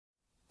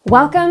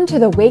Welcome to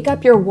the Wake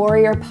Up Your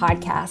Warrior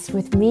podcast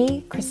with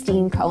me,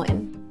 Christine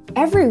Cohen.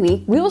 Every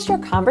week, we will share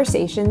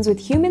conversations with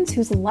humans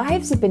whose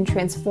lives have been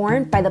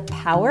transformed by the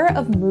power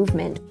of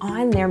movement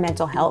on their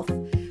mental health,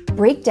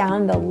 break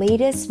down the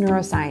latest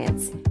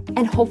neuroscience,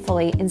 and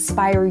hopefully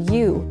inspire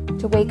you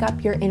to wake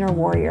up your inner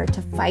warrior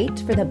to fight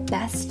for the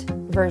best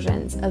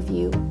versions of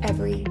you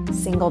every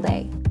single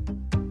day.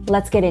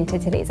 Let's get into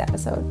today's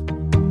episode.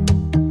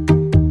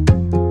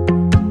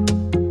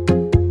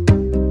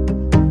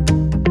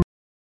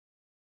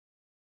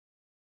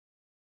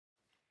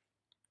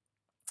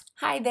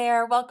 Hi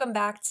there. Welcome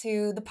back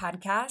to the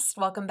podcast.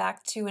 Welcome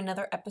back to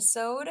another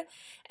episode.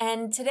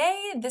 And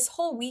today, this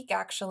whole week,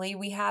 actually,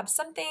 we have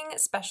something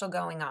special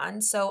going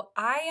on. So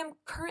I am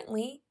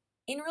currently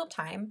in real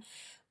time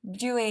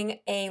doing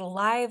a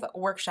live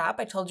workshop.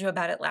 I told you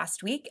about it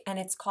last week, and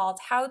it's called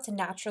How to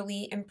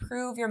Naturally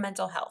Improve Your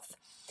Mental Health.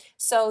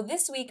 So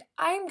this week,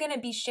 I'm going to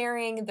be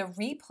sharing the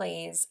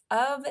replays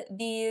of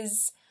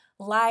these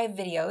live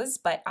videos,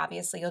 but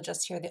obviously you'll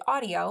just hear the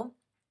audio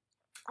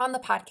on the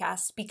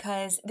podcast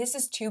because this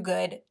is too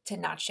good to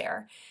not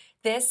share.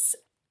 This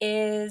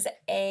is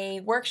a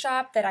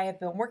workshop that I have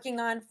been working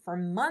on for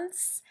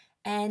months,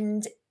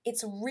 and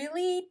it's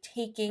really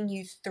taking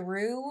you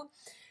through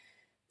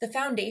the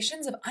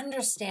foundations of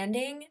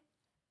understanding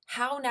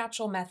how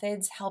natural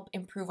methods help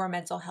improve our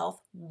mental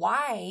health,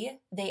 why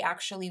they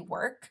actually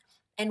work,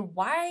 and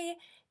why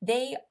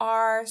they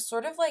are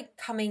sort of like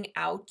coming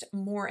out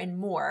more and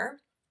more.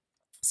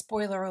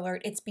 Spoiler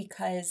alert, it's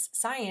because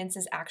science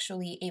is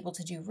actually able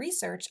to do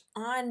research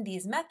on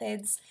these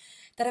methods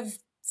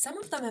some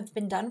of them have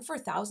been done for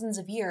thousands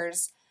of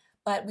years,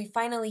 but we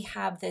finally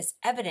have this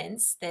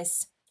evidence,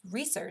 this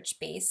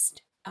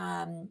research-based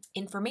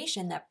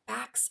information that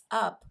backs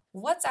up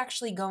what's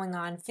actually going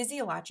on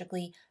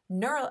physiologically,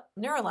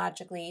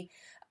 neurologically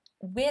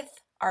with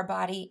our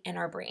body and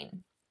our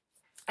brain.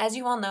 As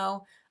you all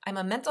know, I'm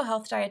a mental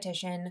health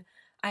dietitian.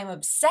 I'm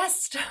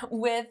obsessed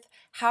with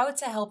how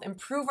to help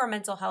improve our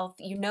mental health.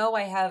 You know,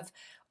 I have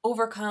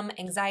overcome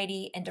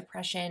anxiety and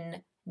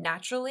depression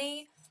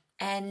naturally.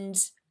 And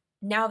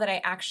now that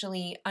I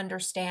actually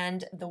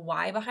understand the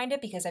why behind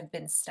it, because I've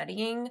been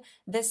studying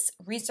this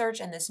research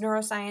and this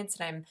neuroscience,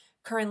 and I'm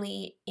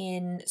currently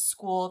in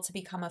school to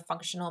become a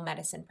functional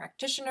medicine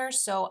practitioner.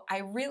 So I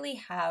really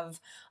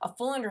have a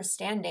full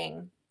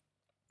understanding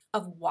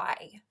of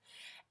why.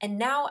 And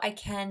now I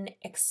can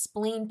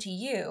explain to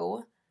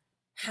you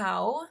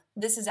how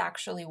this is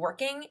actually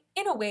working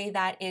in a way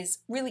that is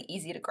really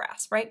easy to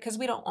grasp, right? Because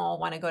we don't all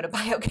want to go to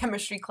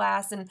biochemistry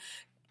class and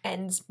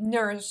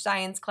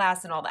neuroscience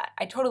class and all that.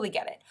 I totally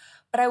get it.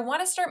 But I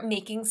want to start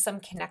making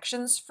some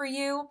connections for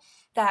you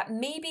that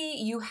maybe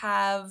you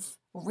have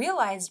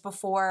realized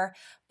before,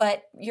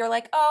 but you're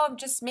like, oh,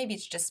 maybe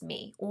it's just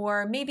me.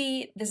 Or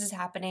maybe this is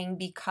happening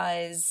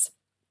because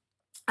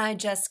I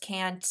just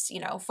can't,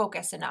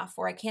 focus enough,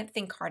 or I can't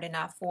think hard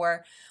enough,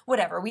 or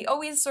whatever. We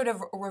always sort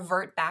of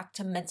revert back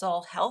to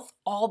mental health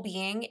all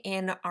being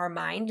in our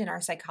mind and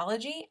our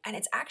psychology, and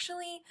it's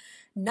actually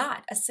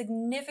not. A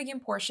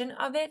significant portion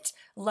of it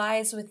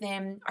lies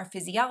within our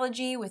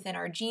physiology, within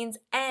our genes,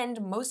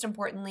 and most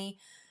importantly,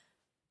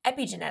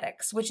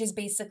 epigenetics, which is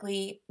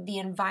basically the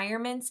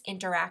environment's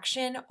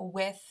interaction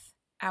with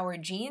our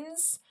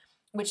genes,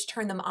 which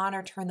turn them on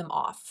or turn them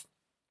off.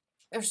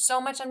 There's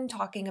so much I'm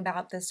talking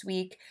about this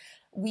week.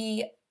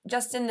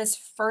 Just in this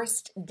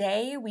first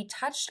day, we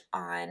touched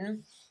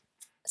on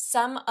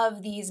some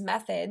of these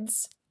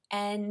methods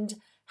and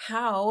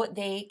how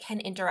they can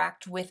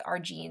interact with our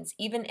genes,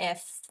 even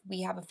if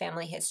we have a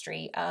family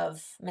history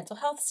of mental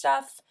health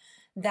stuff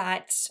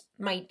that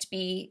might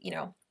be,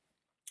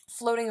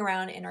 floating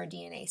around in our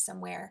DNA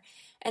somewhere.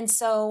 And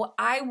so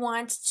I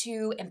want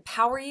to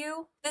empower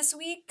you this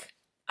week.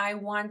 I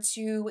want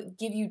to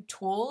give you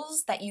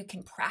tools that you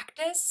can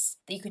practice,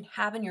 that you can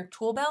have in your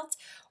tool belt.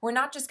 We're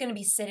not just going to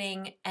be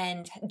sitting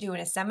and doing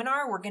a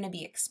seminar. We're going to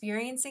be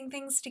experiencing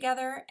things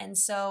together. And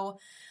so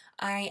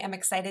I am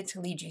excited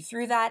to lead you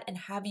through that and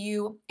have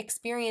you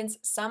experience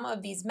some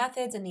of these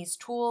methods and these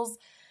tools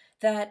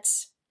that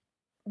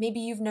maybe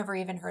you've never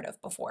even heard of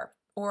before,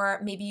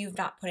 or maybe you've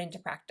not put into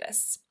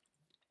practice.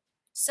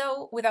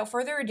 So without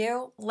further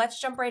ado, let's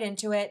jump right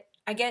into it.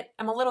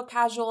 I'm a little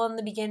casual in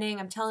the beginning.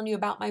 I'm telling you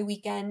about my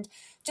weekend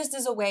just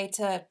as a way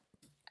to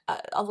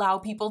allow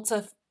people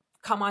to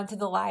come onto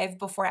the live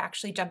before I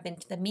actually jump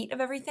into the meat of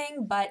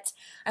everything. But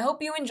I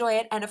hope you enjoy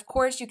it. And of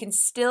course, you can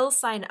still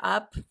sign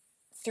up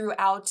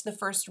throughout the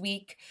first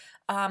week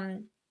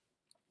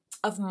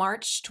of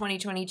March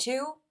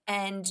 2022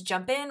 and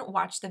jump in,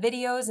 watch the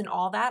videos and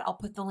all that. I'll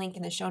put the link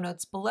in the show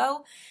notes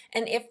below.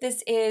 And if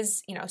this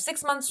is,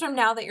 6 months from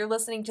now that you're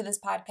listening to this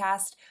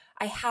podcast,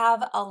 I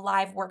have a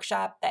live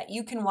workshop that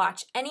you can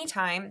watch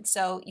anytime.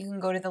 So you can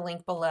go to the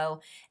link below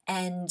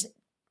and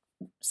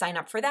sign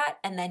up for that.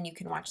 And then you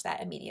can watch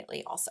that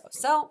immediately also.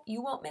 So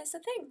you won't miss a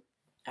thing.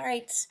 All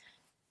right.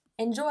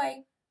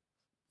 Enjoy.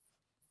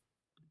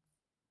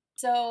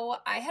 So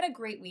I had a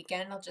great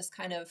weekend. I'll just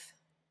kind of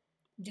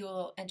do a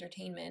little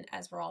entertainment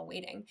as we're all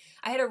waiting.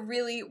 I had a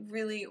really,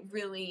 really,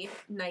 really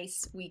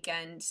nice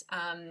weekend.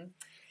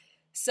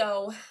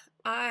 So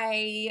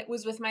I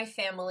was with my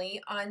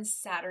family on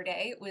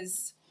Saturday. It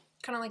was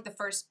kind of like the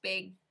first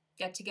big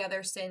get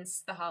together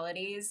since the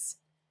holidays.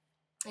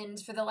 And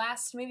for the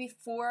last maybe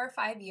 4 or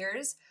 5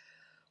 years,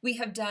 we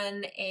have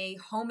done a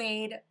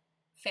homemade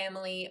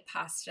family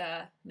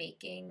pasta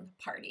making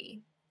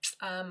party.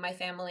 My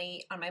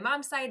family on my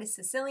mom's side is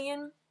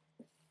Sicilian,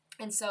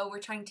 and so we're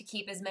trying to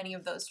keep as many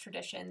of those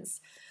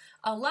traditions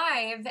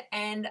alive.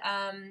 And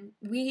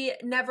we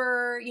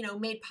never,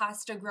 made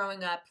pasta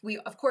growing up.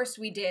 Of course,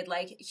 we did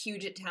like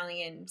huge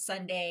Italian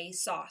Sunday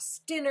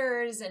sauce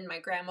dinners, and my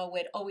grandma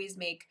would always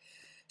make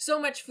so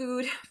much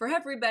food for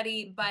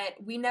everybody, but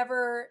we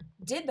never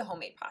did the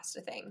homemade pasta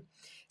thing.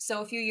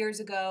 So a few years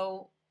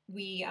ago,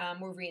 we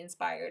were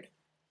re-inspired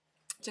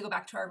to go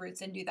back to our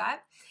roots and do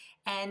that.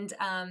 And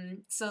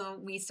so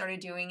we started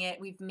doing it.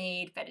 We've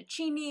made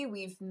fettuccine.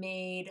 We've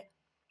made,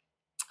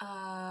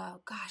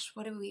 what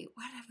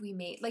have we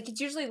made? Like,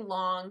 it's usually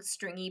long,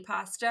 stringy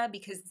pasta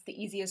because it's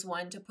the easiest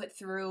one to put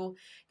through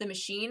the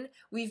machine.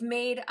 We've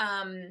made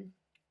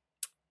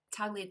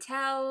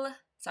tagliatelle.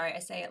 Sorry, I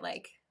say it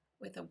like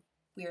with a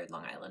weird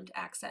Long Island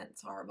accent.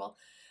 It's horrible.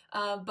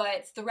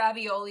 But the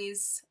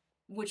raviolis,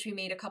 which we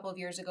made a couple of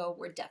years ago,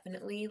 were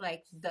definitely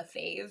like the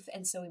fave.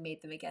 And so we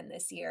made them again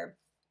this year.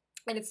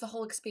 And it's the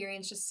whole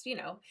experience, just,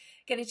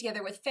 getting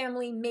together with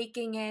family,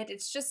 making it.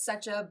 It's just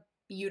such a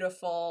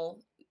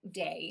beautiful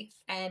day.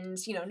 And,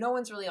 no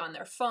one's really on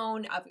their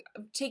phone,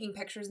 taking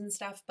pictures and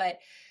stuff, but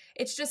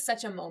it's just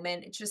such a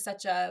moment. It's just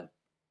such a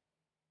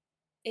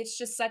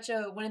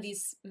one of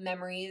these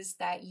memories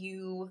that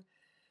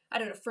I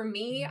don't know, for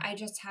me, I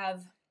just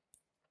have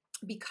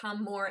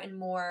become more and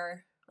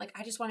more like,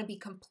 I just want to be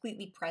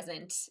completely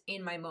present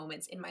in my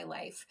moments in my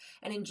life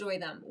and enjoy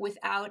them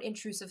without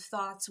intrusive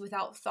thoughts,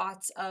 without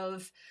thoughts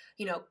of,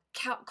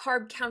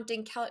 carb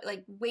counting,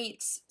 like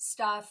weight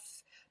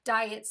stuff,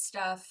 diet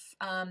stuff,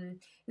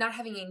 not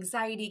having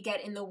anxiety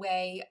get in the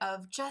way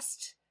of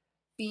just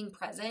being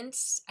present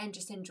and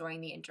just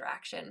enjoying the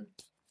interaction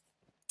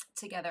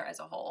together as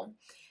a whole.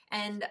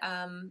 And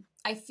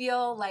I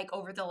feel like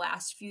over the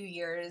last few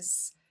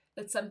years,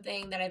 that's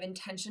something that I've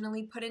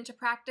intentionally put into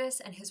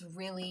practice and has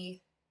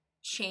really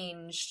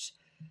changed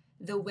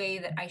the way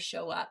that I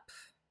show up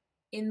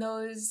in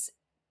those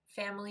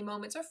family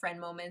moments or friend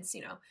moments,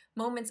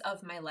 moments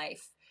of my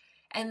life.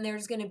 And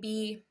there's going to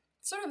be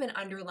sort of an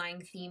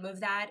underlying theme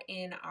of that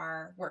in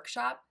our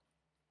workshop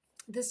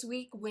this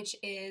week, which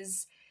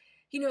is,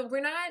 we're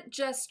not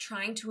just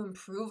trying to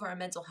improve our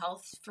mental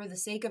health for the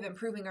sake of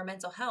improving our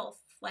mental health,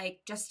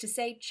 like just to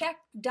say, check,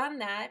 done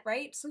that,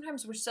 right?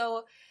 Sometimes we're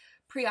so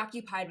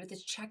preoccupied with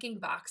just checking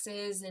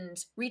boxes and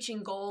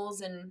reaching goals,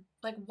 and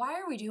like, why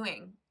are we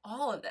doing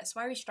all of this?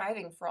 Why are we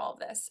striving for all of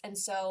this? And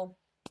so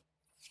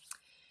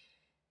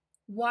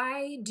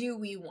why do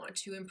we want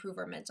to improve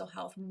our mental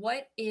health?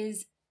 What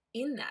is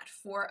in that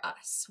for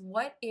us?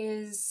 What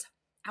is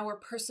our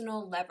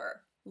personal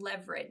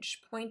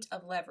point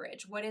of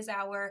leverage? What is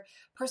our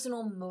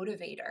personal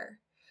motivator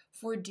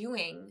for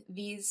doing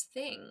these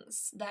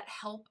things that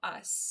help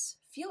us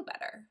feel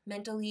better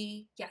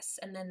mentally? Yes.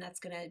 And then that's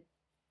going to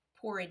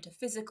pour into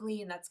physically,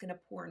 and that's going to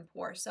pour and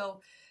pour. So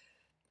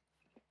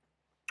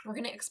we're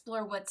going to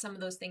explore what some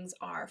of those things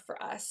are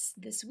for us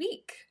this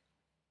week.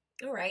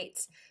 All right.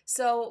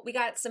 So we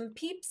got some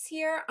peeps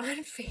here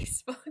on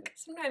Facebook.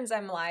 Sometimes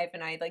I'm live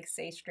and I like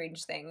say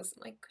strange things.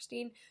 I'm like,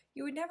 Christine,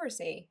 you would never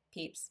say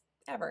peeps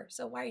ever.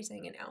 So why are you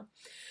saying it now?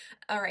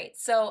 All right.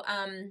 So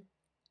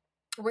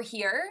we're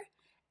here,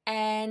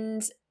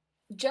 and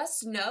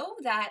just know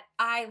that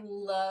I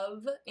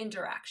love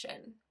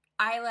interaction.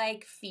 I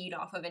feed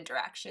off of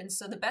interaction.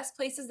 So the best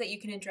places that you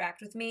can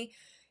interact with me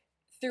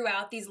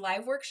throughout these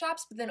live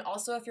workshops, but then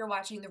also if you're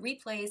watching the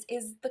replays,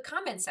 is the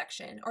comment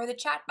section or the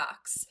chat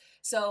box.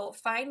 So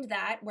find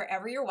that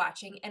wherever you're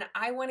watching, and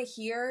I want to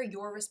hear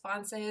your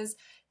responses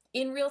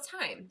in real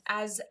time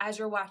as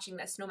you're watching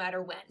this, no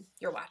matter when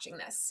you're watching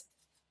this.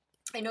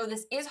 I know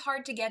this is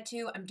hard to get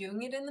to. I'm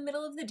doing it in the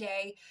middle of the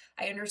day.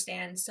 I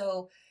understand.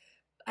 So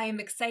I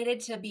am excited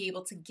to be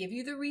able to give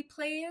you the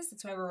replays.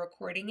 That's why we're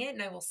recording it,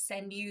 and I will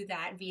send you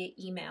that via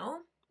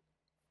email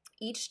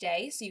each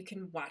day so you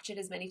can watch it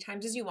as many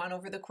times as you want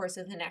over the course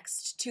of the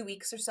next 2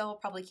 weeks or so. I'll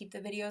probably keep the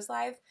videos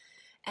live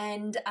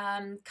and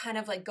kind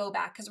of like go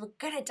back, because we're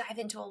going to dive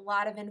into a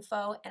lot of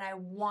info, and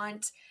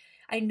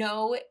I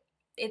know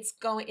it's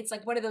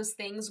like one of those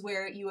things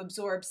where you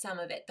absorb some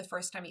of it the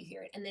first time you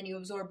hear it, and then you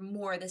absorb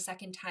more the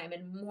second time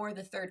and more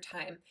the third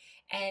time.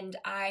 And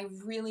I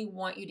really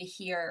want you to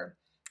hear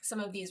some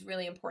of these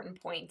really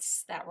important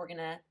points that we're going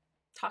to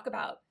talk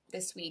about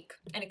this week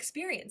and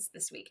experience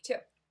this week too.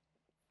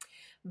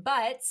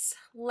 But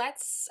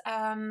let's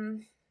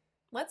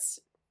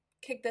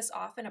kick this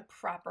off in a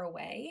proper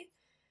way.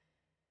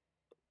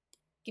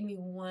 Give me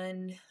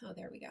one, oh,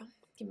 there we go.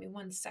 Give me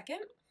 1 second.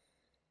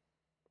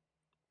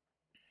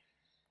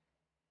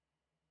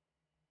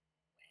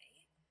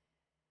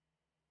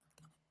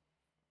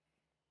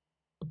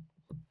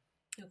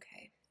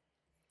 Okay.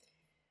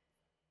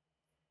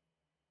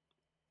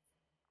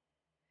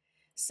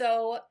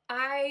 So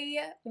I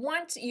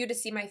want you to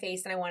see my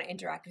face and I want to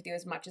interact with you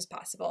as much as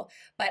possible.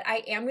 But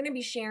I am going to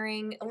be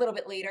sharing a little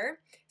bit later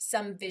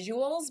some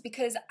visuals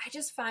because I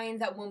just find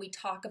that when we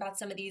talk about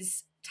some of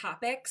these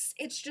topics,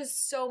 it's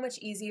just so much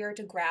easier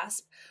to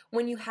grasp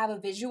when you have a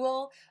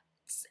visual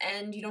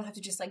and you don't have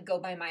to just like go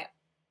by my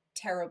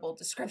terrible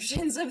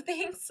descriptions of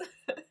things.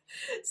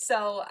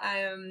 So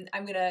I'm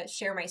going to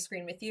share my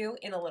screen with you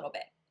in a little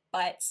bit.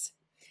 But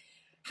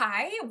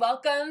hi,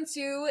 welcome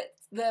to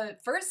the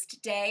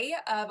first day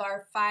of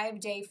our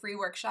 5-day free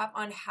workshop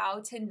on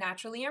how to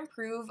naturally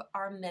improve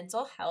our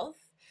mental health.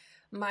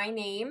 My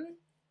name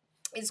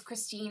is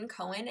Christine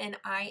Cohen, and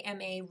I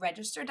am a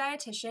registered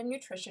dietitian,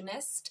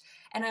 nutritionist,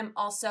 and I'm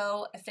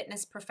also a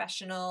fitness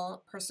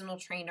professional, personal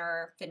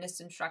trainer, fitness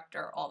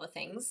instructor, all the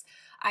things.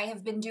 I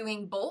have been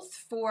doing both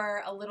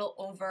for a little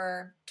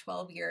over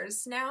 12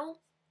 years now.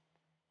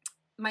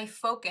 My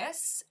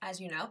focus, as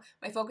you know,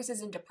 my focus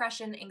is in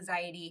depression,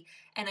 anxiety,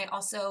 and I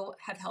also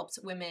have helped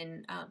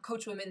women,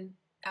 coach women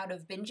out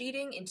of binge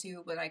eating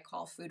into what I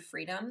call food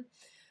freedom.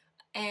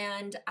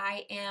 And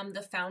I am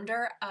the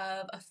founder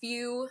of a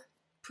few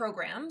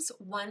programs.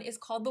 One is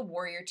called the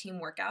Warrior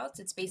Team Workouts.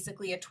 It's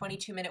basically a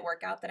 22-minute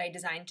workout that I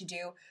designed to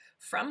do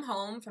from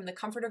home, from the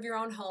comfort of your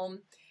own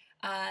home,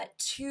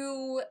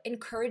 to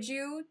encourage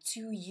you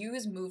to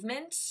use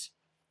movement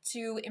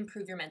to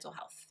improve your mental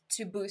health,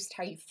 to boost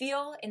how you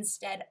feel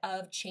instead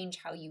of change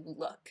how you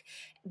look.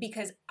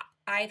 Because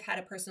I've had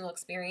a personal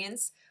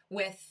experience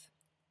with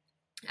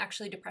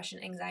actually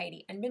depression,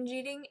 anxiety, and binge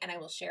eating, and I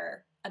will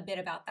share a bit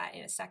about that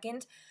in a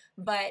second.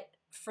 But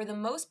for the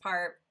most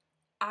part,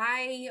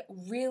 I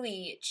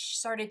really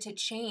started to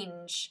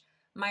change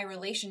my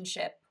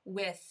relationship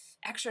with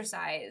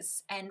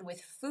exercise and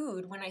with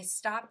food when I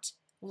stopped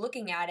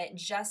looking at it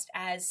just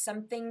as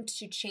something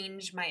to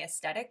change my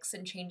aesthetics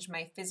and change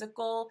my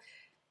physical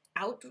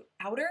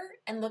outer,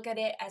 and look at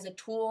it as a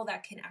tool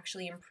that can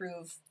actually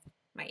improve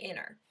my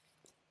inner.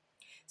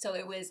 So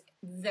it was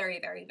very,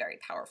 very, very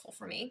powerful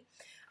for me.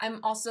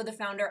 I'm also the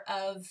founder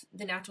of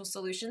the Natural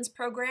Solutions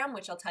program,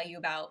 which I'll tell you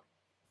about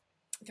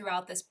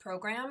throughout this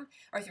program,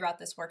 or throughout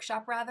this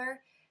workshop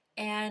rather.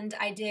 And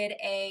I did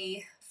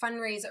a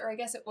fundraiser, or I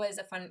guess it was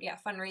a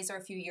fundraiser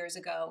a few years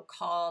ago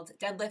called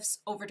Deadlifts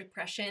Over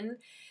Depression.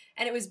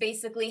 And it was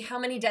basically how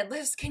many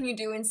deadlifts can you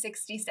do in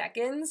 60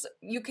 seconds?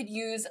 You could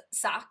use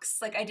socks.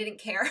 Like, I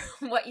didn't care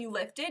what you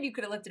lifted. You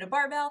could have lifted a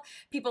barbell.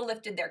 People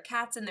lifted their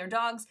cats and their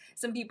dogs.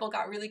 Some people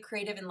got really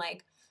creative and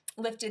like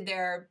lifted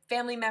their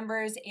family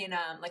members in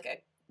a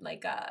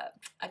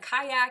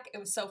kayak. It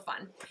was so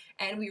fun.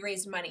 And we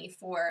raised money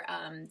for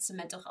some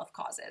mental health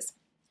causes.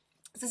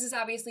 So this is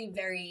obviously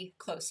very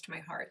close to my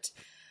heart.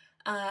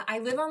 I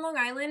live on Long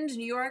Island,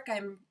 New York. I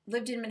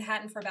lived in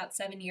Manhattan for about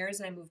 7 years,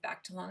 and I moved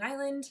back to Long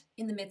Island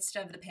in the midst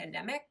of the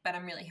pandemic, but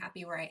I'm really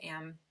happy where I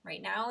am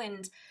right now.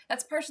 And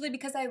that's partially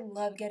because I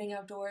love getting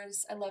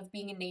outdoors. I love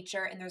being in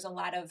nature, and there's a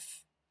lot of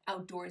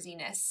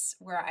outdoorsiness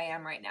where I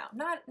am right now.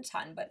 Not a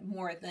ton, but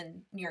more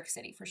than New York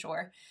City for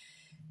sure.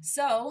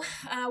 So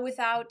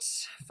without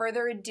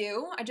further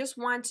ado, I just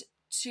want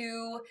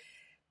to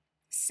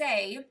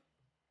say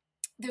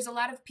there's a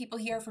lot of people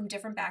here from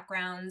different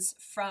backgrounds,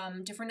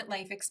 from different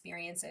life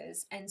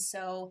experiences. And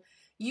so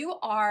you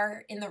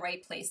are in the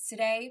right place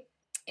today.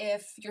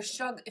 If you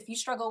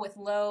struggle with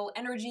low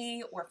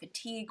energy or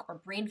fatigue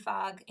or brain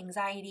fog,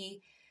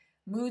 anxiety,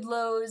 mood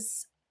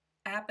lows,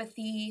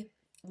 apathy,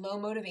 low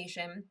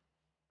motivation,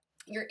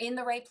 you're in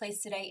the right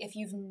place today. If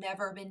you've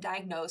never been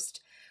diagnosed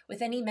with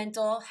any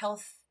mental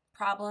health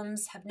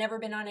problems, have never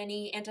been on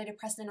any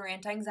antidepressant or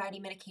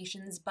anti-anxiety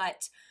medications,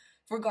 but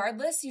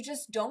regardless, you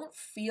just don't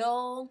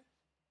feel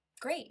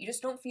great. You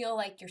just don't feel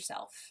like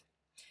yourself.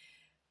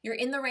 You're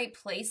in the right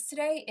place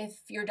today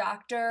if your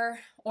doctor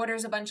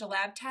orders a bunch of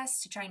lab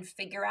tests to try and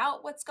figure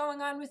out what's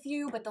going on with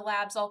you, but the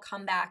labs all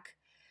come back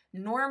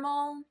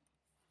normal.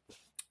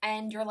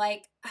 And you're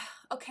like,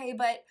 okay,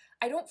 but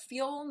I don't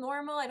feel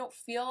normal. I don't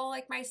feel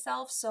like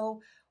myself. So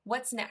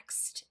what's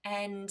next?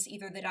 And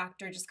either the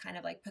doctor just kind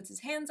of like puts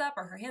his hands up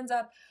or her hands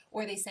up,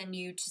 or they send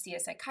you to see a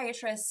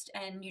psychiatrist,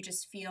 and you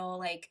just feel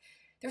like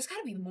there's got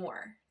to be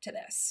more to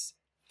this.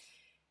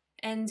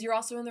 And you're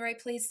also in the right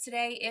place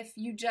today if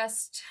you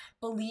just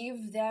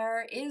believe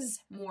there is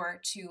more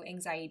to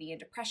anxiety and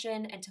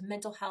depression and to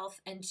mental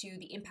health and to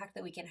the impact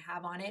that we can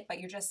have on it,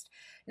 but you're just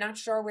not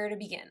sure where to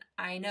begin.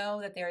 I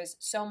know that there is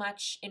so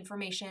much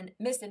information,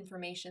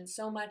 misinformation,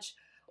 so much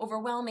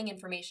overwhelming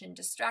information,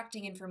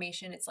 distracting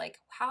information. It's like,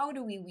 how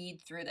do we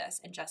weed through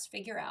this and just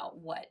figure out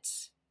what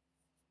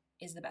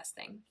is the best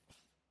thing?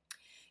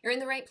 You're in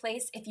the right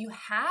place if you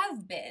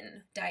have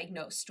been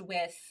diagnosed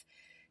with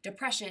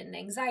depression,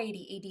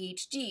 anxiety,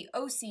 ADHD,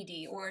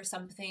 OCD, or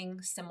something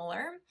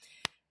similar.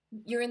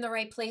 You're in the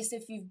right place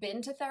if you've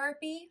been to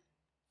therapy,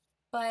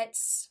 but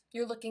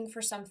you're looking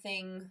for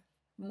something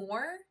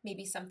more,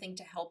 maybe something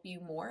to help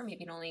you more.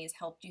 Maybe it only has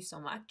helped you so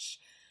much.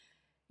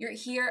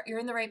 You're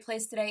in the right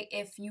place today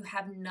if you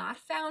have not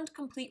found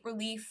complete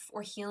relief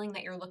or healing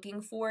that you're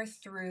looking for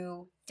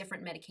through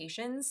different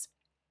medications.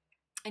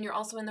 And you're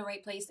also in the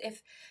right place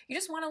if you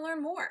just want to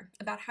learn more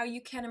about how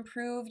you can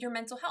improve your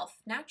mental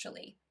health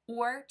naturally,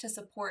 or to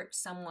support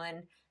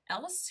someone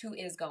else who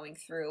is going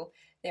through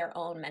their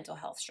own mental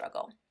health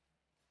struggle.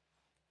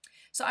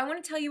 So I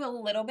want to tell you a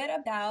little bit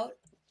about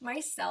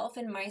myself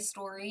and my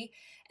story,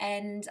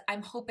 and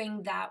I'm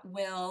hoping that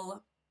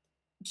will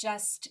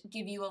just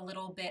give you a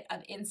little bit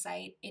of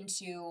insight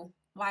into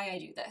why I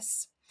do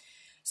this.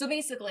 So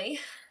basically,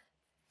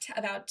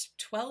 about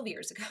 12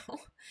 years ago,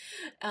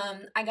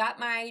 I got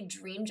my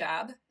dream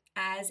job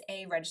as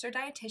a registered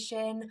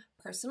dietitian,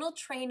 personal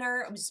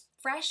trainer. I was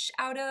fresh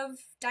out of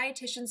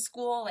dietitian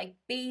school, like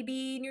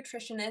baby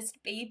nutritionist,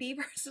 baby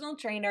personal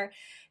trainer.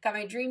 Got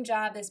my dream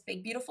job, this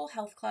big, beautiful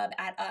health club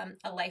at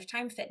a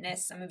Lifetime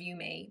Fitness. Some of you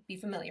may be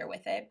familiar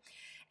with it.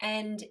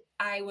 And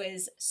I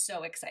was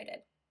so excited.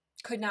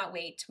 Could not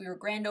wait. We were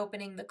grand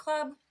opening the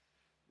club.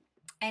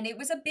 And it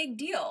was a big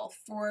deal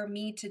for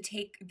me to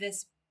take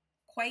this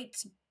quite,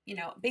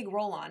 big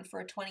role on for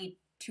a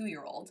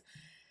 22-year-old.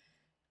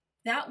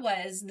 That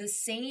was the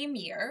same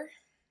year,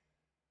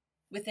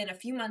 within a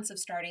few months of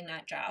starting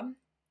that job,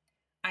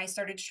 I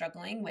started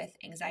struggling with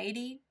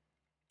anxiety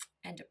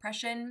and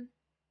depression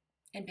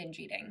and binge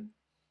eating.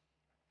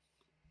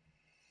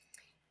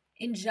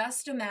 In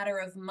just a matter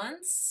of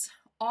months,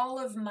 all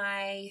of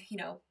my,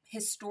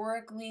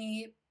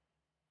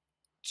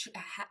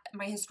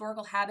 my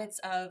historical habits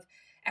of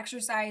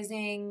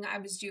exercising, I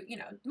was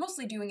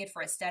mostly doing it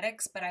for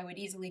aesthetics, but I would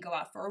easily go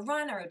out for a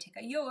run, or I would take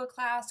a yoga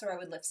class, or I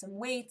would lift some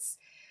weights.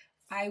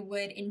 I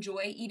would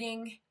enjoy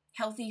eating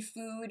healthy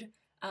food,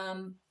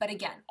 but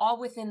again, all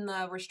within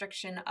the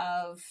restriction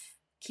of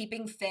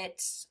keeping fit,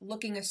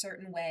 looking a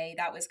certain way.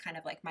 That was kind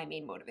of like my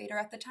main motivator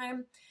at the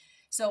time.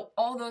 So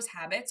all those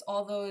habits,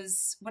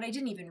 what I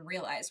didn't even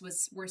realize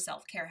were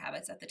self-care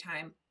habits at the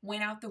time,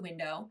 went out the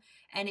window.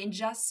 And in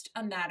just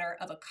a matter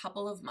of a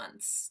couple of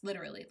months,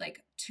 literally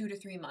like 2 to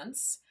 3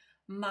 months,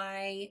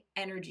 my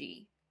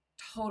energy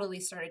totally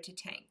started to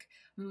tank.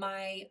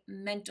 My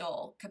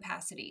mental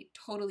capacity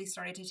totally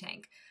started to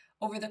tank.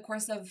 Over the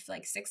course of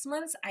like 6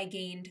 months, I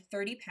gained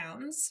 30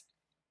 pounds.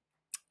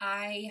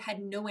 I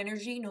had no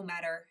energy no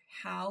matter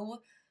how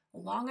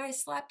long I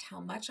slept, how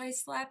much I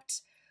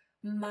slept.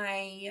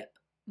 My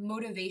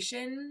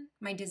motivation,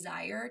 my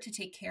desire to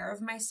take care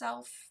of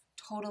myself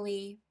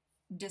totally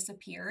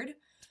disappeared.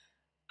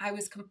 I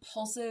was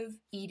compulsive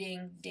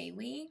eating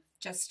daily,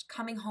 just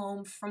coming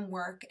home from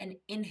work and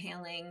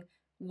inhaling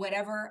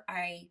whatever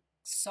I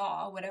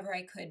saw, whatever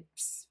I could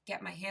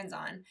get my hands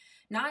on,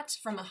 not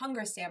from a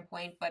hunger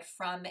standpoint, but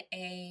from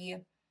a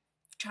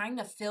trying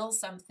to fill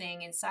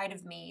something inside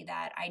of me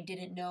that I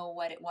didn't know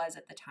what it was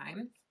at the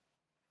time.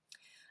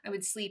 I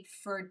would sleep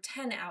for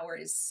 10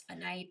 hours a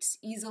night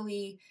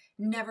easily,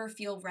 never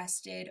feel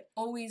rested,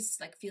 always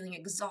like feeling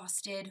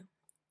exhausted,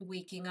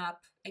 waking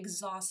up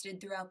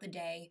exhausted throughout the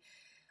day.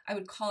 I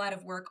would call out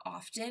of work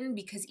often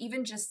because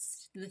even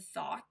just the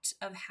thought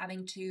of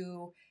having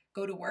to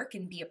go to work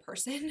and be a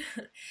person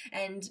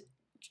and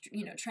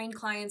train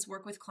clients,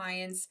 work with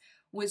clients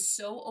was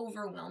so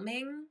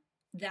overwhelming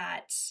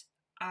that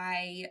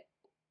I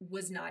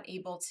was not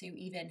able to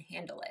even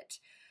handle it.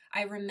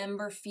 I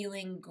remember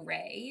feeling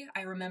gray.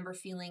 I remember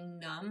feeling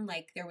numb,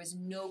 like there was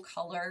no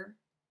color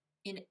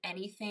in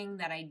anything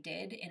that I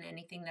did, in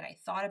anything that I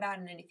thought about,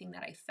 in anything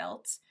that I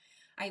felt.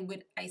 I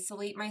would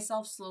isolate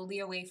myself slowly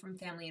away from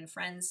family and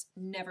friends,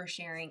 never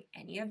sharing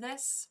any of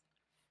this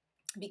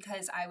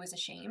because I was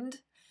ashamed,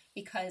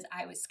 because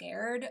I was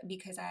scared,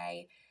 because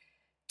I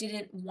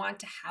didn't want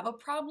to have a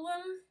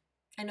problem.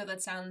 I know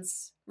that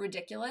sounds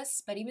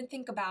ridiculous, but even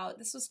think about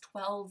this was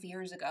 12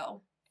 years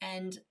ago,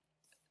 and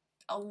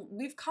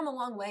we've come a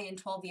long way in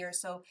 12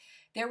 years. So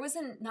there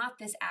wasn't not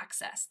this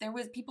access.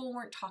 People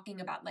weren't talking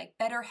about like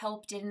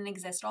BetterHelp didn't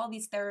exist. All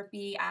these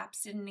therapy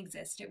apps didn't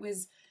exist. It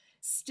was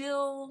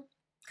still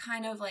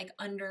kind of like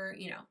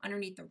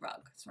underneath the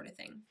rug sort of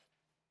thing.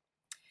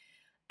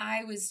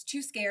 I was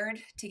too scared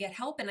to get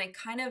help, and I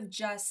kind of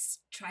just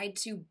tried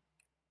to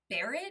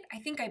bear it. I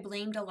think I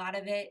blamed a lot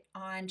of it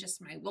on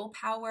just my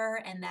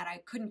willpower and that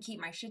I couldn't keep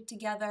my shit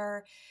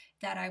together,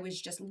 that I was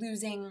just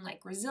losing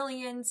like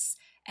resilience,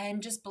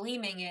 and just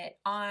blaming it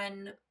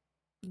on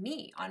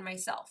me, on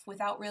myself,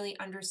 without really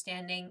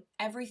understanding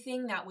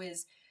everything that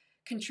was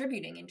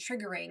contributing and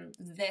triggering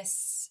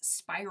this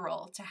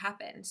spiral to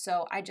happen.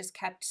 So I just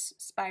kept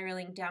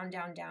spiraling down,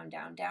 down, down,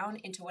 down, down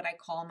into what I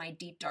call my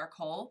deep dark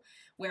hole,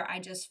 where I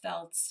just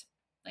felt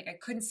like I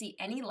couldn't see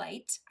any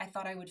light. I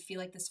thought I would feel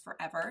like this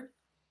forever.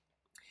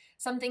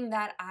 Something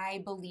that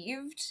I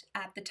believed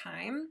at the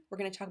time, we're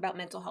going to talk about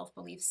mental health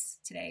beliefs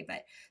today,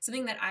 but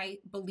something that I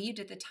believed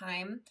at the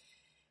time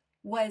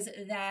was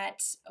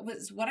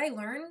what I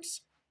learned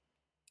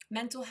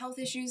mental health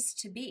issues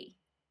to be.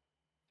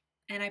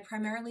 And I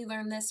primarily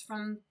learned this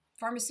from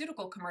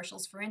pharmaceutical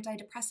commercials for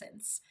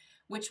antidepressants,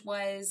 which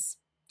was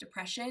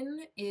depression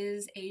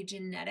is a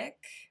genetic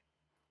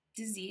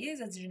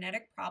disease, a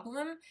genetic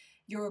problem.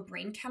 Your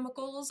brain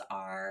chemicals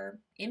are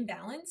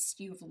imbalanced.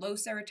 You have low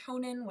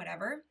serotonin,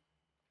 whatever.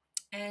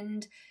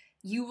 And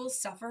you will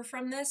suffer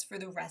from this for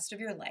the rest of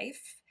your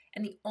life.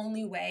 and the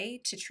only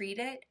way to treat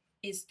it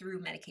is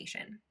through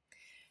medication.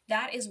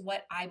 That is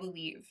what I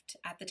believed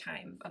at the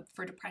time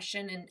for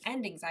depression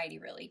and anxiety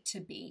really to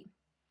be.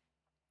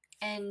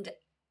 And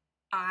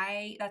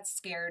that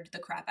scared the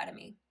crap out of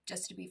me,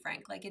 just to be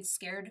frank. Like, it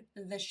scared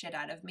the shit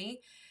out of me.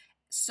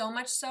 So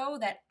much so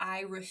that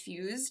I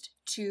refused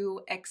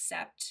to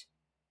accept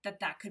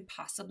that could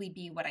possibly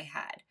be what I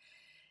had.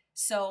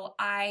 So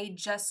I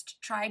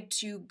just tried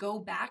to go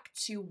back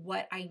to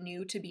what I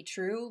knew to be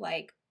true,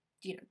 like,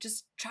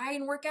 just try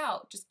and work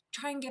out, just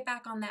try and get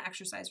back on that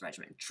exercise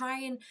regimen, try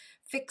and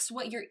fix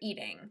what you're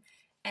eating.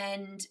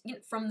 And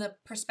from the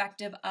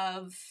perspective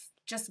of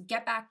just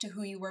get back to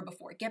who you were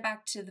before, get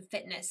back to the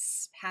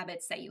fitness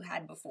habits that you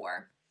had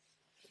before.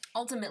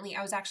 Ultimately,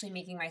 I was actually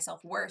making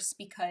myself worse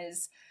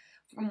because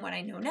from what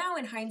I know now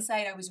in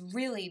hindsight, I was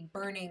really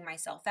burning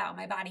myself out.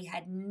 My body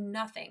had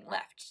nothing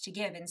left to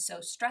give. And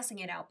so stressing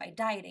it out by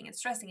dieting and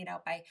stressing it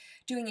out by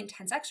doing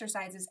intense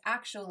exercises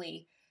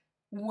actually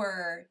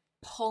were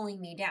pulling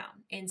me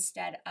down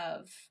instead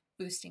of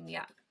boosting me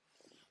up.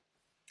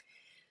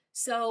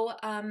 So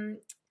I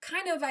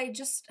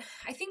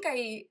think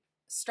I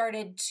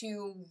started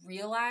to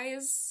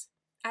realize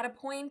at a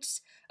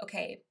point,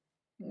 okay,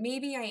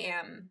 maybe I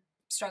am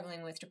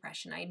struggling with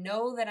depression. I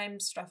know that I'm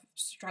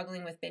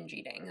struggling with binge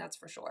eating, that's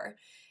for sure.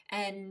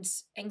 And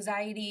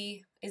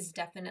anxiety is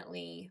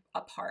definitely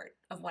a part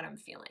of what I'm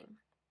feeling.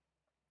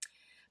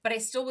 But I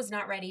still was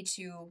not ready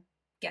to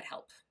get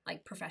help,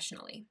 like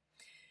professionally.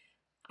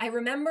 I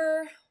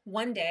remember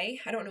one day,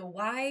 I don't know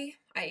why,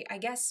 I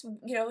guess,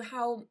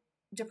 how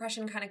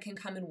depression kind of can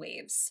come in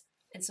waves.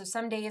 And so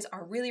some days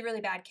are really,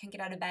 really bad, can't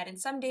get out of bed. And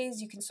some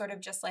days you can sort of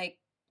just like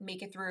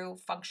make it through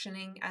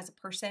functioning as a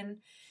person.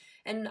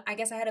 And I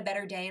guess I had a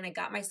better day and I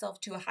got myself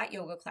to a hot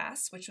yoga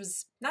class, which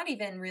was not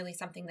even really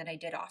something that I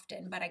did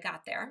often, but I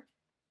got there.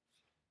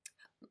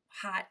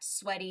 Hot,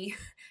 sweaty,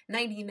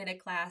 90-minute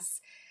class.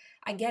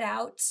 I get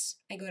out,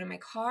 I go to my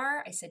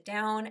car, I sit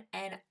down,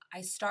 and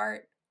I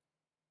start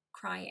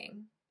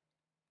crying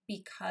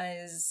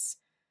because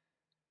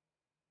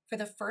for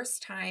the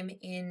first time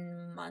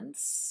in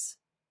months,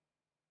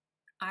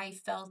 I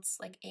felt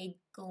like a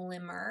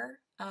glimmer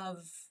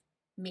of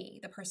me,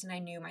 the person I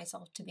knew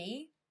myself to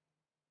be,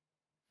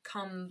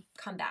 come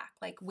back,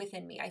 like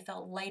within me. I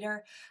felt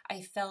lighter.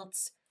 I felt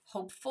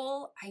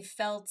hopeful. I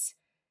felt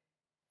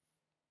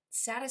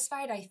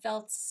satisfied. I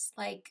felt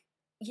like,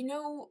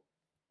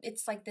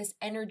 it's like this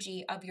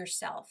energy of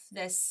yourself,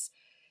 this,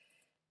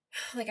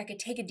 like I could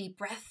take a deep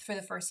breath for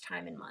the first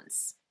time in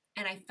months.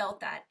 And I felt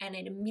that, and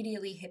it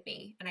immediately hit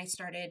me, and I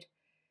started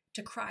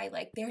to cry,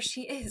 like, there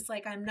she is.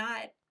 Like,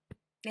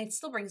 it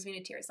still brings me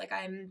to tears. Like,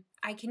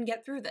 I can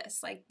get through this.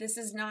 Like, this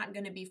is not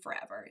going to be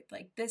forever.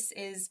 Like,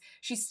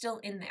 she's still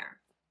in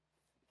there.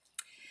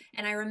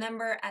 And I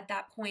remember at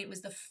that point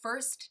was the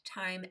first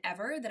time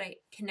ever that I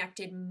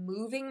connected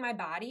moving my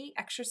body,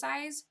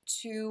 exercise,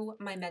 to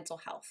my mental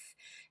health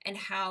and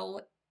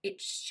how it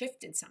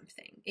shifted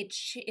something. It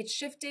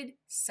shifted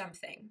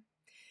something.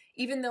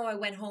 Even though I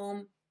went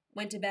home,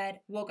 went to bed,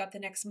 woke up the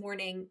next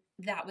morning,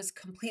 that was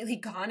completely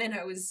gone and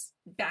I was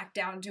back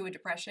down to a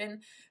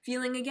depression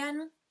feeling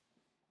again.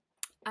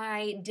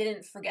 I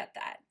didn't forget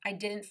that. I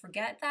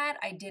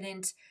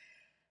didn't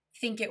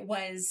think it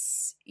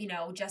was,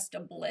 just a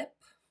blip.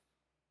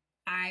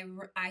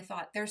 I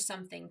thought there's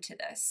something to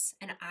this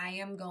and I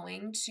am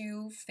going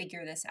to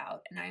figure this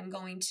out and I'm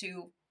going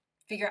to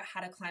figure out how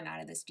to climb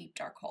out of this deep,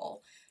 dark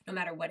hole, no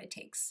matter what it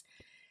takes.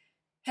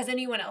 Has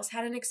anyone else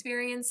had an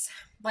experience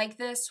like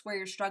this where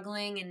you're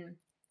struggling and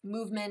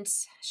movement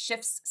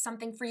shifts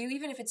something for you,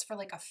 even if it's for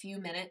like a few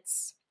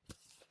minutes?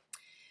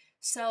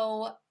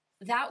 So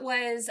that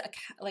was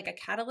a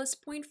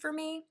catalyst point for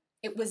me.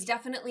 It was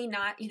definitely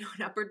not, an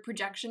upward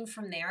projection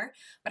from there,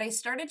 but I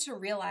started to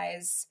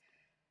realize,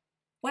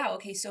 wow,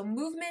 okay, so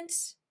movement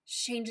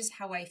changes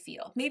how I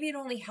feel. Maybe it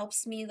only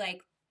helps me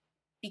like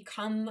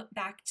become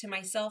back to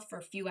myself for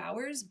a few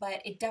hours,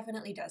 but it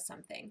definitely does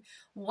something.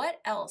 What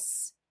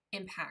else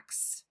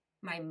impacts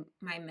my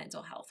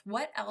mental health?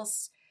 What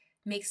else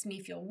makes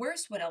me feel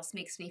worse? What else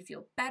makes me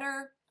feel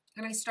better?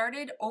 And I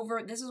started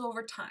this is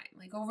over time,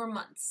 like over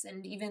months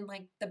and even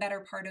like the better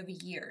part of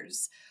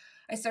years.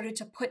 I started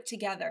to put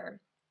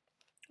together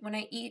when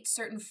I eat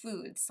certain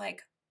foods,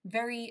 like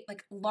very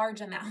like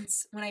large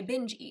amounts, when I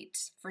binge eat,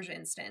 for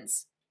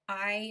instance,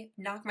 I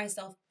knock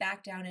myself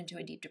back down into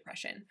a deep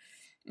depression.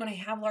 When I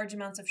have large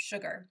amounts of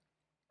sugar,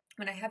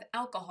 when I have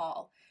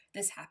alcohol,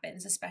 this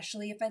happens,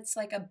 especially if it's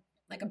like a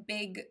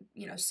big,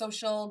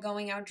 social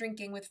going out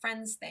drinking with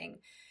friends thing.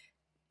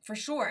 For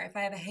sure, if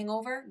I have a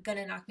hangover,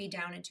 gonna knock me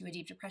down into a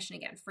deep depression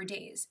again for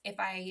days. If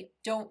I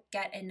don't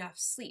get enough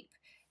sleep,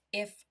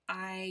 if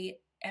I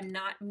am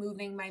not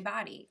moving my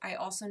body, I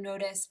also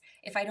notice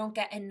if I don't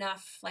get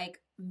enough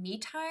like me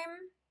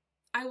time,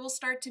 I will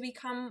start to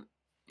become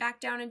back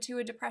down into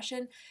a depression.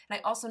 And I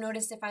also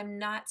notice if I'm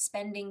not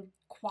spending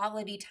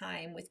quality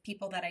time with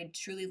people that I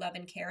truly love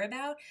and care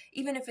about,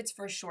 even if it's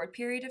for a short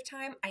period of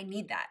time, I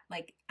need that.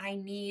 Like I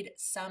need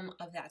some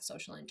of that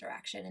social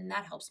interaction and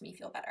that helps me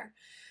feel better.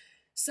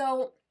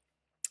 So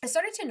I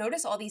started to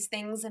notice all these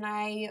things, and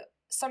I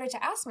started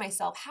to ask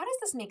myself, how does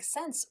this make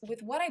sense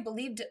with what I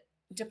believed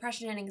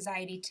depression and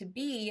anxiety to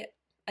be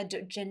a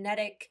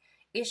genetic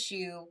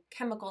issue,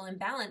 chemical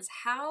imbalance?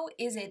 How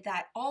is it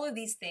that all of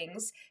these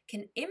things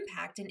can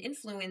impact and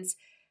influence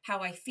how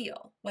I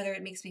feel, whether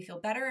it makes me feel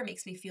better or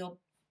makes me feel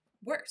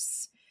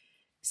worse?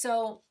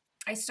 So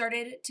I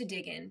started to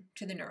dig in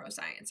to the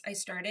neuroscience. I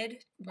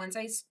started once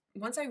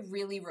I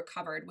really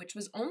recovered, which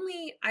was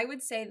only, I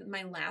would say,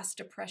 my last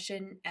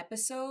depression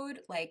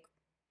episode, like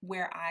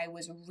where I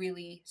was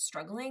really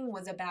struggling,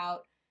 was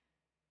about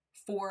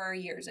 4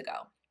 years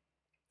ago.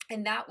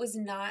 And that was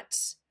not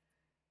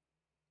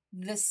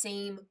the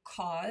same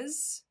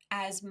cause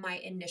as my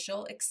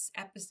initial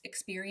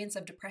experience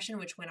of depression,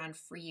 which went on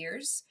for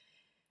years.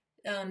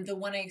 The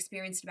one I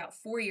experienced about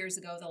 4 years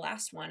ago, the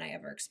last one I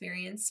ever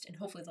experienced, and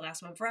hopefully the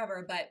last one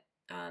forever, but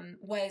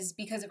was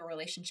because of a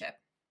relationship.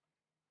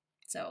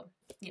 So,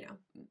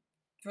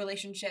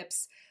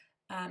 relationships,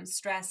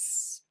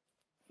 stress,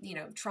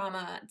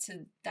 trauma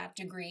to that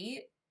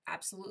degree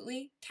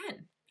absolutely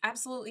can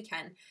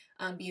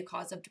be a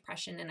cause of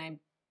depression. And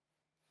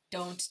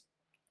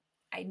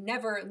I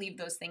never leave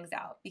those things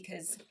out,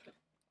 because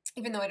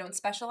even though I don't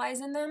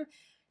specialize in them,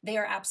 they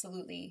are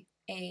absolutely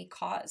a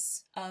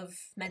cause of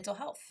mental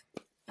health,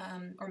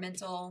 or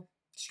mental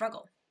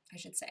struggle, I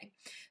should say.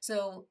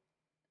 So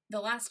the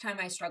last time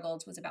I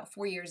struggled was about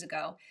 4 years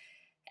ago.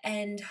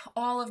 And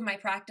all of my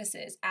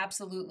practices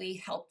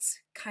absolutely helped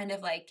kind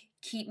of like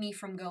keep me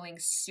from going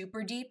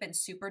super deep and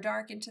super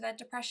dark into that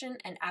depression,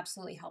 and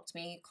absolutely helped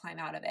me climb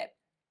out of it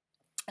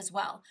as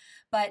well.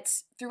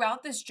 But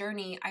throughout this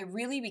journey, I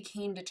really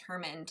became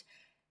determined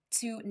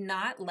to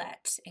not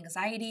let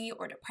anxiety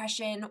or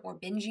depression or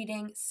binge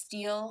eating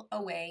steal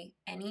away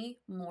any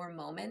more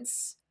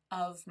moments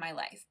of my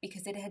life,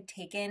 because it had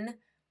taken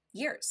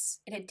years.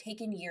 It had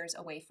taken years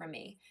away from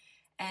me.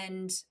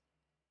 And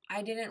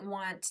I didn't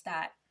want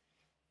that.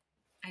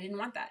 I didn't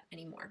want that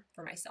anymore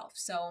for myself.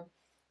 So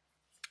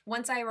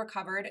once I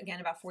recovered,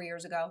 again, about 4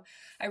 years ago,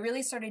 I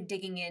really started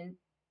digging in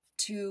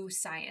to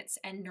science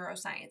and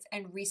neuroscience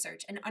and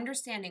research and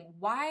understanding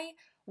why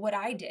what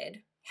I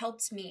did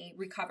helped me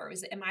recover.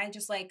 Am I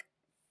just like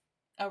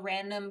a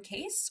random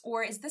case,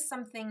 or is this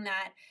something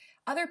that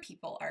other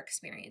people are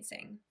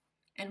experiencing?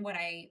 And what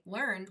I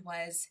learned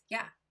was,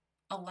 yeah,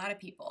 a lot of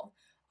people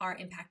are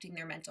impacting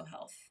their mental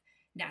health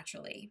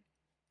naturally.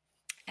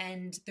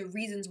 And the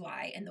reasons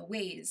why and the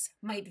ways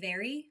might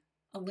vary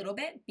a little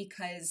bit,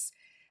 because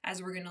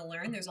as we're going to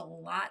learn, there's a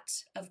lot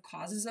of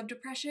causes of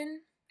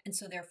depression. And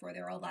so therefore,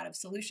 there are a lot of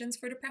solutions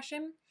for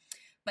depression.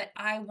 But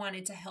I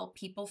wanted to help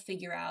people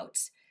figure out,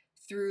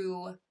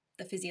 through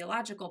the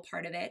physiological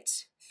part of it,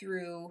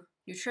 through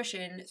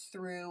nutrition,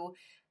 through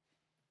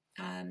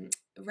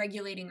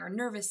regulating our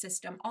nervous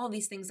system, all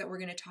these things that we're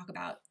going to talk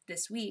about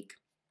this week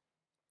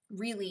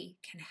really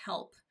can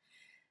help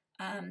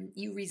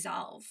you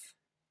resolve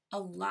a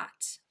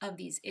lot of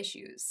these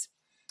issues.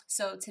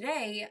 So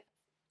today,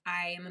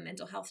 I am a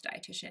mental health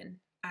dietitian.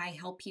 I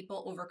help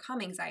people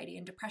overcome anxiety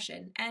and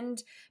depression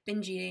and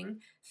binge eating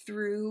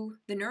through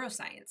the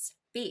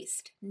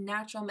neuroscience-based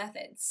natural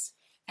methods.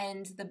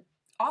 And the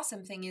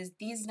awesome thing is,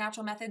 these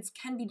natural methods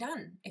can be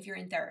done if you're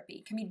in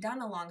therapy, can be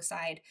done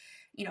alongside,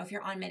 if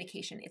you're on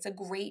medication. It's a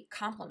great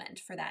complement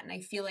for that. And I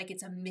feel like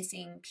it's a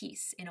missing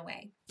piece in a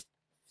way.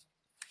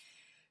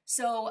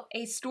 So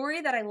a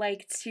story that I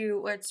like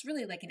to, or it's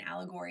really like an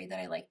allegory that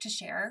I like to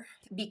share,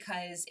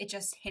 because it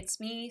just hits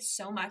me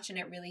so much and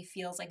it really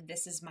feels like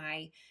this is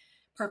my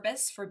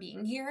purpose for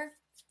being here,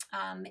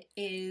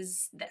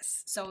 is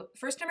this. So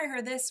first time I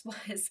heard this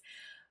was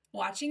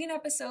watching an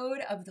episode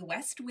of The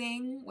West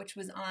Wing, which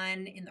was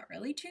on in the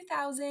early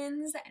 2000s,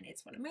 and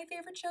it's one of my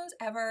favorite shows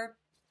ever.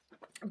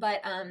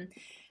 But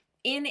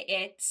in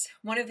it,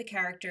 one of the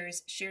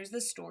characters shares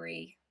the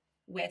story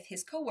with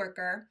his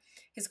coworker.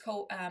 His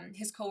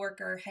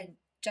coworker had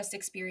just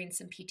experienced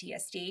some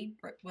PTSD,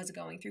 or was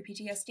going through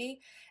PTSD,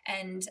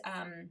 and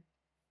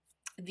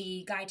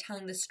the guy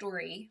telling the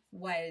story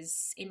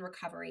was in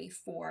recovery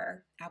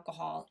for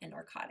alcohol and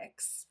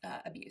narcotics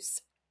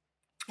abuse.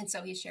 And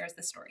so he shares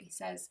the story. He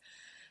says,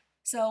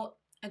 so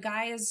a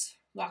guy is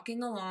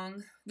walking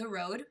along the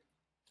road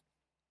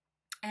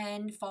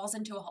and falls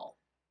into a hole.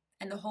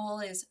 And the hole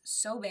is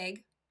so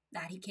big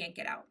that he can't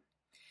get out.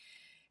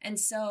 And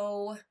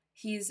so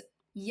he's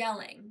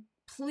yelling,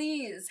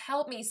 please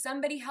help me,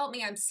 somebody help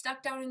me, I'm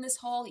stuck down in this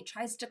hole. He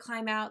tries to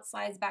climb out,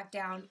 slides back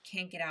down,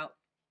 can't get out.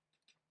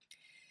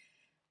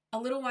 A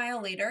little while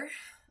later,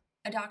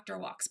 a doctor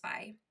walks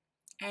by,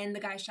 and the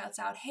guy shouts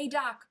out, hey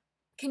doc,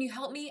 can you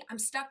help me? I'm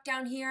stuck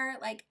down here,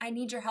 like I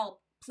need your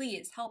help,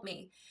 please help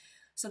me.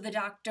 So the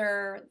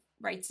doctor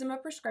writes him a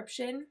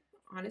prescription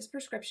on his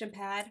prescription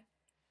pad,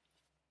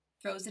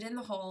 throws it in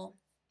the hole,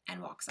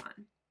 and walks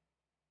on.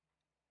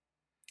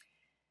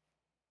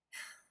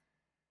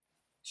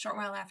 Short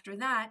while after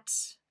that,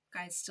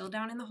 guy's still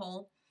down in the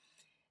hole,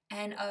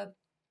 and a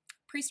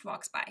priest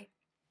walks by.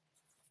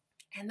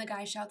 And the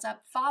guy shouts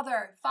up,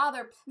 Father,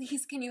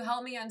 please, can you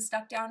help me? I'm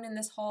stuck down in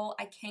this hole.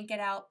 I can't get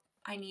out.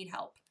 I need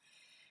help.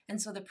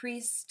 And so the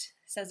priest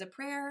says a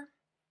prayer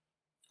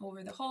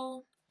over the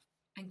hole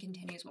and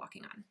continues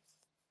walking on.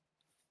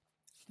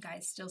 The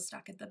guy's still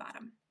stuck at the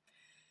bottom.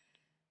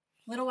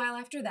 A little while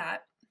after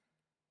that,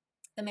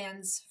 the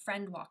man's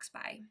friend walks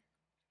by,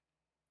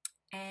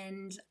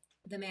 and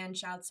the man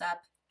shouts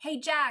up, "Hey,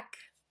 Jack!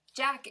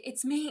 Jack,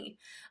 it's me.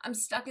 I'm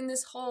stuck in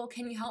this hole.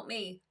 Can you help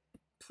me?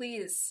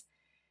 Please."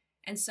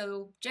 And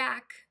so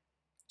Jack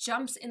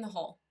jumps in the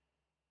hole.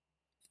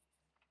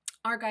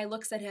 Our guy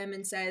looks at him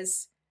and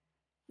says,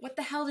 "What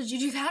the hell did you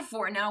do that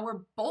for? Now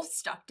we're both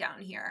stuck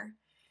down here."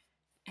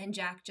 And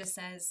Jack just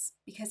says,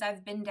 "Because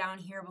I've been down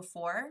here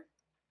before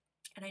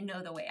and I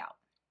know the way out.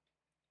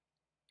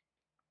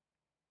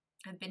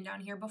 I've been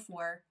down here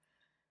before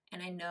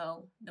and I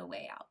know the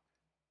way out.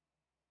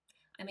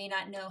 I may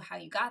not know how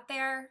you got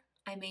there.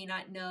 I may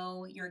not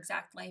know your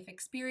exact life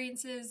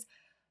experiences,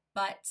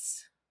 but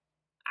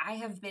I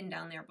have been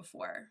down there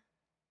before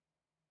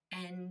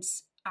and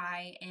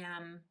I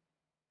am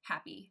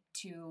happy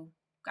to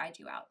guide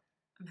you out.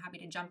 I'm happy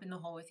to jump in the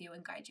hole with you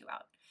and guide you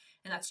out."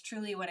 And that's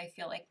truly what I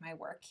feel like my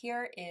work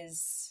here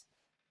is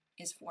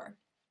for.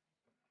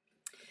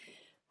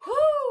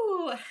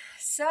 Whew!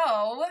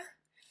 So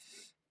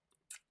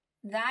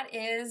that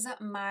is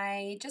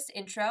my just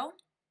intro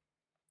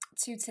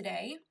to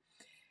today.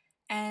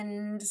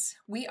 And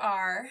we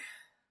are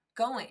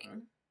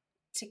going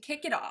to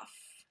kick it off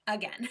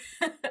again.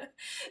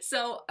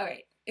 So, all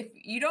right, if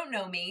you don't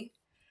know me,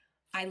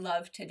 I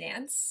love to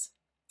dance.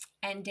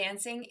 And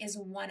dancing is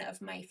one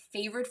of my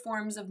favorite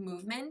forms of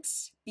movement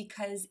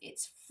because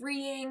it's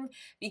freeing,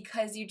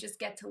 because you just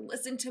get to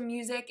listen to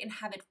music and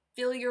have it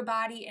fill your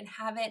body and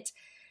have it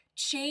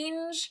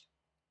change.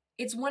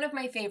 It's one of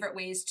my favorite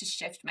ways to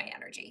shift my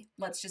energy.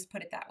 Let's just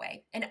put it that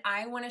way. And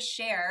I want to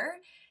share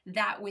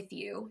that with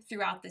you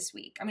throughout this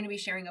week. I'm going to be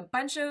sharing a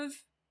bunch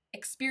of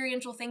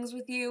experiential things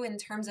with you in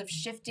terms of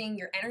shifting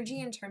your energy,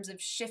 in terms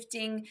of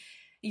shifting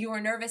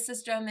your nervous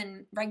system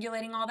and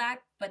regulating all that,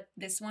 but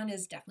this one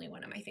is definitely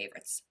one of my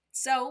favorites.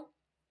 So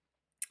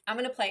I'm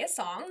going to play a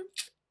song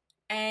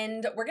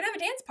and we're going to have a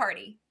dance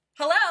party.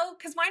 Hello,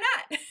 because why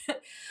not?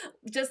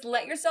 Just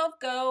let yourself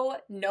go.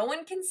 No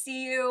one can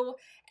see you,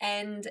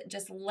 and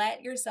just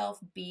let yourself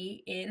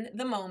be in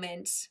the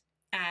moment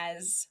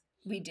as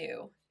we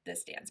do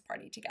this dance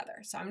party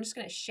together. So I'm just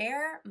going to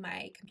share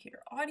my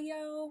computer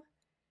audio.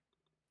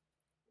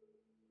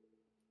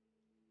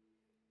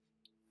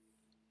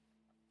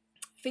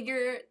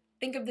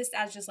 Think of this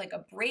as just like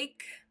a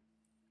break,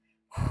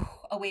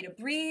 a way to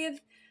breathe,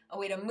 a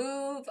way to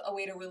move, a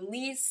way to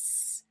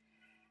release,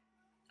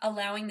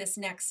 allowing this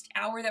next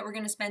hour that we're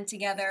going to spend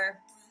together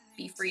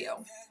be for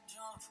you.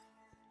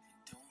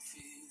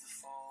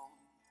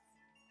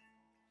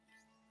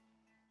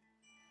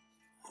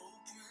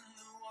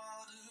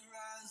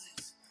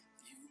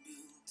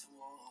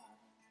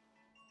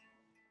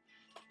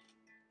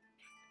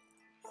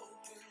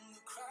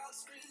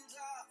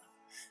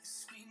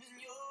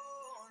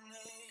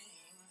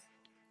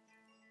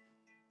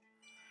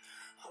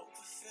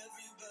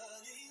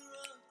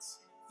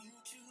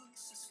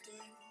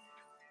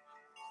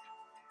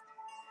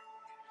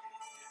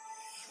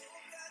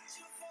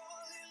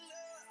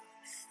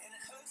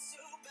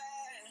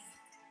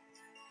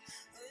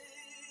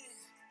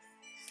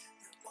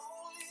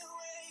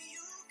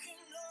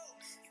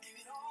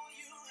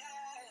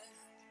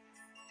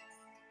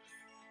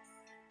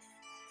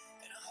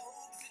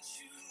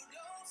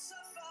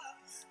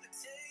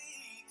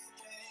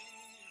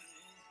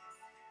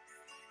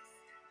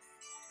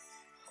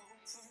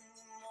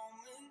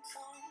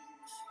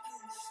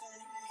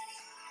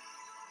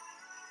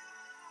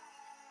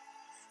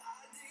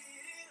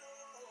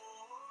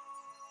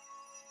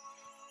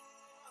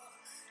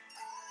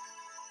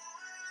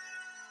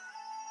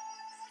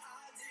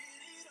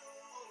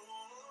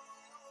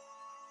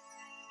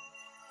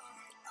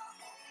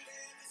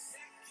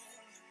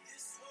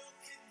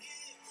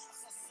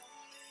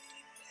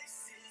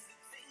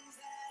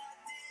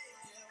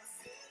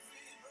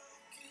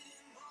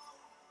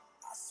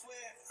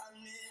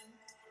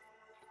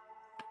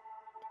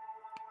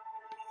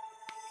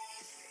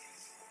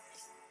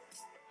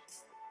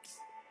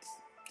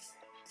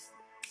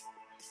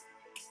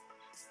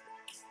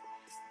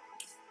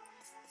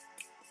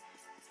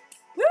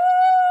 Woo!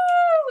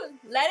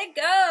 Let it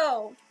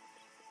go.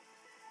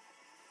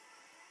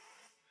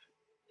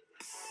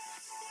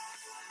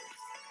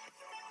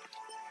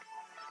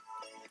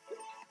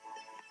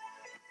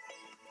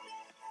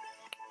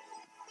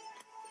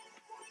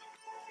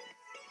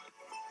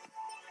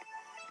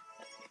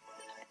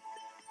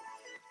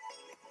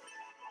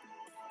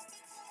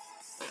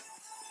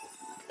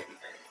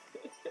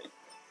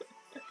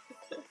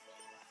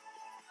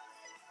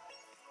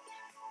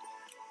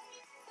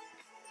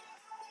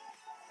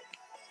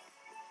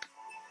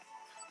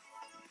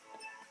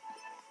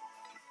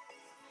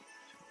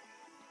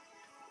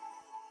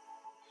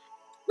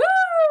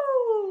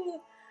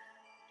 Woo!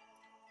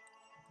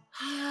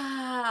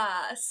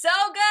 So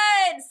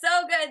good,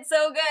 so good,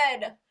 so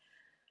good.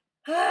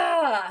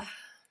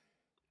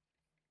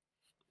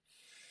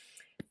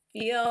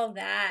 Feel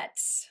that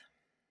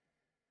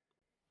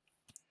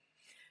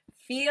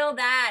Feel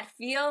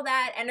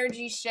that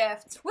energy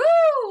shift.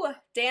 Woo!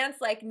 Dance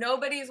like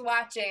nobody's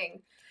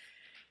watching.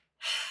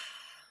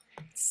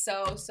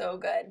 So, so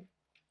good.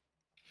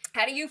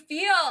 How do you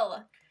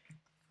feel?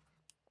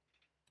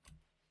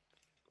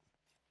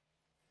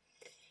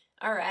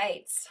 All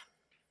right.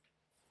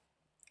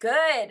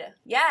 Good.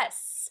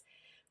 Yes.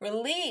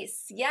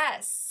 Release.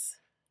 Yes.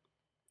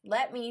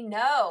 Let me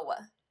know.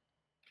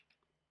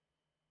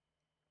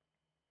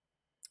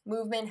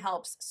 Movement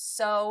helps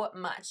so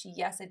much.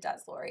 Yes, it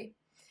does, Lori.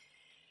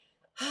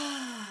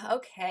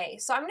 Okay,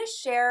 so I'm going to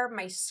share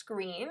my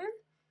screen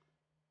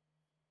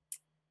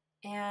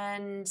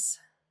and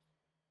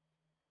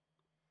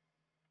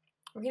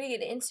we're going to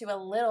get into a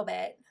little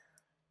bit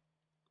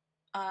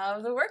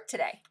of the work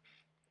today.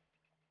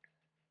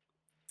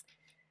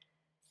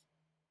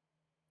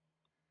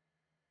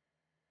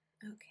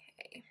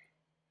 Okay.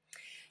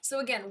 So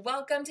again,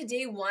 welcome to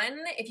day one.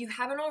 If you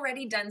haven't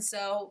already done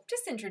so,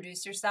 just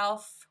introduce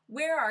yourself.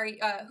 Where are you?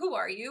 Who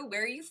are you?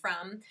 Where are you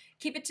from?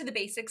 Keep it to the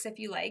basics if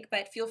you like,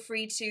 but feel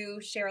free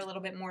to share a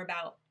little bit more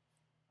about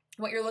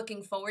what you're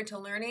looking forward to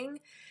learning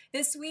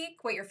this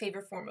week, what your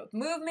favorite form of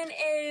movement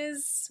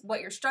is, what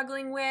you're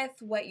struggling with,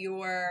 what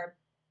you're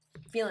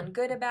feeling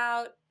good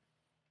about.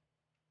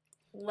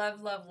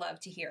 Love, love, love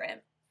to hear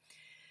it.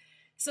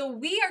 So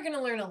we are going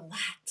to learn a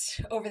lot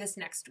over this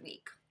next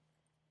week.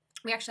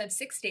 We actually have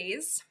 6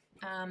 days,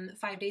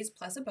 5 days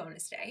plus a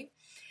bonus day.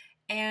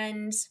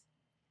 And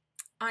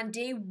on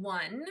day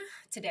one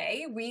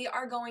today, we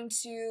are going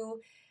to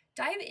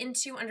dive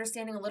into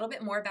understanding a little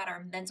bit more about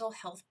our mental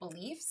health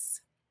beliefs.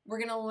 We're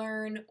going to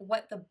learn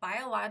what the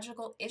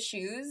biological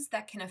issues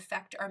that can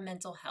affect our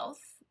mental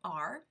health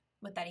are,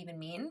 what that even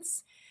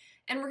means.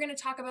 And we're going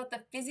to talk about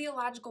the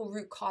physiological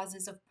root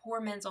causes of poor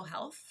mental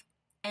health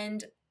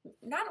and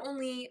not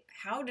only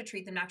how to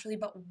treat them naturally,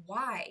 but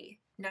why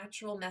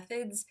natural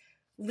methods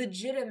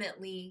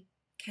legitimately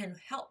can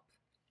help.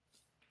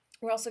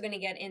 We're also going to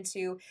get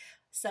into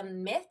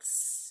some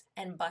myths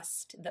and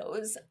bust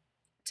those.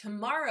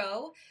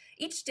 Tomorrow,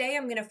 each day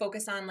I'm going to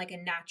focus on like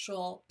a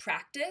natural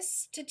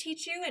practice to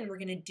teach you and we're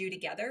going to do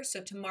together.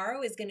 So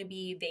tomorrow is going to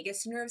be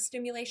vagus nerve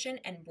stimulation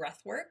and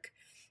breath work.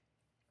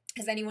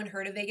 Has anyone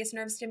heard of vagus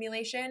nerve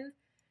stimulation?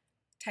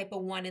 Type a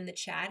 1 in the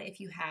chat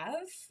if you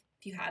have.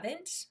 If you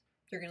haven't,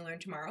 you're going to learn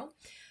tomorrow.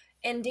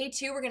 And day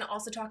two, we're going to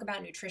also talk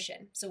about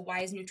nutrition. So why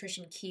is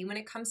nutrition key when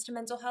it comes to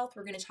mental health?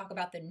 We're going to talk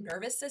about the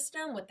nervous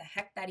system, what the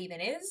heck that even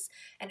is,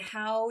 and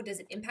how does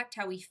it impact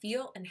how we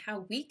feel and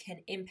how we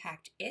can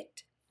impact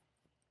it.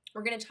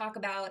 We're going to talk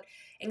about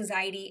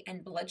anxiety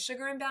and blood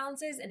sugar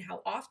imbalances and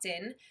how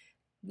often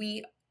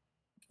we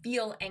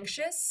feel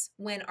anxious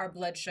when our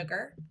blood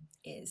sugar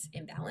is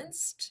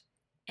imbalanced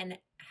and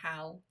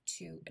how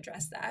to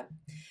address that.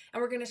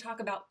 And we're going to talk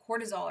about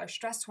cortisol, our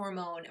stress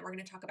hormone, and we're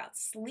going to talk about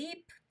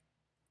sleep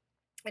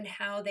and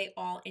how they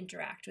all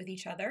interact with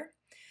each other.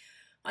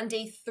 On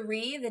day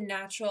 3, the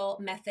natural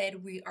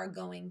method we are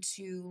going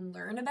to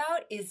learn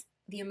about is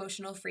the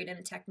emotional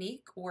freedom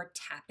technique, or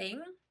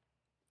tapping,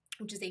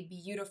 which is a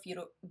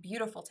beautiful,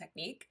 beautiful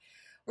technique.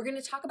 We're going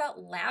to talk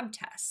about lab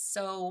tests.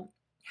 So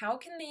how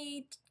can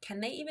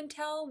they even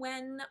tell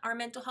when our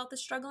mental health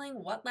is struggling?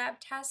 What lab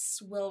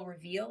tests will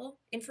reveal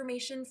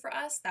information for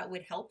us that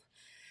would help?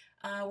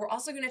 We're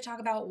also going to talk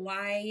about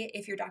why,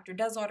 if your doctor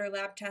does order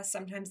lab tests,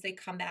 sometimes they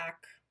come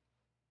back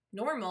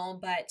normal,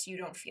 but you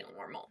don't feel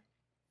normal.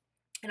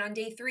 And on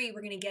day 3,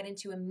 we're going to get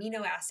into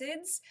amino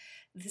acids,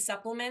 the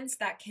supplements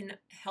that can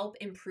help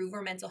improve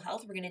our mental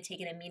health. We're going to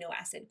take an amino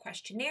acid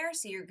questionnaire,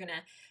 so you're going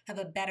to have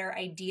a better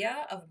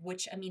idea of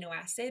which amino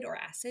acid or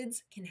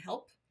acids can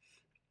help.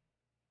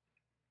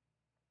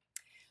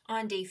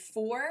 On day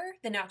 4,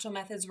 the natural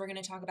methods we're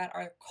going to talk about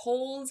are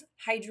cold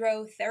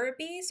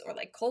hydrotherapies, or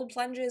like cold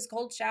plunges,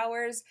 cold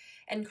showers,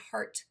 and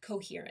heart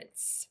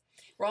coherence.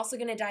 We're also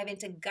going to dive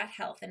into gut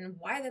health and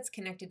why that's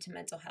connected to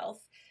mental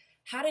health,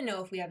 how to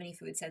know if we have any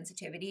food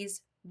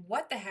sensitivities,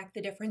 what the heck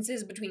the difference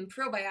is between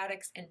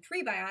probiotics and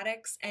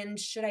prebiotics, and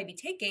should I be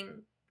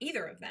taking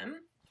either of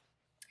them,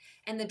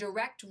 and the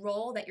direct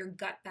role that your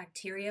gut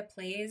bacteria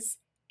plays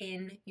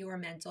in your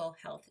mental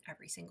health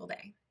every single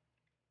day.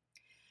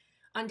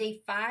 On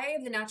day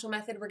 5, the natural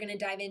method we're going to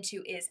dive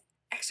into is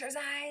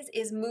exercise,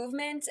 is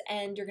movement,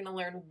 and you're going to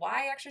learn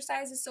why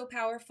exercise is so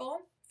powerful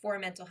for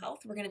mental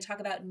health. We're going to talk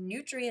about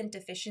nutrient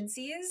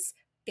deficiencies,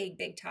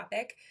 big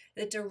topic,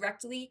 that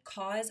directly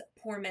cause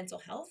poor mental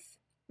health,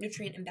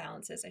 nutrient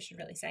imbalances, I should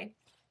really say.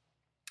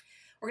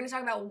 We're going to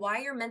talk about why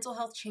your mental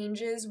health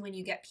changes when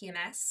you get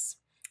PMS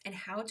and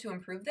how to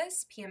improve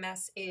this.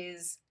 PMS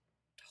is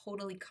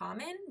totally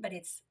common, but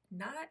it's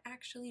not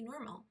actually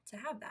normal to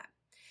have that.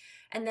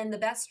 And then the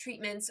best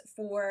treatments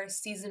for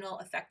seasonal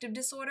affective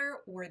disorder,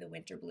 or the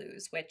winter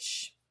blues,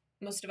 which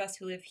most of us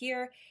who live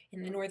here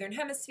in the Northern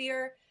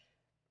Hemisphere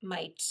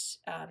might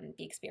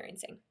be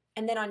experiencing.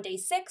 And then on day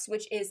 6,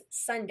 which is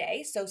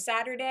Sunday, so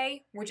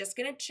Saturday, we're just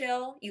going to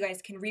chill. You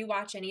guys can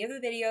rewatch any of the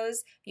videos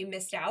if you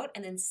missed out.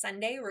 And then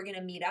Sunday, we're going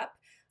to meet up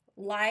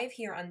live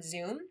here on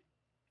Zoom.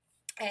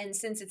 And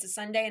since it's a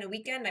Sunday and a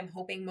weekend, I'm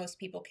hoping most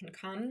people can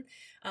come.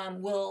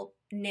 We'll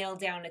nail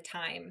down a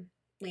time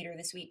later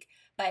this week,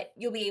 but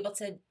you'll be able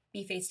to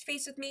be face to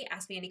face with me,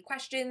 ask me any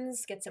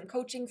questions, get some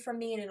coaching from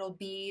me, and it'll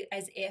be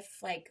as if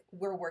like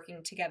we're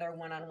working together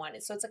one on one.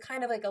 So it's a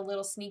kind of like a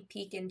little sneak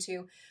peek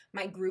into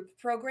my group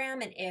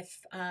program and if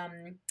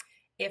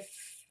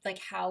like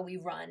how we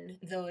run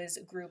those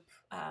group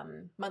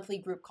monthly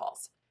group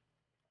calls.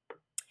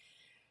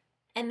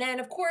 And then,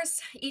 of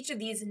course, each of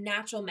these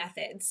natural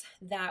methods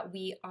that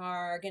we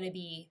are going to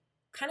be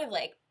kind of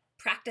like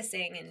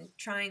practicing and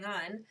trying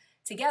on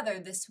together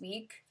this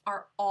week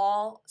are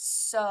all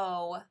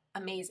so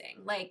amazing.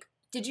 Like,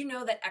 did you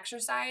know that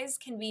exercise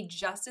can be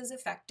just as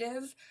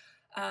effective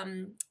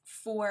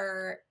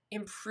for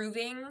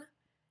improving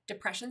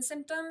depression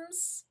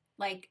symptoms,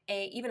 like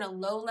even a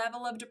low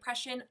level of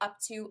depression up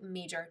to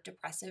major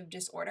depressive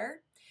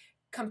disorder,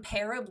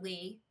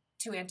 comparably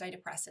to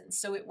antidepressants.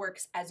 So it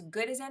works as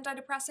good as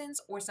antidepressants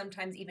or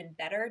sometimes even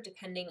better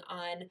depending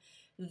on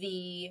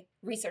the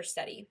research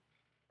study.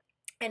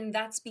 And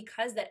that's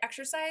because that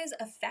exercise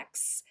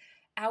affects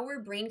our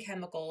brain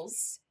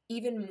chemicals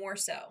even more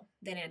so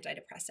than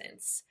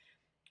antidepressants.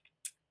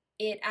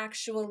 It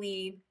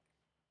actually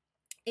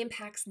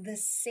impacts the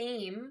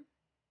same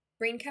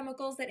brain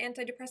chemicals that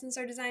antidepressants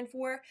are designed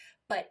for,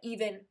 but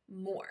even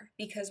more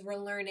because we're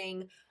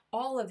learning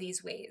all of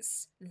these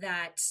ways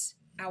that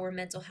our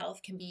mental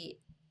health can be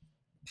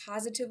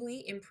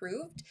positively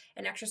improved,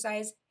 and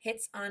exercise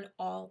hits on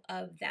all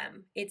of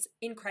them. It's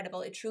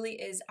incredible. It truly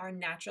is our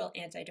natural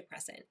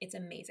antidepressant. It's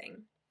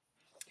amazing.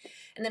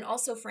 And then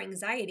also for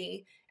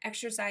anxiety,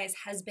 exercise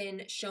has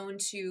been shown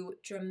to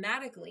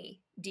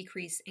dramatically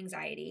decrease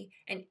anxiety.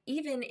 And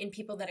even in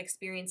people that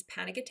experience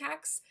panic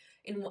attacks,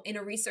 in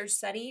a research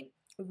study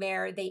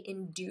where they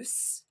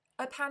induce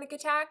a panic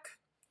attack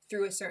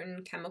through a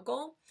certain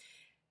chemical,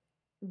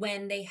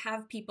 when they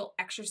have people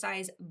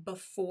exercise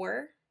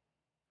before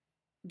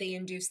they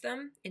induce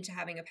them into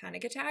having a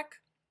panic attack,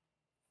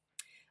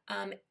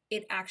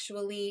 it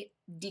actually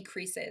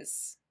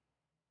decreases.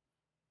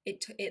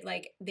 It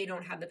like they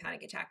don't have the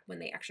panic attack when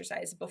they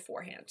exercise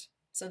beforehand.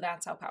 So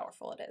that's how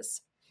powerful it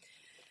is.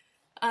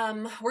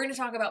 We're going to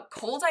talk about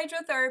cold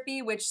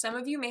hydrotherapy, which some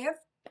of you may have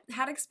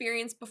had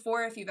experience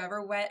before if you've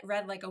ever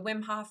read like a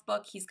Wim Hof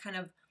book. He's kind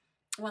of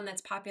one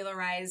that's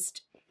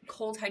popularized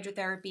cold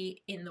hydrotherapy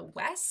in the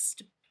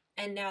West,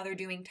 and now they're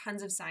doing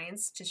tons of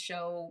science to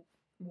show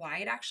why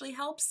it actually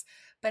helps.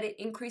 But it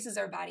increases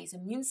our body's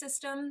immune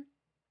system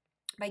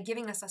by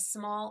giving us a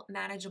small,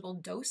 manageable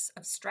dose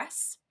of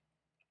stress.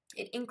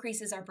 It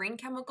increases our brain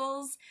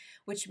chemicals,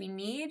 which we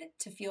need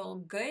to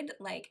feel good,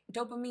 like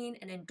dopamine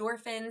and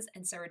endorphins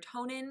and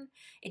serotonin.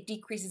 It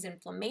decreases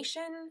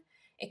inflammation.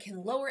 It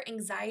can lower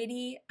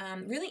anxiety,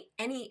 really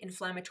any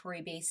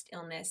inflammatory-based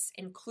illness,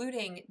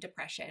 including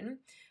depression.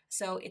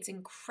 So it's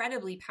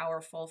incredibly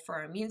powerful for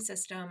our immune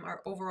system,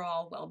 our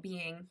overall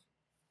well-being.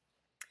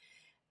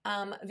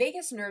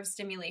 Vagus nerve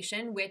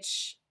stimulation,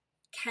 which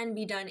can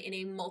be done in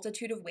a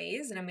multitude of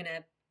ways, and I'm going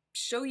to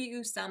show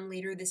you some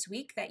later this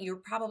week that you're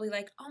probably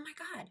like, oh my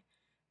God,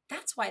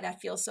 that's why that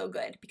feels so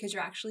good, because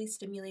you're actually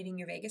stimulating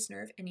your vagus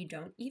nerve and you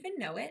don't even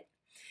know it.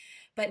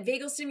 But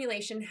vagal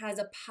stimulation has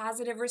a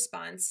positive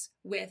response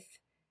with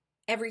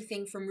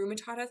everything from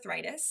rheumatoid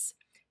arthritis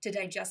to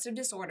digestive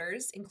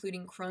disorders,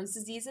 including Crohn's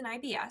disease and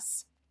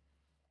IBS,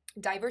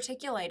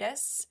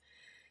 diverticulitis,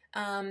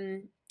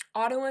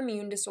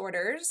 autoimmune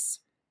disorders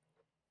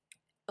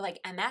like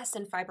MS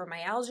and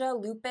fibromyalgia,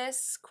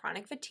 lupus,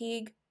 chronic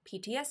fatigue,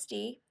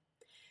 PTSD,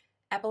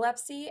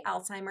 epilepsy,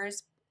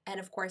 Alzheimer's, and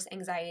of course,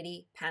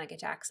 anxiety, panic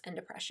attacks, and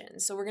depression.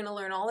 So we're going to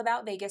learn all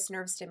about vagus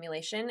nerve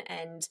stimulation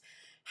and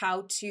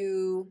how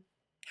to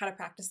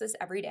practice this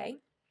every day.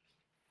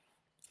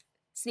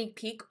 Sneak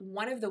peek,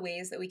 one of the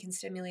ways that we can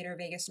stimulate our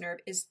vagus nerve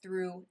is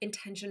through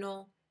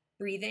intentional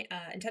breathing,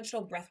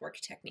 intentional breathwork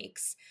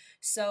techniques.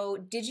 So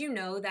did you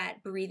know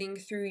that breathing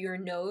through your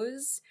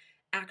nose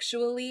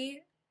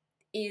actually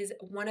is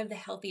one of the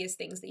healthiest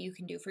things that you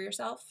can do for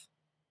yourself?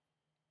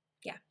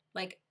 Yeah,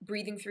 like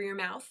breathing through your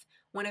mouth,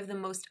 one of the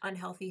most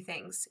unhealthy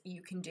things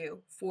you can do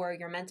for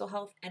your mental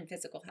health and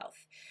physical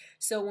health.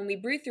 So when we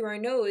breathe through our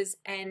nose,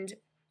 and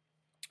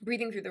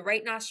breathing through the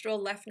right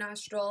nostril, left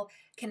nostril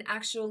can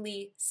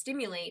actually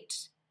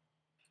stimulate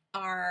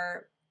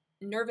our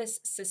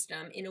nervous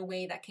system in a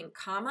way that can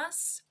calm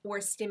us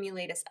or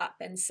stimulate us up.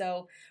 And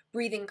so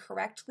breathing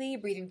correctly,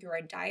 breathing through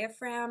our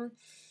diaphragm,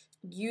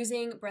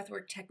 using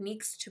breathwork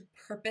techniques to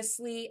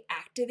purposely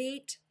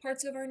activate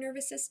parts of our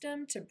nervous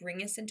system to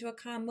bring us into a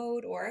calm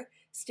mode or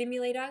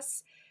stimulate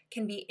us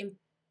can be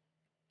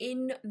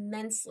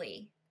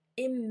immensely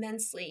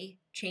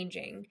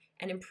changing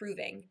and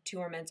improving to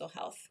our mental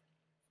health.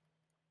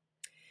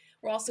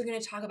 We're also going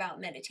to talk about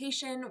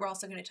meditation. We're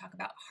also going to talk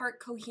about heart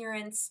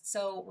coherence.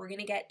 So we're going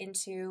to get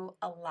into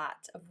a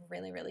lot of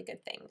really, really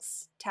good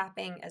things.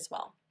 Tapping as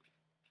well.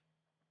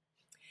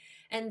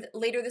 And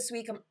later this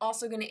week, I'm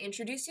also going to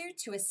introduce you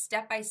to a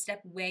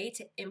step-by-step way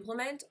to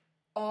implement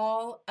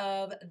all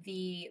of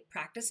the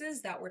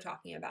practices that we're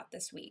talking about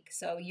this week.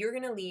 So you're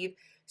going to leave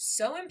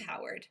so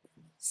empowered,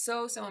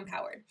 so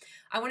empowered.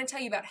 I want to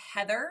tell you about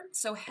Heather.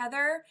 So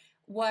Heather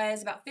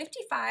was about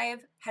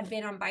 55, had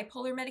been on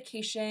bipolar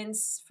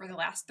medications for the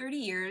last 30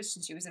 years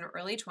since she was in her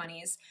early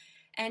 20s.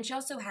 And she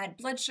also had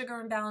blood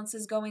sugar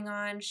imbalances going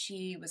on.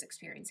 She was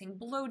experiencing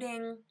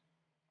bloating,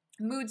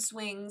 mood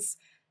swings,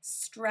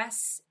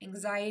 stress,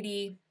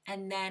 anxiety,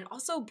 and then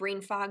also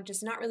brain fog,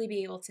 just not really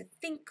being able to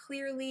think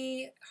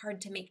clearly,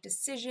 hard to make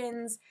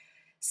decisions.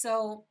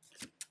 So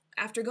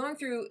after going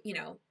through,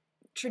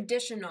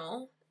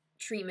 traditional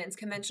treatments,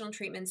 conventional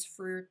treatments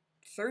for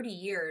 30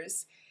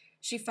 years,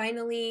 she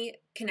finally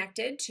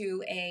connected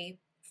to a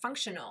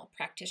functional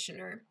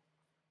practitioner.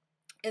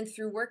 And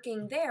through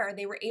working there,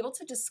 they were able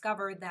to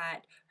discover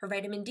that her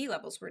vitamin D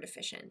levels were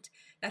deficient,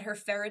 that her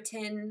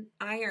ferritin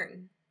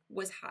iron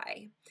was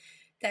high,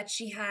 that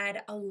she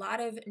had a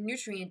lot of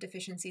nutrient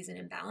deficiencies and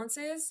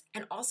imbalances,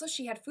 and also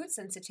she had food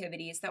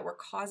sensitivities that were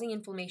causing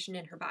inflammation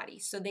in her body.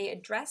 So they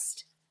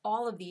addressed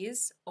all of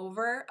these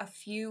over a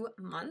few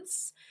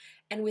months,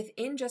 and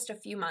within just a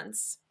few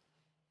months,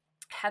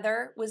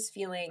 Heather was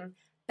feeling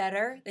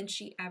better than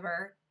she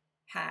ever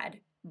had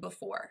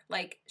before.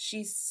 Like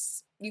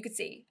you could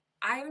see,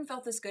 I haven't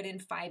felt this good in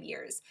 5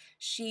 years.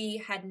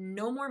 She had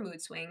no more mood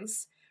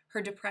swings.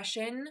 Her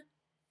depression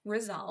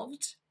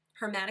resolved.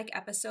 Her manic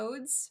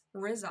episodes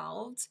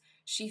resolved.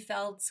 She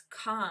felt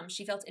calm.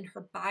 She felt in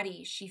her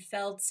body. She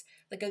felt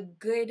like a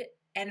good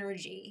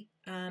energy,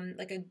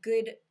 like a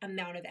good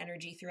amount of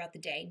energy throughout the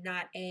day,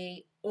 not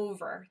a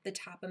over the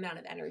top amount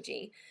of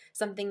energy,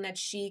 something that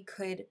she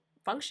could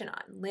function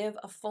on, live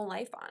a full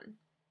life on.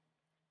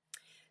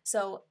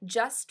 So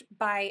just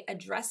by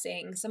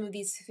addressing some of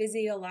these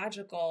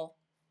physiological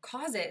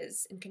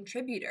causes and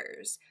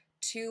contributors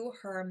to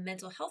her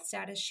mental health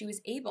status, she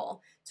was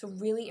able to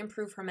really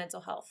improve her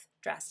mental health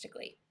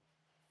drastically.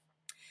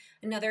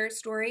 Another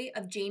story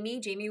of Jamie.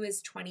 Jamie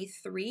was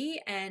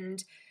 23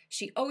 and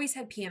she always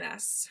had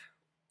PMS,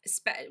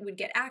 would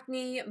get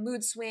acne,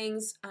 mood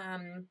swings,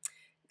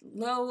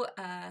 low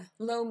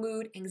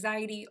mood,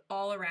 anxiety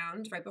all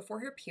around. Right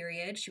before her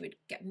period, she would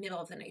get middle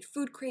of the night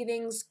food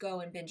cravings, go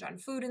and binge on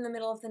food in the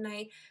middle of the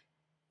night,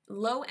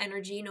 low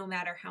energy no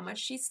matter how much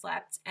she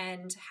slept,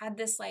 and had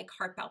this like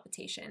heart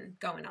palpitation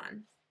going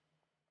on.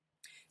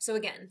 So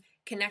again,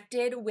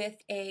 connected with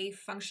a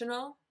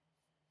functional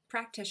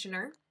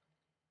practitioner,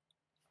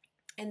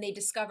 and they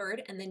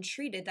discovered and then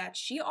treated that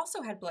she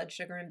also had blood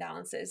sugar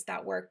imbalances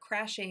that were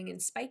crashing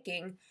and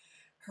spiking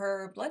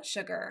her blood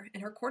sugar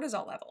and her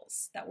cortisol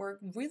levels that were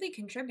really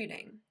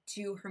contributing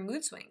to her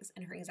mood swings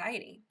and her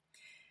anxiety.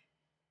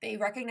 They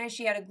recognized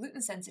she had a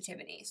gluten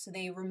sensitivity, so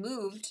they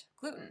removed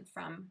gluten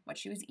from what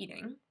she was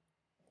eating.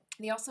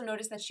 They also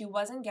noticed that she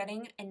wasn't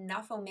getting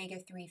enough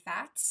omega-3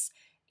 fats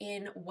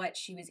in what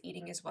she was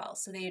eating as well.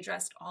 So they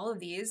addressed all of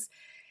these.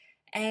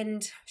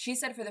 And she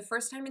said, for the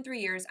first time in 3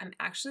 years, I'm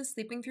actually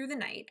sleeping through the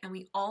night. And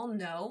we all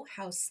know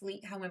how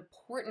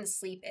important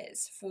sleep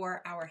is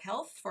for our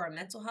health, for our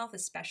mental health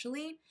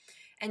especially.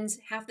 And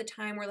half the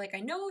time we're like, I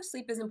know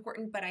sleep is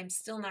important, but I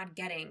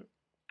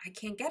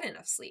can't get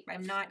enough sleep.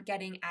 I'm not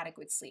getting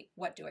adequate sleep.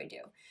 What do I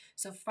do?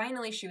 So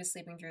finally, she was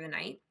sleeping through the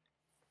night.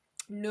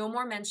 No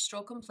more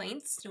menstrual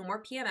complaints, no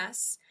more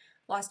PMS,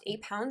 lost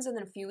 8 pounds in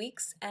a few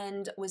weeks,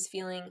 and was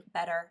feeling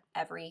better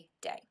every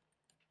day.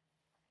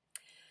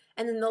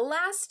 And then the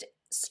last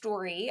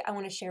story I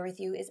want to share with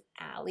you is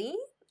Allie.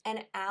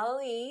 And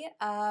Allie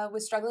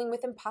was struggling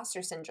with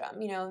imposter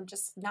syndrome,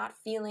 just not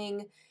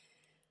feeling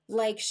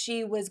like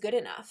she was good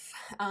enough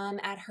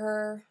at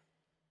her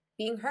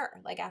being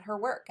her, like at her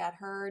work, at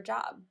her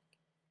job,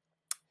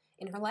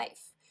 in her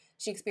life.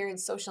 She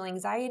experienced social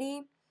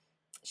anxiety.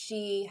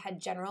 She had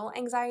general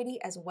anxiety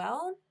as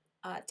well,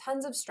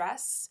 tons of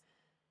stress,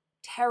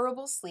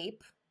 terrible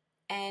sleep,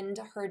 and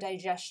her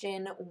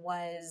digestion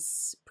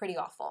was pretty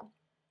awful.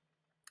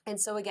 And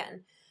so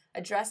again,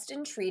 addressed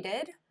and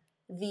treated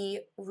the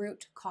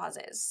root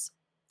causes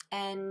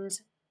and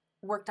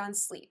worked on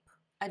sleep,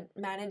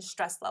 managed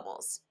stress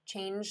levels,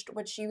 changed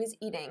what she was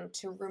eating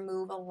to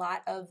remove a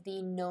lot of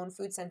the known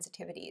food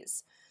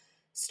sensitivities,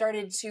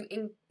 started to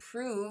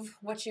improve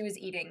what she was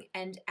eating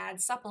and add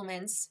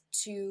supplements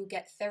to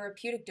get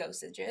therapeutic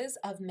dosages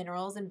of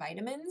minerals and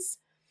vitamins.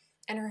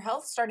 And her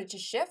health started to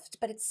shift,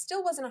 but it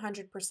still wasn't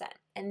 100%.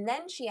 And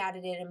then she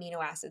added in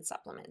amino acid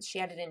supplements. She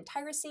added in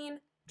tyrosine,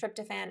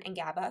 tryptophan, and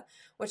GABA,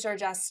 which are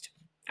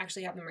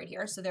actually have them right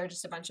here. So they're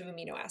just a bunch of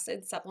amino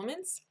acid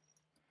supplements.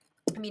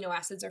 Amino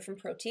acids are from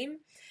protein.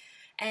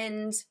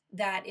 And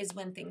that is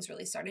when things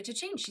really started to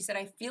change. She said,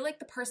 I feel like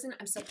the person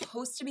I'm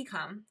supposed to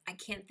become. I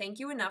can't thank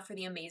you enough for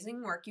the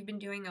amazing work you've been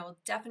doing. I will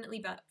definitely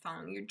be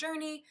following your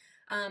journey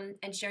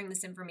and sharing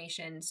this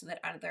information so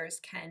that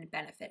others can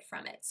benefit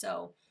from it.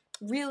 So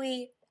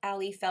really,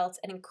 Allie felt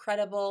an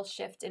incredible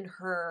shift in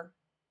her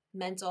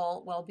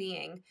mental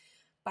well-being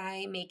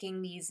by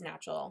making these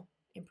natural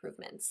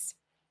improvements.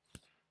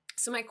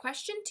 So my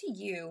question to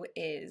you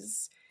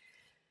is,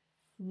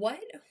 what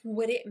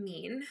would it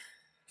mean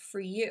for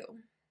you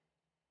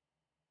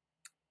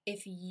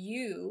if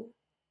you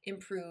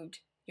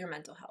improved your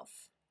mental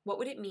health? What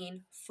would it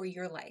mean for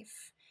your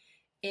life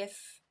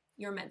if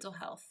your mental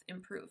health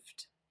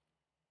improved?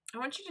 I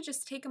want you to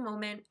just take a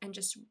moment and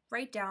just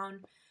write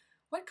down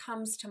what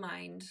comes to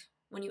mind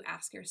when you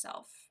ask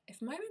yourself,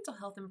 if my mental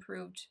health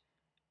improved,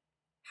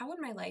 how would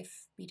my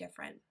life be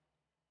different?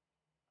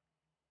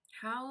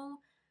 How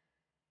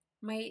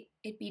might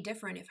it be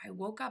different if I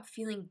woke up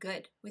feeling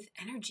good with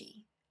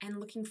energy and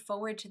looking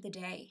forward to the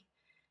day,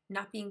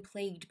 not being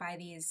plagued by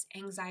these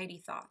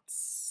anxiety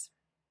thoughts,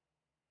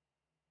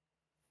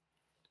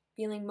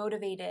 feeling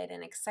motivated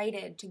and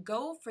excited to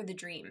go for the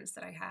dreams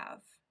that I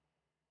have?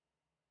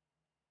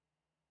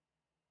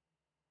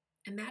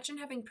 Imagine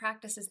having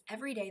practices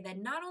every day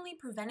that not only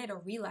prevented a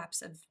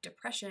relapse of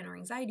depression or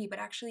anxiety, but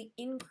actually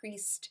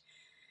increased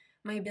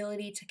my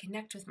ability to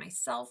connect with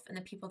myself and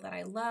the people that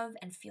I love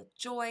and feel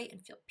joy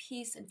and feel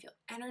peace and feel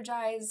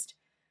energized,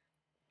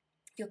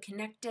 feel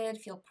connected,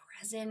 feel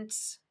present,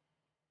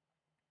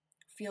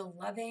 feel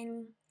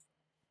loving,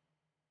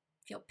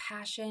 feel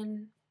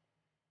passion,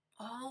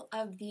 all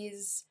of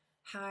these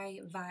high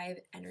vibe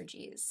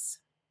energies.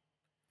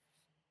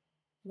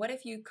 What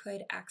if you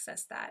could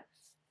access that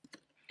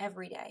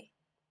every day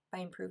by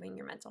improving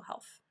your mental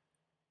health?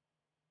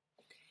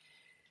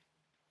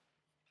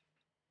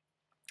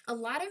 A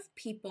lot of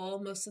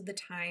people, most of the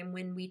time,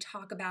 when we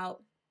talk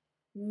about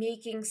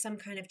making some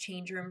kind of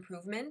change or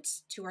improvement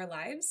to our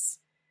lives,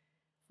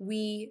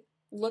 we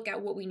look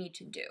at what we need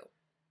to do.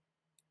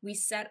 We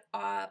set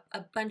up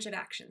a bunch of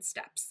action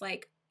steps,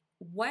 like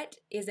what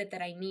is it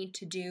that I need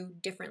to do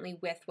differently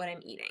with what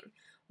I'm eating?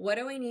 What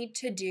do I need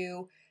to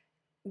do?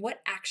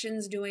 What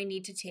actions do I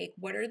need to take?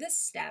 What are the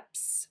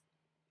steps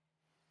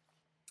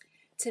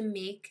to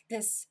make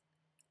this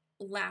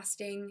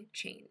lasting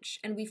change?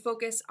 And we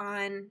focus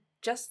on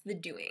just the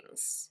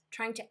doings,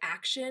 trying to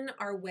action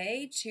our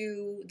way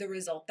to the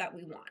result that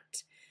we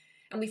want.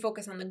 And we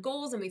focus on the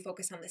goals and we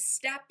focus on the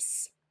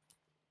steps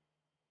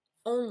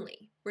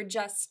only. We're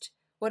just,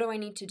 what do I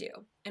need to do?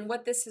 And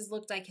what this has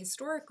looked like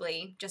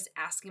historically, just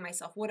asking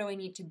myself, what do I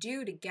need to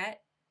do to get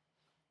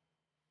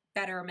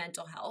better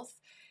mental health,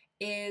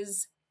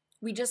 is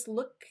we just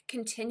look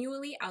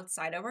continually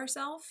outside of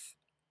ourselves.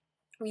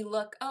 We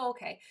look,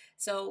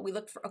 so we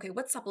look for,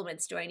 what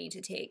supplements do I need to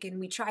take? And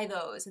we try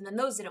those, and then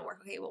those didn't work.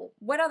 Okay, well,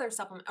 what other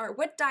supplement, or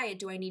what diet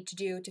do I need to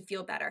do to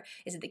feel better?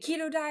 Is it the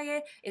keto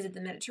diet? Is it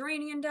the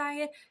Mediterranean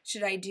diet?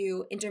 Should I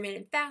do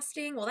intermittent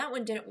fasting? Well, that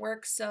one didn't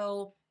work,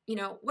 so,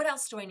 what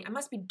else do I need? I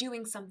must be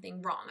doing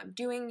something wrong. I'm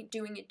doing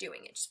it,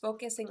 just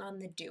focusing on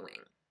the doing.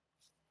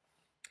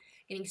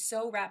 Getting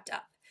so wrapped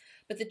up.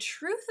 But the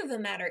truth of the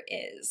matter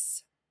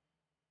is,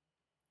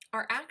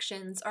 our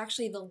actions are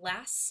actually the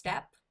last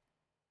step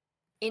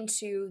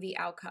into the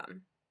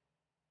outcome.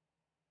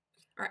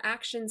 Our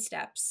action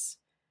steps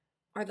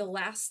are the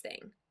last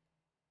thing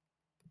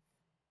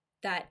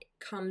that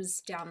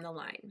comes down the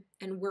line.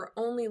 And we're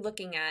only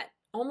looking at,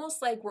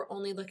 almost like we're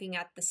only looking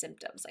at the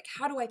symptoms. Like,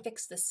 how do I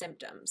fix the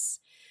symptoms?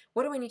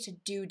 What do I need to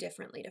do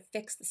differently to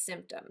fix the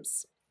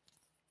symptoms?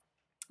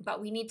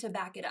 But we need to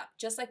back it up.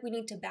 Just like we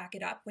need to back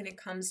it up when it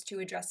comes to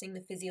addressing the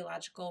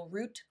physiological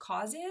root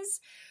causes,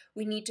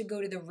 we need to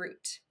go to the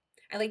root.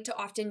 I like to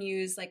often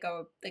use like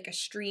a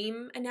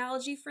stream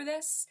analogy for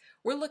this.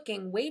 We're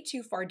looking way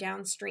too far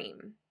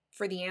downstream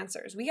for the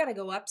answers. We got to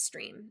go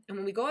upstream. And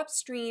when we go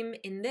upstream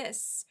in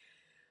this,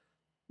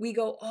 we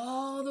go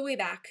all the way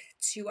back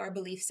to our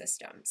belief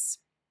systems.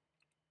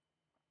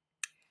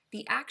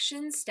 The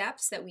action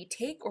steps that we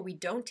take or we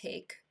don't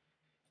take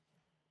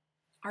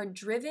are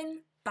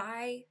driven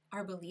by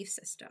our belief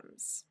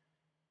systems.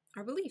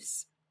 Our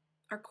beliefs,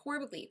 our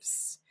core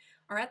beliefs,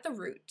 are at the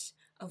root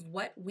of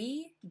what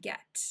we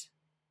get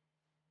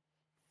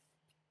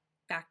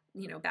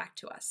back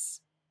to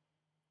us.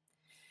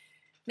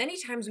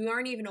 Many times we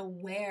aren't even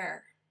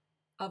aware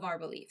of our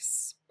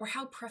beliefs or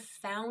how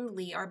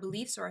profoundly our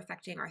beliefs are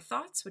affecting our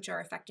thoughts, which are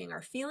affecting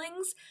our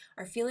feelings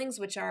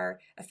which are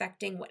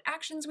affecting what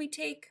actions we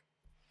take,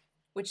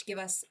 which give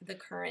us the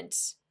current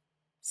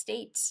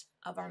state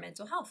of our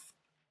mental health.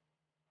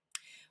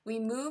 We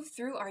move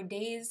through our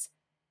days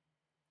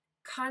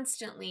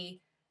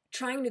constantly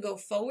trying to go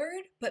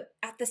forward, but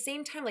at the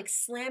same time, like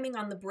slamming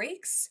on the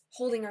brakes,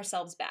 holding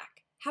ourselves back.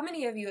 How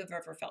many of you have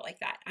ever felt like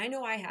that? I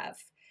know I have.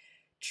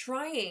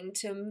 Trying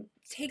to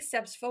take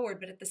steps forward,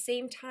 but at the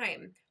same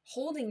time,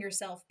 holding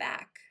yourself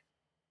back.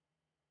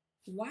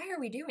 Why are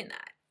we doing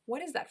that?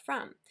 What is that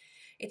from?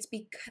 It's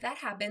because that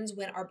happens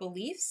when our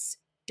beliefs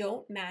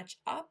don't match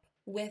up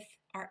with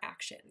our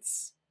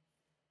actions.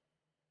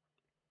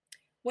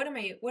 What do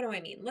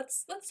I mean?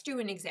 Let's do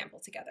an example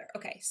together.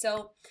 Okay,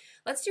 so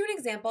let's do an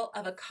example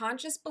of a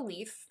conscious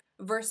belief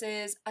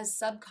versus a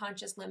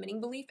subconscious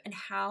limiting belief and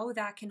how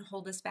that can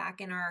hold us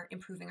back in our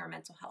improving our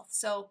mental health.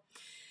 So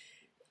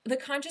the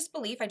conscious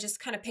belief, I just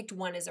kind of picked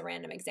one as a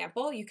random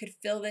example. You could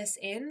fill this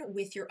in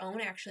with your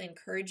own. I actually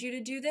encourage you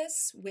to do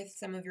this with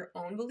some of your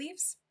own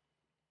beliefs.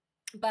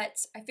 But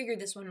I figured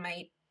this one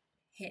might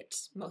hit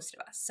most of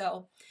us.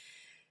 So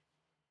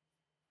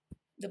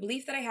the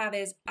belief that I have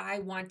is I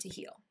want to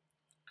heal.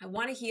 I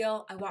want to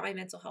heal. I want my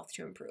mental health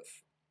to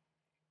improve.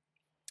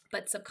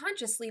 But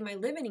subconsciously, my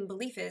limiting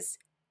belief is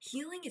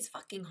healing is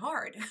fucking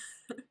hard.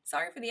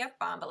 Sorry for the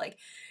F-bomb, but like,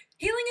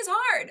 healing is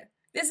hard.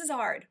 This is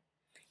hard.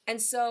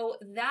 And so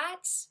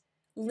that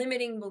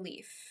limiting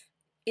belief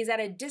is at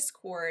a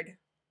discord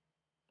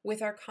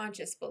with our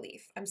conscious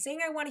belief. I'm saying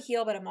I want to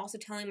heal, but I'm also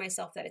telling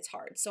myself that it's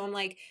hard. So I'm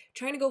like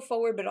trying to go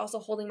forward, but also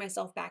holding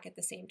myself back at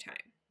the same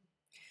time.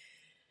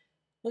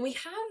 When we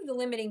have the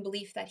limiting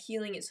belief that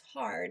healing is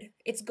hard,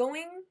 it's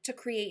going to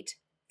create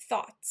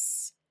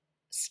thoughts,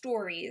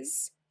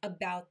 stories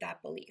about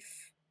that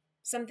belief.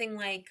 Something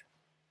like,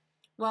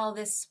 well,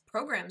 this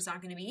program's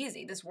not going to be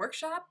easy. This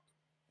workshop,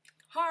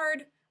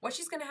 hard. What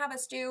she's going to have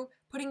us do,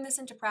 putting this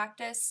into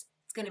practice,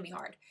 it's going to be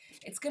hard.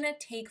 It's going to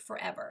take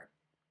forever.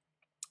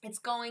 It's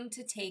going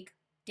to take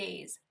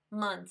days,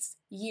 months,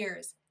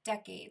 years,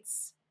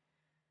 decades.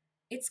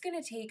 It's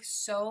going to take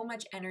so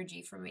much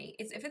energy from me.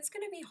 If it's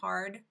going to be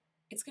hard,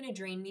 it's going to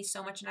drain me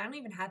so much, and I don't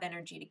even have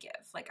energy to give.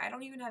 Like, I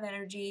don't even have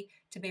energy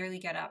to barely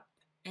get up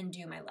and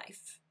do my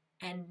life.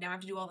 And now I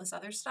have to do all this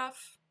other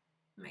stuff.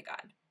 Oh my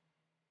God,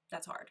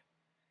 that's hard.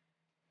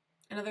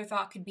 Another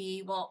thought could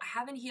be, well, I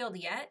haven't healed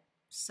yet,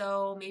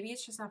 so maybe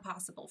it's just not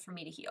possible for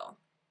me to heal.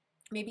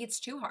 Maybe it's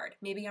too hard.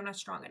 Maybe I'm not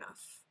strong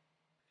enough.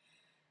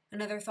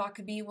 Another thought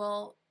could be,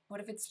 well,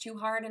 what if it's too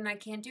hard and I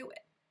can't do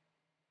it?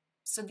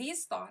 So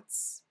these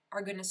thoughts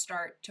are going to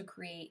start to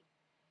create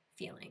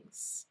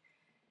feelings.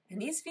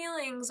 And these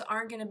feelings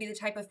aren't going to be the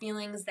type of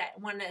feelings that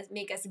want to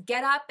make us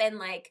get up and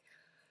like,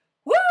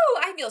 woo,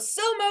 I feel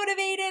so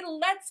motivated.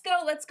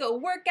 Let's go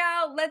work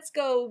out. Let's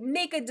go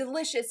make a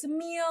delicious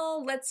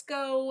meal. Let's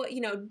go,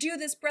 do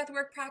this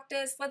breathwork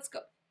practice. Let's go.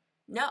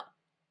 No,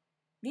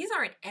 these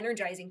aren't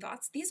energizing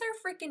thoughts. These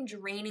are freaking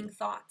draining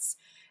thoughts.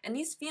 And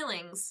these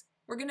feelings,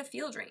 we're going to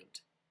feel drained.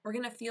 We're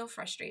going to feel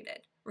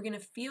frustrated. We're going to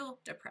feel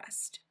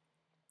depressed.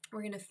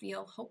 We're going to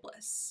feel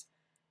hopeless.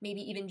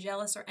 Maybe even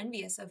jealous or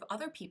envious of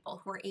other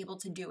people who are able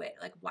to do it.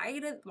 Like, why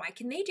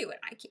can they do it?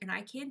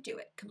 I can't do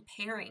it.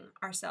 Comparing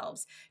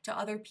ourselves to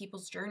other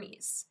people's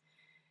journeys.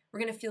 We're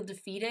going to feel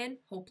defeated,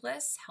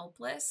 hopeless,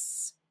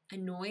 helpless,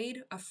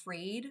 annoyed,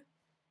 afraid,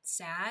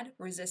 sad,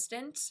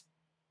 resistant.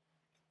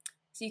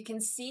 So you can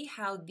see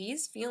how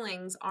these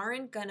feelings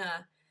aren't going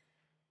to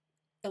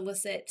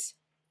elicit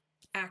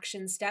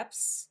action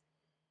steps,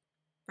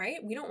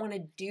 right? We don't want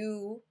to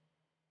do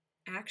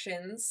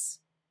actions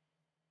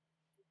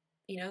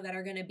that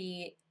are going to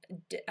be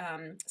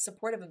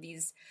supportive of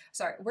these.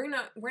 We're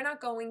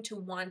not going to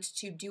want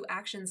to do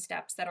action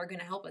steps that are going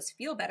to help us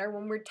feel better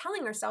when we're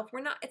telling ourselves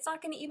it's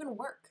not going to even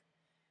work.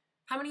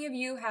 How many of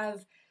you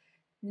have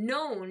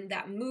known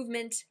that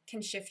movement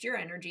can shift your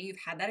energy?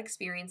 You've had that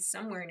experience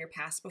somewhere in your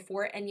past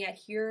before, and yet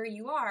here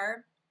you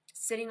are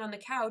sitting on the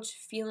couch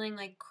feeling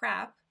like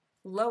crap,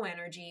 low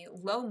energy,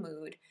 low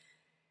mood,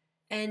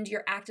 and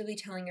you're actively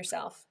telling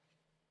yourself,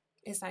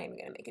 it's not even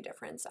going to make a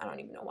difference. I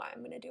don't even know why I'm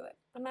going to do it.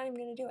 I'm not even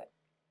going to do it.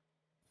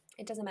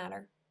 It doesn't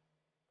matter.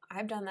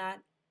 I've done that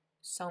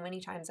so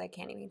many times I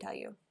can't even tell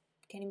you.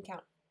 Can't even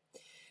count.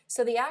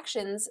 So the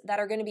actions that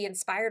are going to be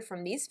inspired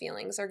from these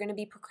feelings are going to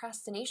be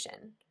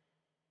procrastination,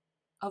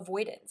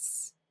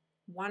 avoidance,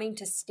 wanting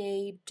to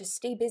stay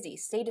busy,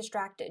 stay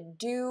distracted,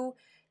 do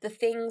the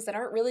things that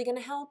aren't really going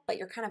to help, but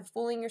you're kind of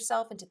fooling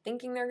yourself into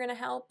thinking they're going to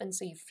help. And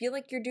so you feel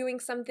like you're doing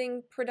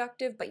something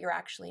productive, but you're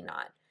actually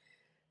not.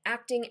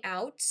 Acting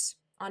out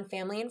on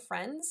family and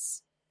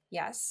friends,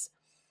 yes.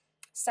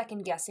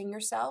 Second guessing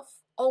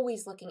yourself,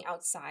 always looking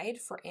outside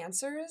for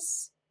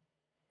answers,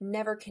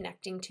 never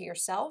connecting to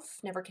yourself,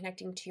 never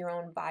connecting to your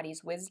own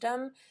body's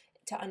wisdom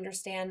to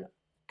understand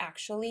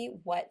actually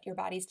what your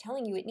body's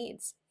telling you it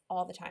needs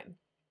all the time.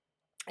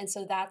 And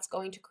so that's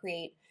going to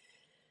create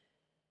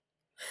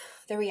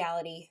the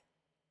reality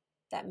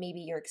that maybe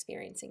you're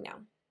experiencing now.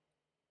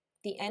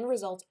 The end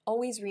result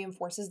always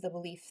reinforces the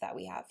belief that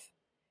we have.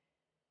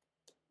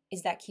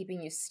 Is that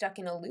keeping you stuck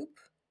in a loop?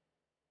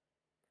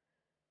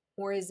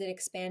 Or is it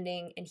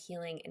expanding and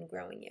healing and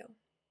growing you?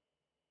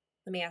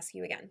 Let me ask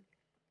you again.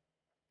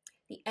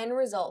 The end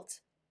result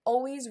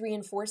always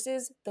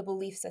reinforces the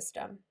belief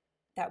system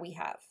that we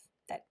have.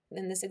 That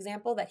in this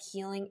example, that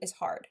healing is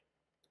hard.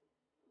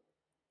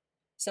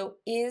 So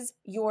is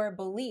your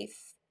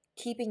belief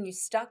keeping you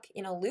stuck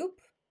in a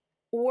loop,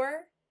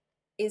 or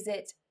is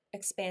it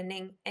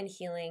expanding and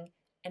healing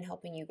and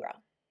helping you grow?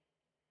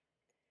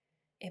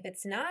 If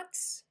it's not,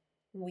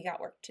 we got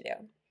work to do,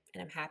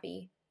 and I'm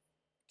happy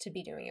to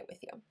be doing it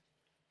with you.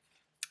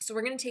 So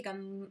we're going to take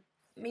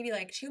maybe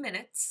like 2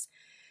 minutes,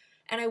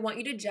 and I want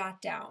you to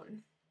jot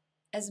down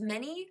as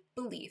many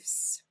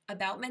beliefs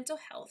about mental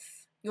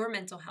health, your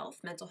mental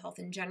health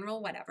in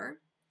general,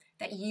 whatever,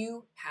 that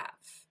you have,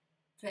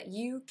 that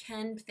you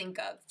can think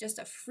of. Just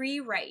a free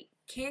write.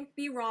 Can't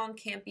be wrong,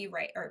 can't be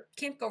right, or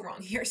can't go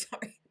wrong here,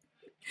 sorry.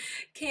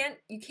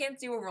 You can't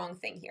do a wrong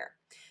thing here.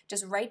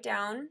 Just write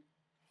down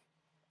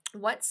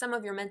what some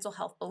of your mental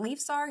health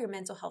beliefs are, your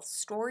mental health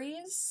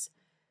stories.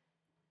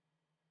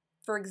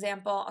 For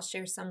example, I'll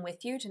share some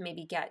with you to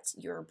maybe get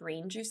your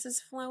brain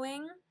juices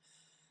flowing.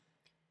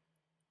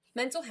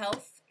 Mental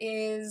health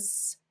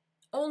is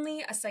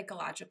only a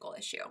psychological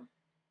issue.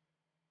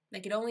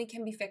 Like, it only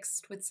can be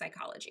fixed with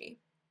psychology.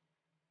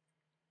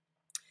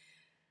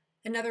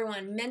 Another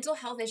one, mental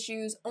health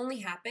issues only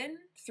happen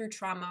through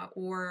trauma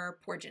or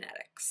poor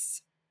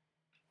genetics.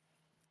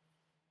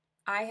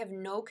 I have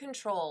no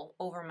control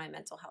over my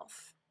mental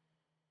health.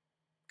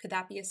 Could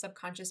that be a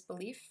subconscious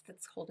belief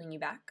that's holding you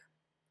back?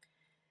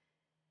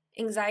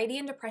 Anxiety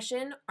and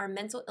depression are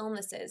mental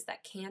illnesses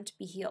that can't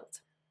be healed.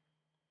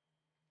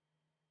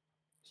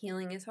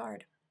 Healing is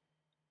hard.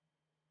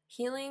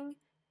 Healing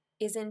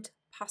isn't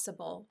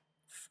possible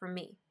for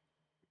me.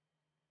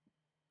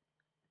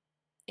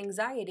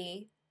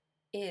 Anxiety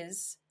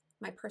is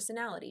my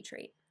personality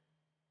trait.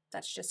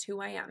 That's just who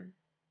I am.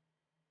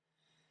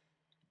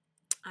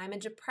 I'm a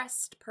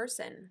depressed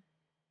person.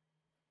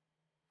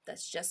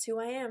 That's just who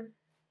I am.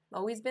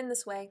 Always been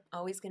this way,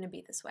 always going to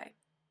be this way.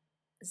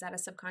 Is that a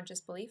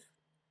subconscious belief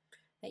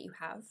that you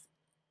have?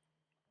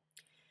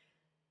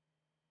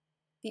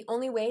 The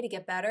only way to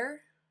get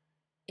better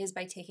is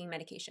by taking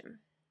medication.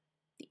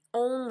 The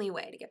only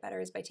way to get better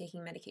is by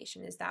taking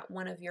medication. Is that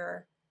one of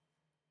your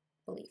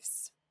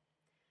beliefs?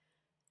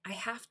 I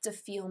have to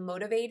feel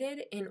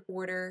motivated in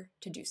order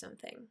to do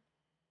something.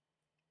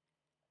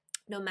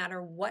 No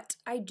matter what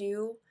I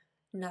do,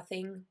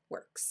 nothing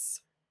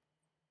works.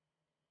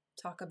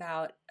 Talk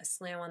about a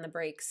slam on the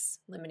brakes,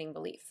 limiting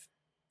belief.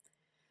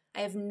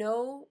 I have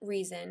no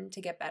reason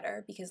to get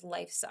better because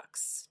life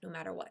sucks, no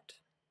matter what.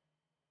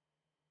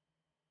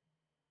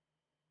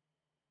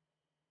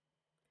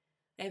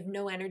 I have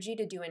no energy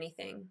to do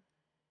anything.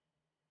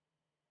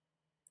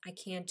 I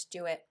can't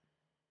do it.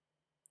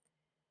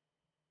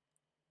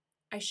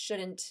 I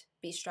shouldn't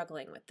be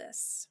struggling with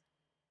this.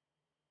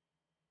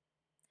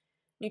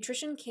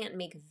 Nutrition can't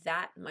make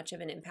that much of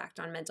an impact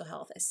on mental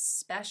health,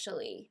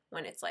 especially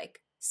when it's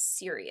like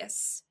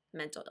serious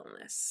mental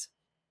illness.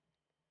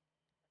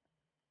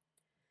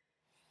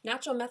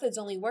 Natural methods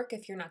only work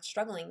if you're not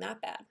struggling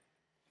that bad.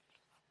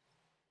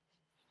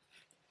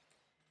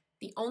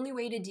 The only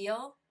way to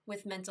deal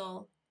with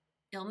mental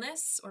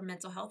illness or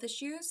mental health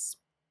issues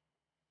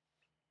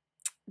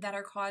that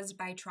are caused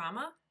by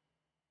trauma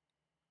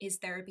is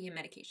therapy and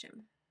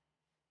medication.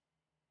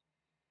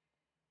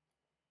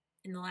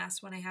 And the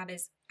last one I have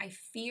is, I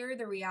fear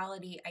the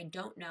reality I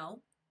don't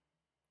know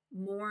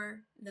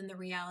more than the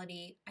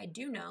reality I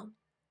do know,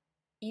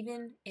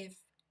 even if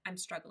I'm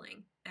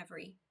struggling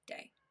every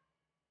day.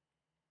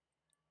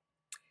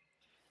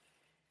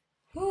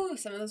 Whew,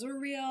 some of those were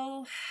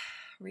real,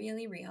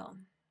 really real.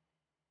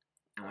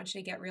 I want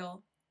you to get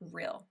real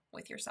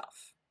with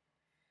yourself.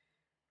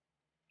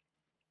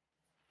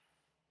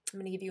 I'm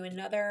going to give you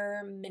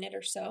another minute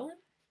or so.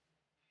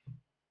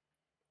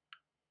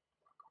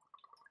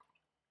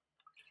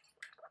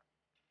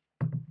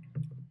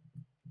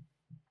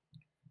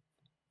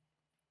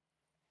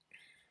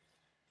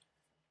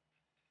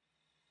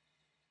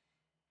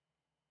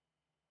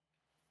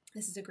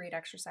 This is a great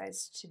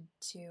exercise to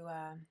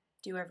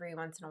do every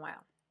once in a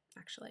while,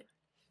 actually.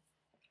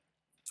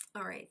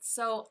 All right,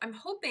 so I'm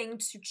hoping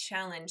to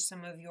challenge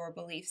some of your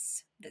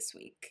beliefs this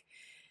week.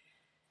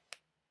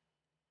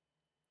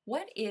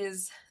 What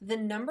is the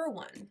number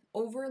one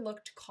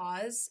overlooked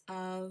cause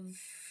of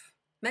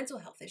mental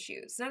health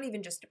issues? Not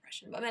even just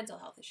depression, but mental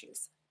health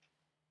issues.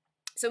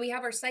 So we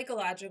have our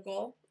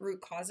psychological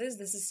root causes.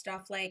 This is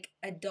stuff like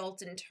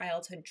adult and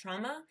childhood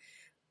trauma,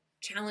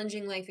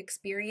 challenging life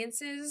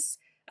experiences,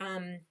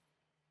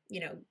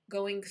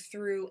 going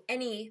through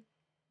any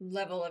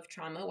level of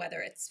trauma, whether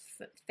it's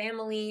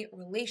family,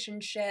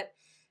 relationship,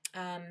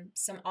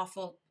 some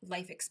awful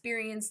life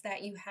experience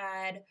that you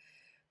had,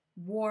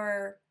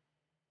 war,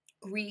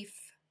 grief,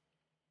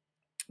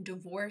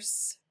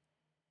 divorce,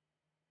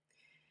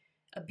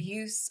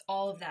 abuse,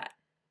 all of that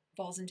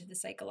falls into the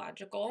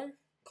psychological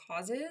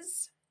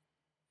causes.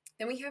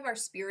 Then we have our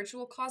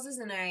spiritual causes,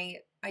 and I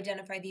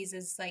identify these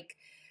as like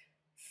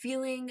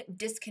feeling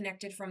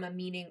disconnected from a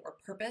meaning or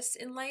purpose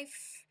in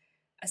life,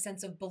 a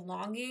sense of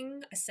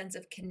belonging, a sense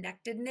of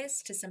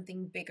connectedness to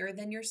something bigger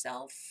than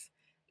yourself,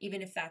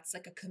 even if that's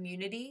like a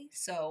community.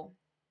 So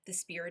the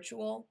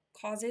spiritual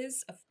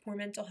causes of poor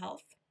mental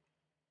health.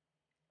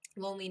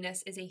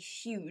 Loneliness is a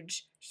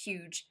huge,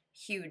 huge,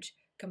 huge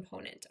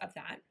component of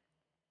that.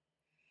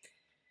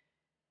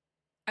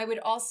 I would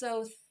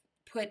also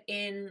put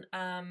in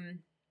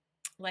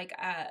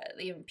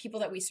people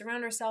that we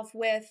surround ourselves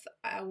with,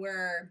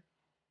 our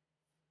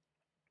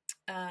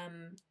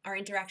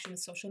interaction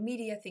with social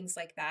media, things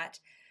like that.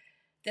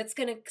 That's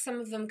gonna, some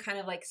of them kind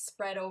of like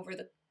spread over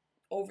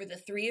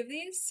the three of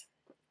these,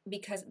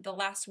 because the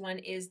last one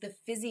is the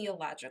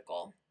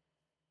physiological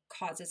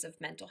causes of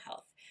mental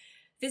health.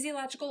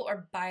 Physiological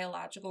or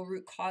biological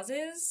root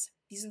causes,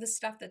 these are the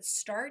stuff that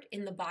start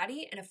in the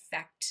body and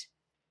affect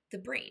the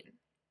brain.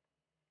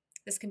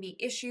 This can be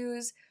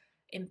issues,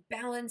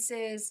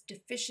 imbalances,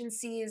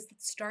 deficiencies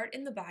that start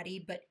in the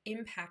body but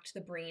impact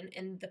the brain.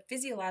 And the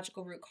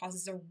physiological root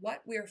causes are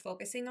what we're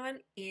focusing on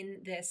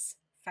in this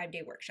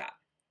 5-day workshop,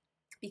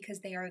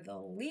 because they are the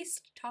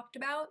least talked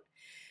about,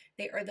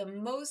 they are the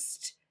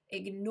most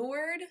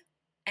ignored,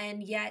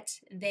 and yet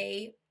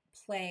they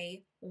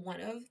play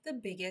one of the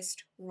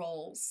biggest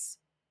roles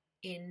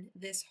in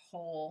this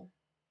whole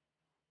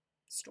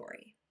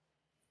story.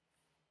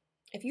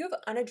 If you have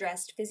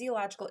unaddressed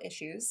physiological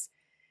issues,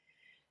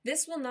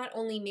 this will not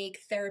only make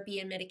therapy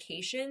and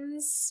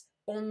medications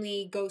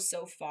only go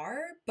so far,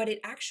 but it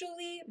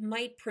actually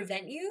might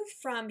prevent you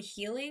from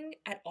healing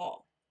at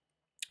all.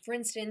 For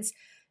instance,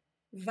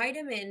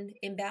 vitamin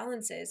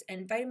imbalances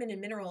and vitamin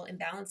and mineral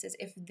imbalances,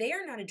 if they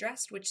are not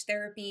addressed, which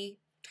therapy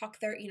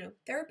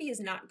is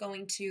not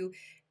going to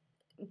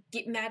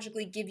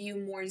magically give you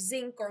more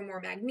zinc or more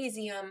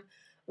magnesium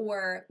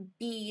or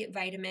B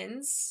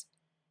vitamins.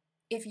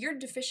 If you're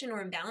deficient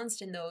or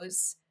imbalanced in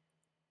those,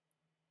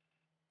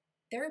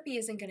 therapy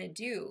isn't going to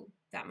do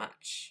that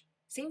much.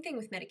 Same thing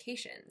with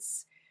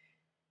medications.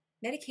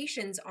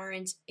 Medications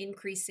aren't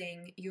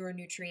increasing your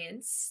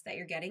nutrients that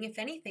you're getting. If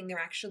anything, they're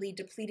actually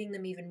depleting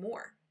them even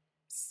more.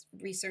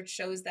 Research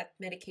shows that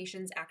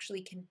medications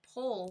actually can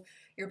pull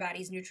your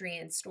body's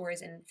nutrient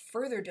stores and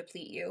further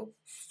deplete you,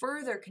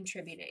 further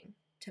contributing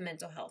to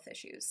mental health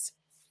issues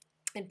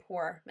and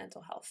poor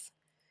mental health.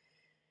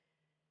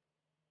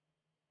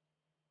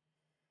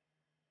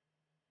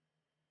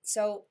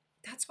 So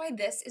that's why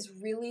this is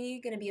really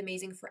going to be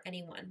amazing for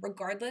anyone,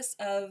 regardless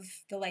of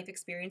the life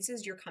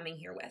experiences you're coming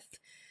here with.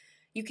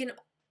 You can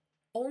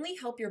only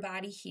help your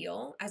body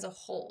heal as a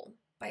whole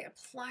by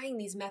applying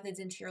these methods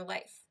into your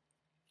life.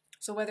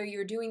 So whether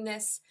you're doing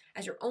this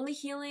as your only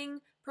healing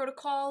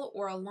protocol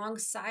or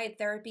alongside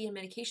therapy and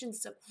medications,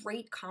 it's a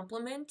great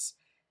complement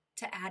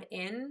to add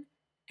in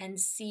and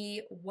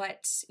see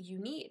what you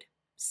need.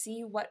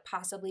 See what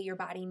possibly your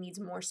body needs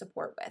more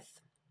support with.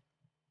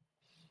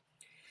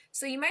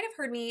 So you might have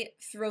heard me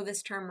throw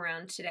this term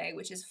around today,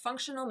 which is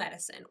functional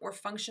medicine or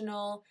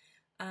functional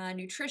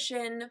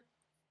nutrition.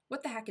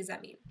 What the heck does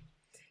that mean?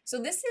 So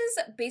this is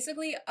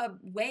basically a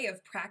way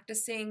of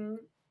practicing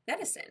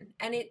medicine.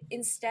 And it,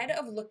 instead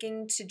of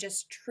looking to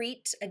just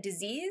treat a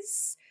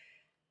disease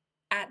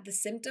at the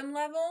symptom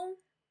level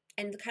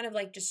and kind of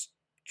like just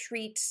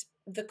treat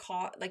the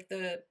cause,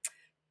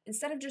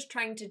 instead of just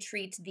trying to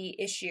treat the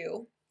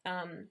issue,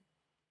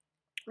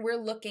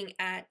 we're looking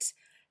at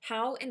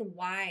how and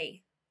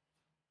why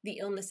the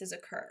illnesses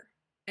occur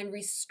and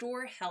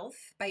restore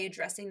health by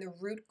addressing the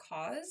root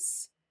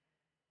cause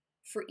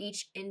for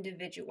each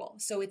individual.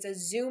 So it's a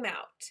zoom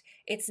out.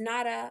 It's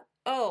not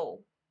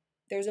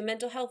there's a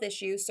mental health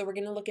issue, so we're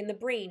going to look in the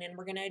brain and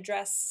we're going to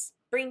address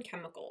brain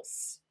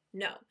chemicals.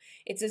 No,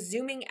 it's a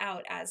zooming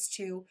out as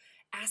to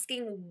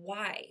asking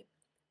why.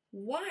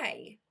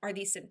 Why are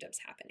these symptoms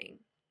happening?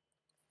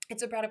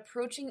 It's about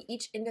approaching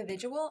each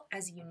individual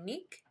as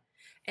unique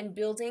and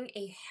building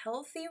a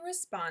healthy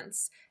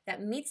response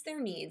that meets their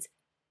needs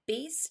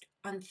based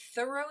on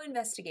thorough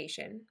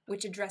investigation,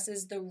 which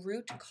addresses the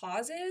root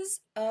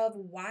causes of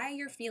why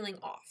you're feeling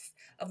off,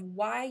 of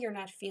why you're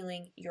not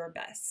feeling your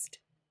best.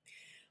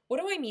 What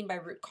do I mean by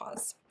root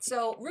cause?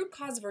 So, root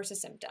cause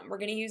versus symptom. We're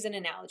going to use an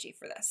analogy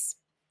for this.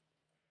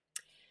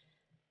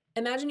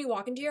 Imagine you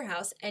walk into your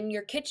house and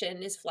your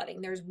kitchen is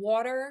flooding. There's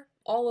water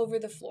all over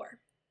the floor.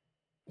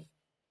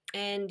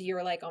 And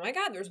you're like, oh my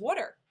God, there's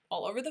water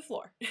all over the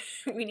floor.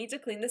 We need to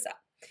clean this up.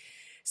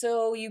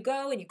 So you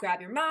go and you grab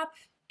your mop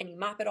and you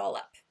mop it all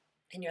up.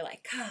 And you're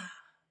like,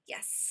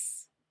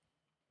 yes,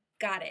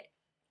 got it.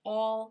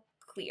 All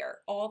clear,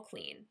 all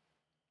clean.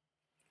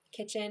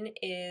 Kitchen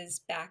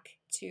is back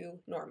to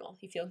normal.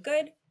 You feel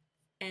good,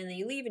 and then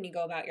you leave and you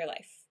go about your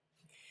life.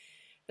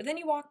 But then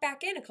you walk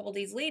back in a couple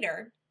days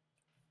later,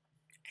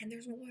 and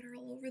there's water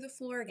all over the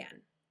floor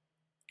again.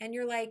 And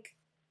you're like,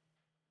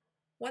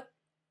 what?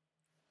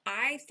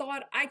 I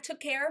thought I took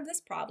care of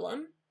this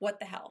problem. What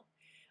the hell?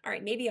 All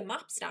right, maybe a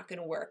mop's not going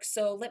to work,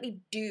 so let me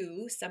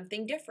do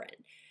something different.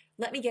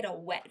 Let me get a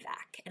wet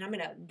vac, and I'm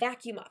going to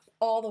vacuum up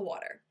all the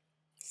water.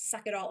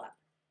 Suck it all up.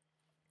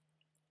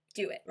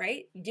 Do it,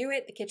 right? You do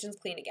it, the kitchen's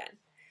clean again.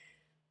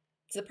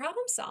 Is the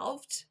problem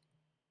solved?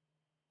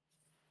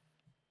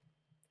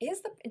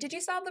 Did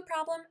you solve the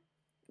problem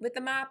with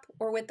the mop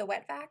or with the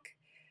wet vac?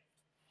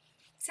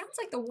 Sounds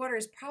like the water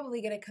is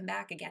probably going to come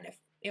back again if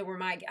it were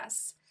my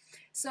guess.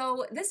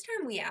 So this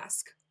time we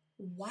ask,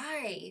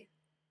 why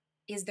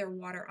is there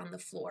water on the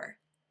floor?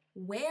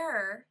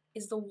 Where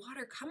is the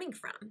water coming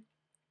from?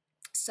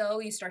 So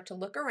you start to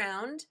look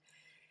around,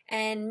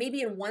 and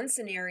maybe in one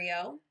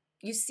scenario,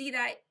 you see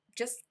that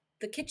just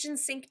the kitchen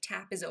sink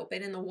tap is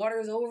open and the water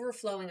is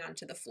overflowing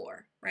onto the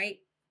floor, right?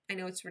 I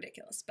know it's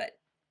ridiculous, but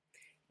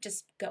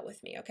just go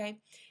with me, okay?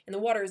 And the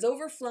water is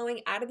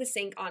overflowing out of the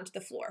sink onto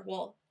the floor.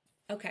 Well,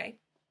 okay.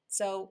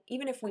 So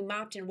even if we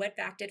mopped and wet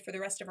vacked it for the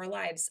rest of our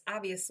lives,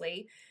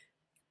 obviously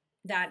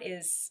that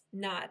is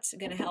not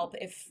going to help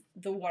if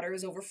the water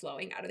is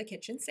overflowing out of the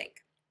kitchen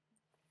sink.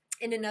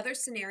 In another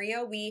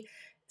scenario, we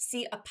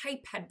see a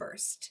pipe had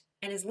burst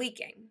and is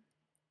leaking.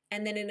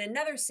 And then in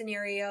another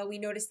scenario, we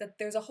notice that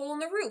there's a hole in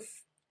the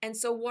roof, and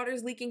so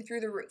water's leaking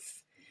through the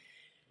roof.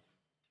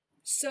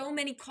 So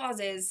many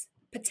causes,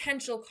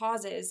 potential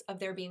causes of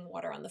there being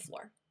water on the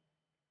floor.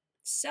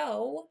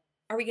 So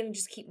are we going to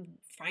just keep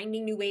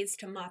finding new ways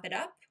to mop it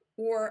up,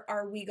 or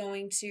are we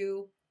going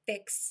to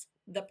fix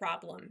the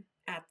problem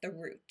at the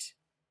root?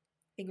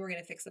 I think we're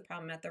going to fix the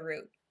problem at the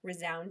root.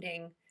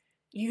 Resounding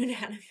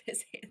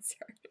Unanimous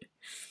answer.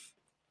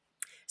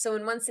 So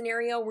in one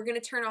scenario, we're going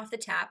to turn off the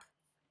tap.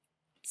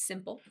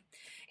 Simple.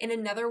 In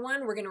another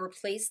one, we're going to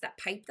replace that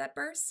pipe that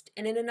burst.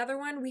 And in another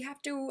one, we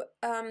have to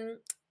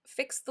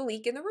fix the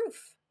leak in the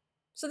roof.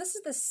 So this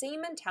is the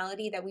same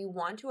mentality that we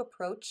want to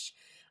approach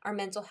our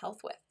mental health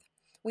with.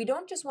 We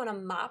don't just want to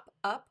mop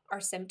up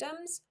our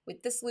symptoms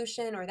with this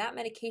solution or that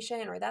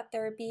medication or that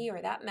therapy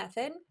or that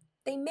method.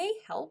 They may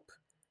help,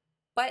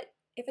 but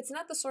if it's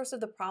not the source of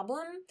the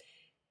problem,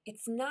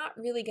 it's not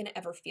really going to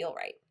ever feel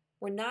right.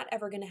 We're not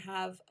ever going to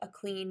have a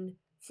clean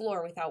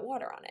floor without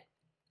water on it.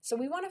 So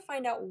we want to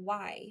find out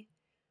why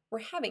we're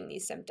having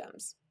these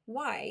symptoms,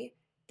 why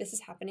this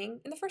is happening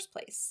in the first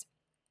place.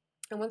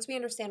 And once we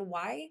understand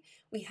why,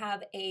 we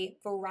have a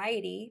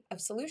variety of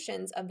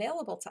solutions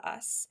available to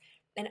us.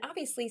 And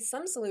obviously,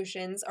 some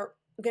solutions are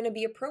going to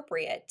be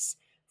appropriate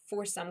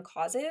for some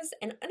causes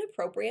and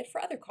inappropriate for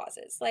other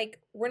causes. Like,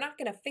 we're not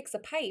going to fix a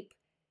pipe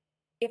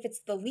if it's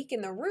the leak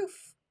in the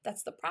roof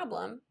that's the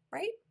problem,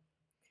 right?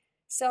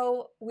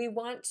 So we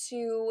want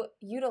to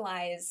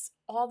utilize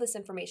all this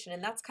information,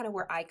 and that's kind of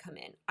where I come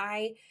in.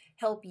 I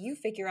help you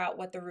figure out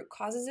what the root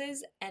causes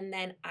is, and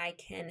then I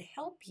can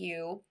help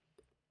you,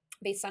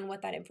 based on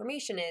what that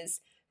information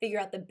is, figure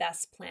out the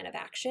best plan of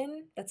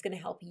action that's going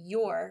to help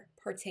your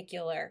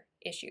particular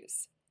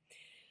issues.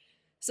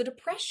 So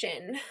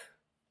depression,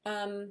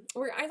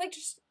 I like to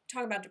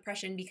talk about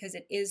depression because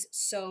it is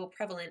so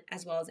prevalent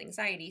as well as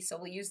anxiety, so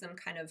we'll use them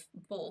kind of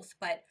both.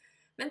 But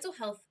mental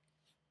health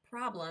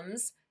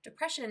problems,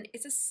 depression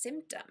is a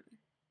symptom.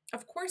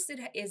 Of course, it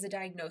is a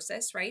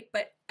diagnosis, right?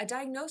 But a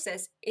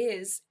diagnosis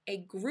is a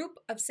group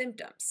of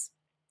symptoms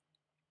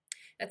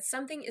that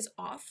something is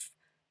off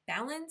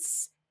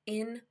balance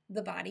in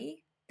the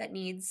body that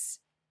needs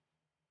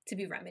to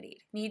be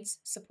remedied, needs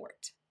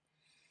support.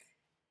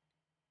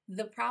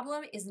 The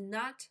problem is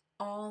not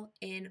all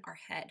in our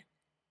head.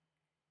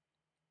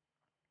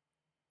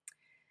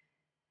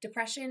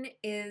 Depression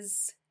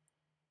is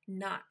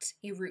not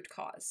a root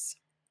cause.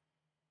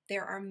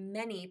 There are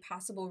many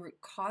possible root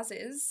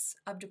causes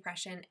of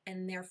depression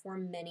and therefore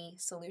many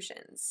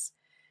solutions.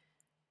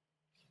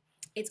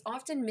 It's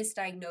often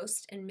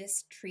misdiagnosed and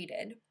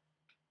mistreated,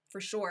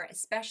 for sure,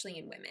 especially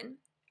in women.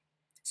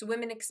 So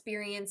women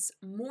experience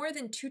more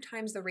than 2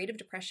 times the rate of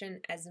depression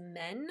as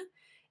men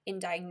in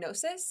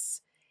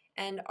diagnosis,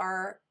 and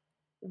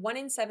 1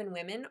 in 7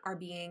 women are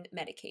being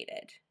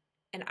medicated.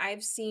 And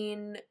I've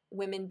seen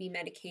women be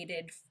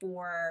medicated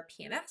for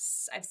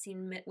PMS. I've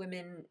seen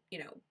women,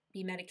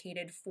 be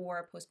medicated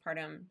for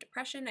postpartum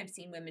depression. I've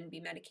seen women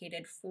be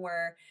medicated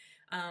for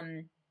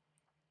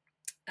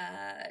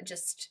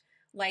just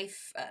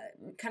life,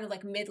 kind of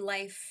like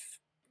midlife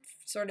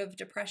sort of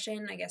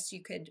depression. I guess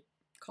you could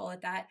call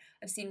it that.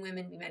 I've seen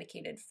women be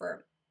medicated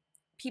for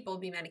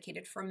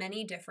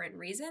many different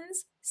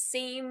reasons.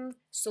 Same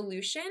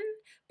solution,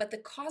 but the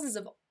causes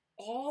of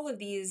all of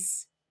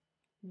these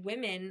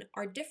women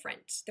are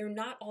different. They're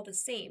not all the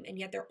same, and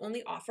yet they're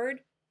only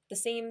offered the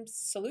same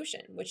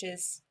solution, which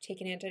is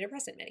take an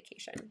antidepressant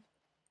medication.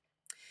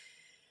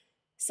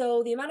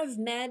 So the amount of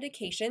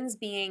medications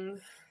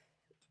being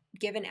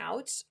given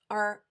out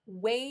are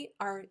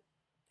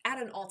at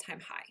an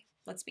all-time high,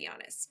 let's be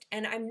honest.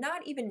 And I'm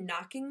not even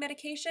knocking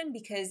medication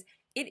because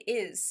it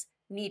is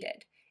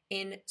needed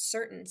in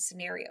certain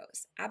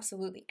scenarios,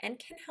 absolutely, and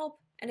can help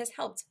and has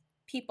helped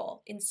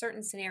people in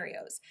certain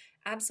scenarios,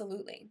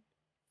 absolutely.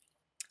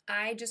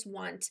 I just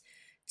want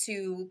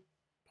to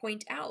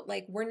point out,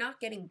 we're not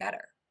getting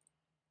better.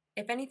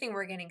 If anything,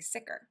 we're getting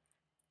sicker.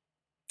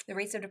 The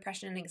rates of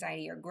depression and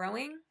anxiety are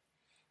growing,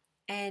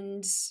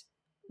 and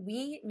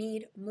we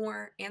need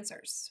more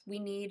answers. We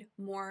need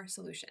more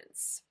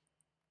solutions.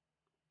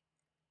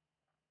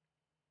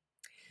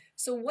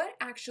 So what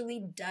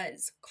actually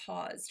does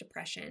cause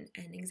depression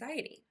and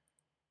anxiety?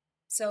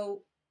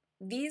 So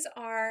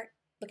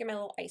look at my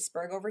little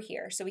iceberg over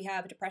here. So we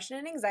have depression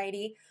and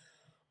anxiety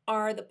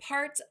are the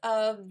part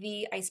of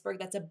the iceberg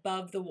that's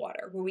above the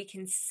water, where we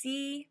can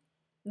see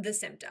the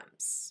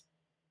symptoms.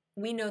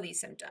 We know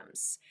these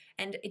symptoms,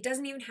 and it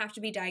doesn't even have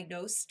to be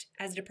diagnosed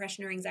as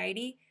depression or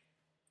anxiety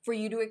for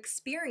you to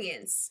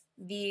experience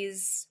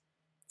these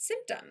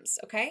symptoms,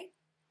 okay?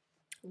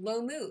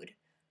 Low mood,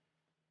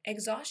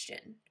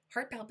 exhaustion,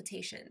 heart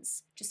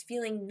palpitations, just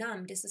feeling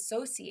numb,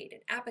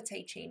 disassociated,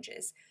 appetite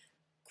changes,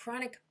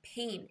 chronic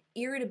pain,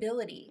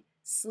 irritability,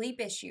 sleep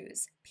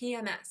issues,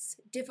 PMS,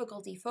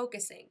 difficulty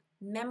focusing,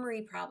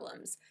 memory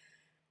problems,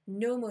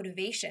 no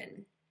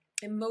motivation,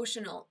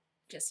 emotional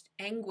just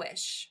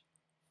anguish,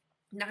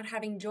 not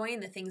having joy in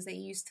the things they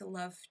used to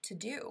love to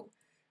do,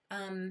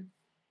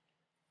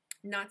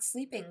 not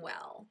sleeping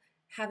well,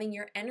 having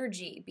your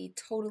energy be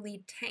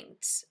totally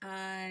tanked,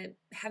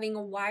 having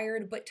a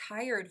wired but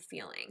tired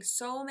feeling.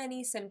 So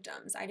many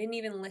symptoms. I didn't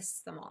even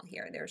list them all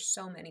here. There's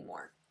so many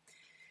more.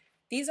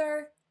 These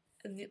are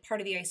part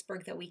of the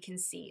iceberg that we can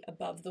see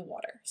above the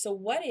water. So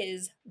what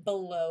is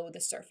below the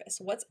surface?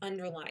 What's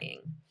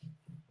underlying?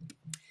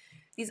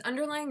 These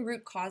underlying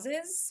root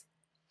causes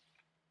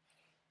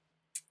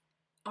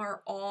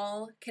are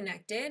all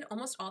connected,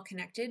 almost all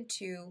connected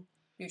to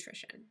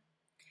nutrition.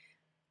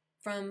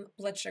 From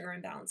blood sugar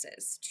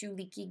imbalances to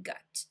leaky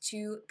gut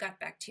to gut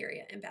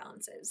bacteria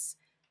imbalances,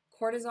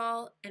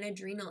 cortisol and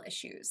adrenal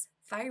issues,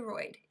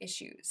 thyroid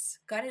issues,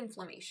 gut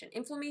inflammation,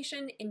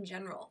 inflammation in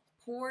general,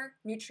 poor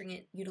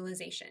nutrient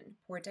utilization,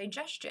 poor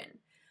digestion,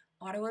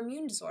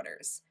 autoimmune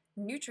disorders,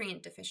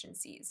 nutrient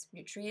deficiencies,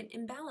 nutrient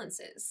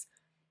imbalances,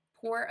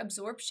 poor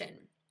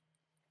absorption,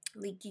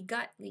 leaky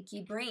gut,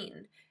 leaky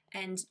brain,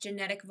 and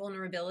genetic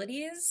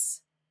vulnerabilities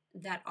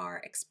that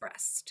are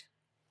expressed.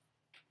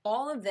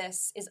 All of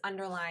this is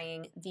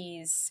underlying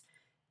these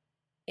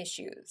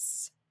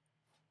issues.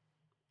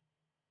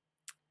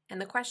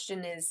 And the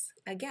question is,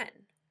 again,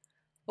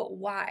 but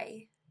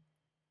why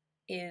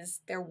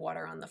is there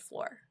water on the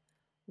floor?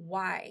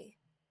 Why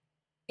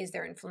is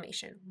there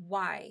inflammation?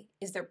 Why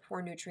is there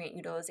poor nutrient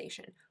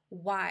utilization?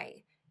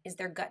 Why is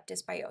there gut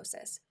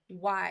dysbiosis?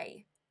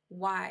 Why?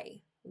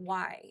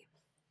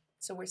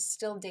 So we're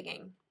still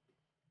digging.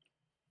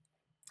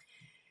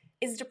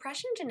 Is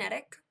depression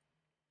genetic?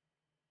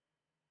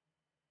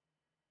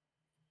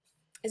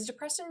 Is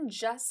depression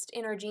just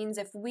in our genes?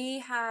 If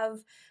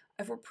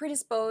we're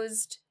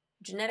predisposed,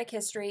 genetic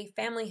history,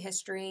 family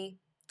history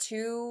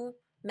to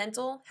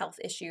mental health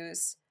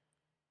issues,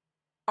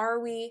 are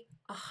we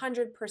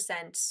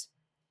 100%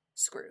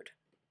 screwed?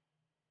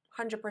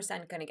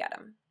 100% gonna get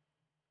them?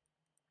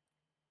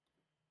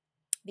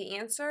 The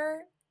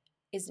answer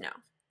is no.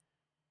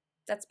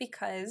 That's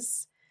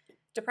because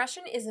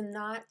depression is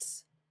not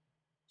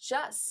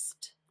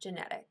just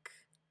genetic,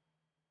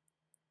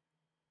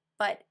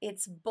 but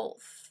it's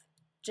both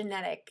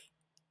genetic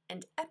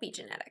and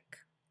epigenetic.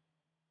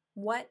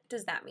 What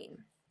does that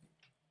mean?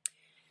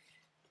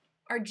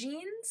 Our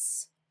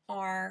genes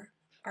are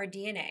our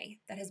DNA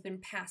that has been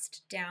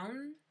passed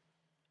down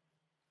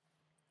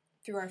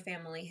through our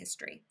family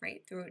history,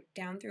 right?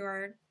 Down through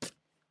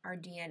our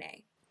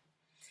DNA.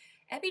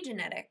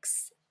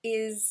 Epigenetics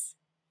is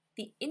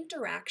the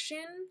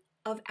interaction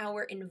of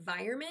our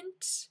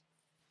environment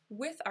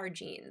with our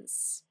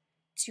genes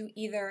to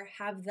either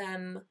have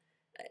them,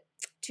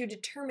 to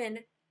determine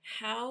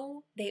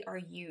how they are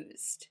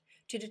used,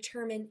 to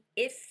determine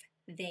if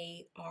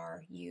they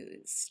are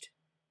used.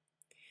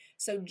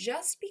 So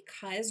just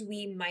because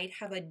we might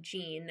have a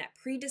gene that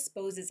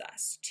predisposes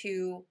us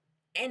to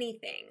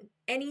anything,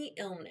 any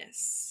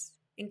illness,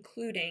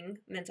 including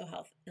mental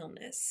health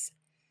illness,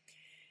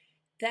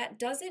 that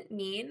doesn't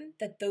mean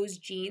that those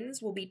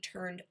genes will be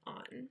turned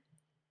on.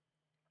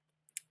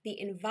 The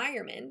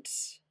environment,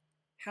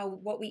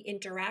 what we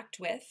interact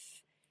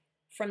with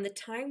from the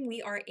time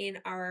we are in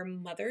our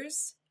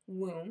mother's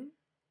womb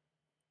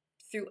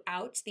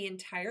throughout the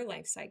entire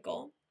life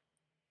cycle,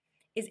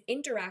 is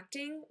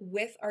interacting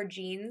with our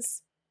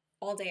genes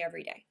all day,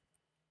 every day.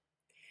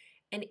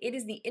 And it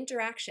is the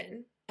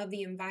interaction of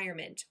the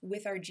environment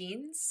with our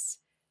genes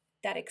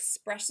that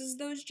expresses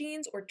those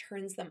genes or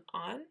turns them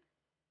on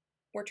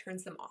or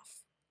turns them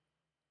off.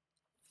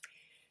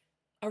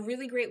 A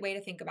really great way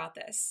to think about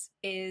this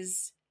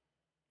is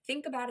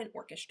think about an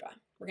orchestra.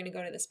 We're going to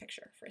go to this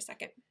picture for a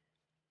second.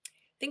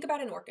 Think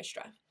about an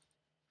orchestra.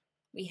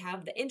 We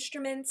have the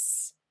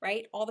instruments,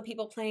 right? All the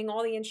people playing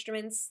all the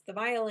instruments, the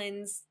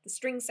violins, the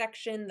string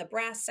section, the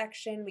brass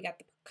section, we got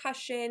the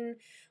percussion.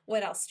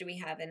 What else do we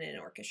have in an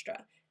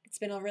orchestra? It's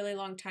been a really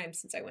long time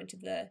since I went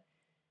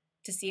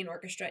to see an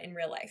orchestra in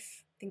real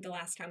life. I think the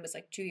last time was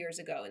like 2 years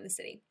ago in the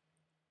city.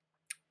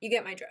 You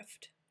get my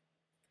drift.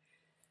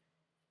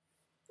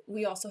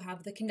 We also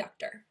have the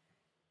conductor,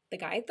 the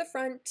guy at the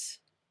front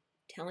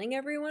telling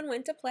everyone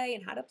when to play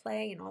and how to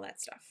play and all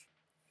that stuff.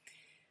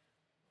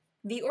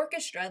 The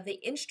orchestra, the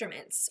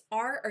instruments,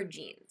 are our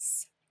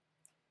genes.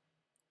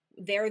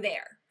 They're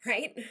there,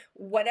 right?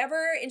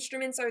 Whatever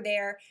instruments are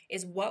there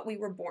is what we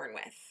were born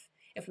with.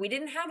 If we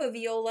didn't have a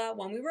viola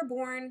when we were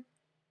born,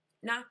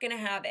 not gonna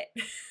have it.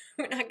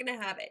 We're not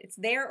gonna have it. It's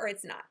there or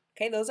it's not.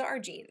 Okay, those are our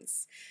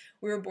genes.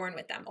 We were born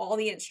with them, all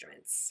the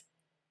instruments.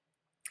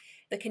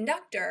 The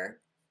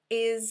conductor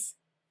is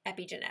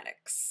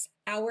epigenetics,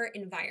 our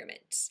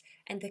environment.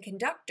 And the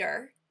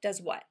conductor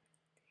does what?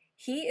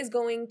 He is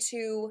going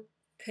to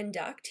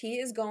conduct, he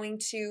is going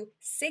to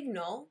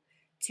signal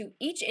to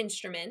each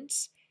instrument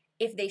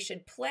if they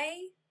should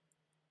play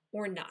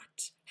or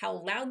not, how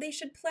loud they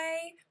should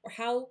play or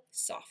how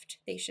soft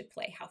they should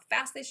play, how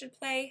fast they should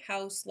play,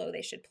 how slow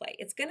they should play.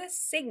 It's going to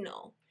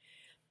signal.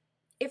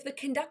 If the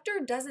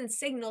conductor doesn't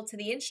signal to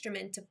the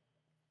instrument,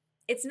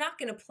 it's not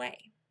going to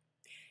play.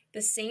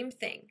 The same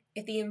thing.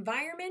 If the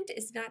environment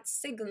is not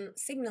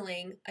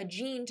signaling a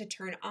gene to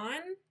turn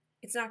on,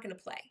 it's not going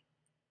to play.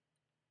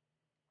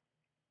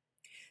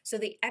 So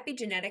the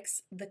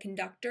epigenetics, the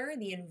conductor,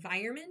 the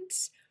environment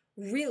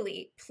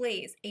really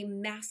plays a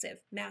massive,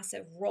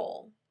 massive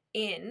role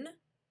in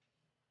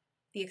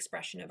the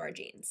expression of our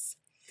genes.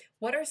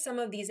 What are some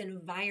of these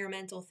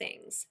environmental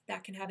things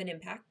that can have an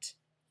impact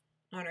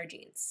on our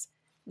genes?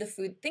 The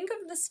food, think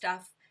of the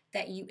stuff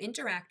that you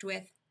interact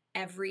with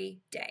every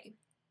day.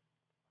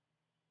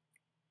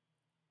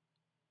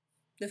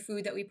 The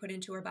food that we put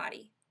into our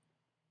body.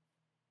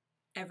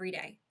 every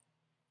day,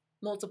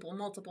 multiple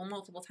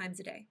times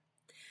a day.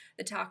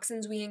 The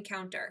toxins we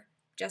encounter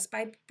just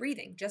by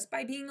breathing, just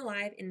by being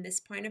alive in this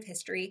point of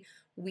history,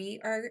 we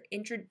are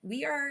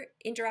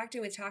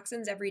interacting with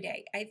toxins every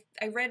day.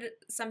 I read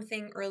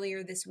something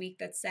earlier this week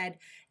that said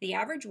the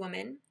average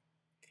woman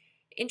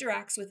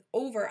interacts with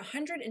over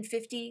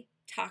 150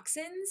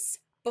 toxins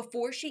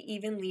before she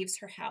even leaves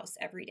her house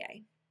every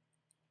day.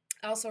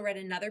 I also read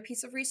another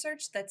piece of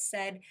research that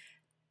said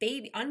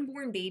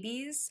unborn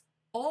babies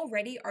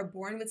already are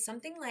born with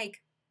something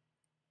like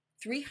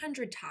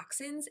 300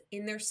 toxins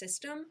in their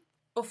system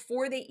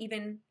before they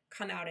even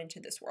come out into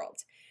this world.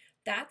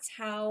 That's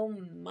how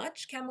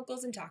much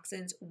chemicals and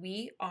toxins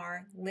we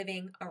are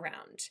living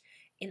around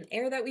in the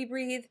air that we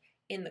breathe,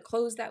 in the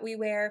clothes that we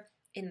wear,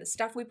 in the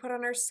stuff we put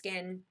on our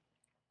skin,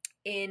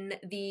 in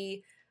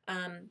the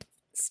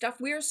stuff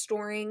we're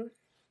storing,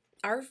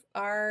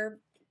 our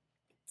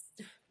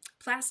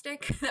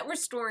plastic that we're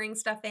storing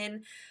stuff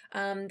in,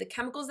 the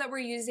chemicals that we're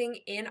using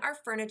in our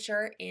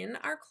furniture, in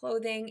our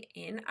clothing,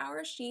 in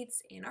our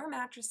sheets, in our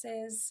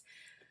mattresses.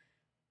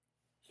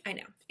 I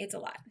know, it's a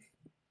lot.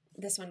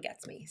 This one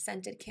gets me.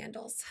 Scented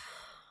candles.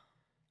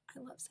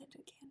 I love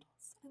scented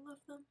candles. I love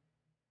them.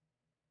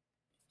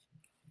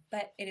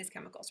 But it is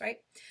chemicals, right?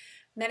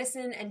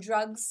 Medicine and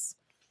drugs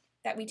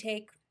that we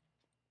take.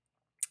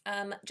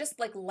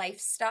 Just like life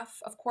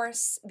stuff, of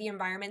course, the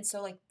environment.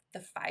 So like the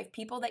 5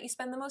 people that you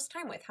spend the most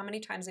time with. How many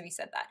times have you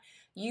said that?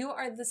 You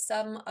are the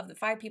sum of the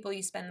 5 people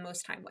you spend the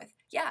most time with.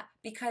 Yeah,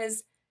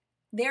 because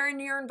they're in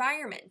your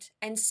environment.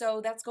 And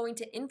so that's going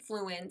to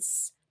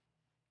influence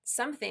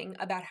something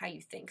about how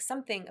you think,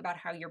 something about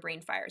how your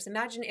brain fires.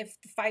 Imagine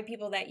if the 5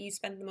 people that you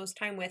spent the most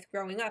time with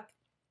growing up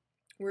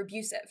were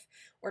abusive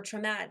or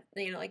traumatic,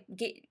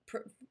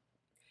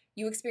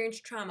 you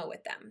experienced trauma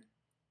with them.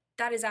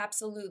 That is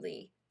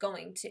absolutely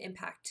going to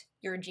impact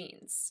your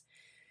genes.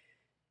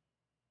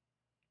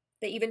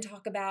 They even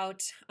talk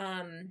about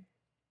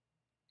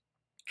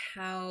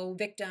how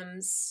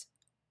victims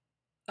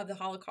of the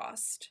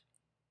Holocaust,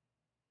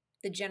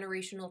 the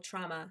generational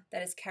trauma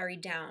that is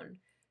carried down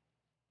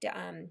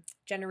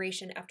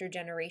generation after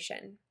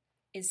generation,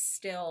 is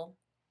still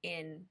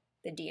in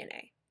the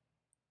DNA.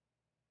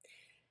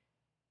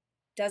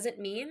 Doesn't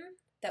mean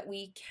that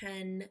we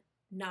can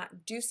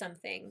not do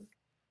something,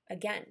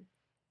 again,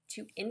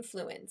 to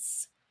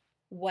influence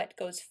what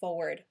goes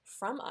forward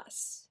from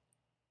us.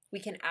 We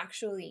can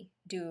actually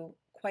do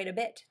quite a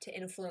bit to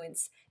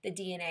influence the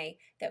DNA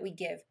that we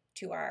give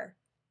to our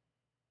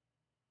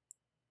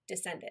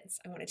descendants.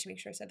 I wanted to make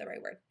sure I said the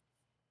right word.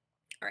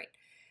 All right.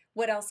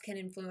 What else can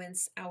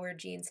influence our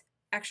genes?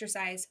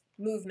 Exercise,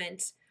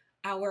 movement,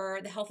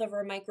 the health of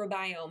our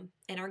microbiome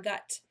and our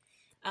gut,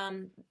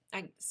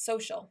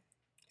 social,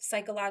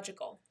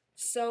 psychological,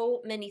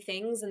 so many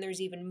things. And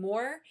there's even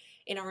more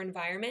in our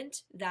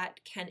environment that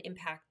can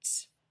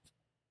impact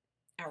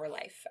our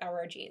life,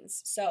 our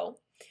genes. So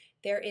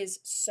there is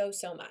so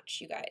much,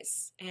 you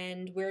guys.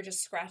 And we're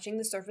just scratching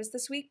the surface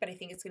this week, but I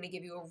think it's going to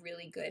give you a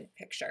really good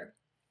picture.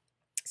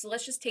 So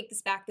let's just take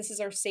this back. This is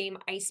our same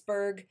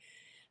iceberg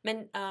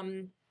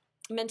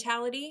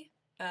mentality,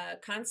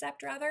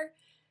 concept rather.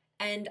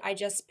 And I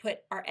just put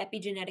our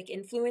epigenetic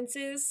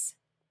influences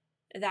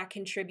that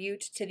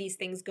contribute to these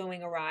things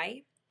going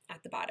awry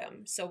at the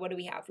bottom. So what do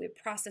we have? We have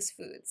processed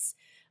foods,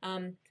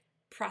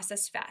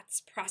 processed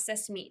fats,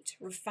 processed meat,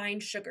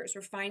 refined sugars,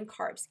 refined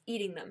carbs,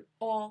 eating them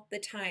all the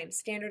time,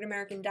 standard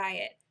American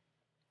diet,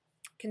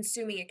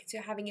 consuming it,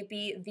 having it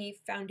be the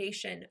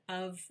foundation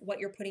of what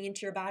you're putting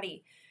into your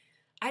body.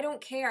 I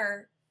don't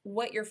care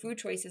what your food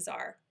choices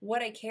are.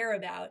 What I care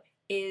about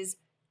is,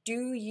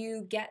 do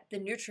you get the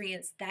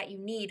nutrients that you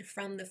need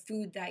from the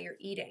food that you're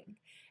eating?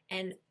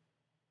 And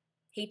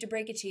hate to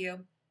break it to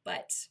you,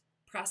 but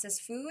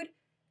processed food,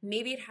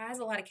 maybe it has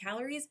a lot of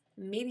calories,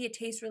 maybe it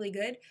tastes really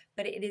good,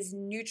 but it is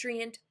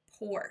nutrient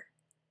poor.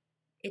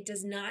 It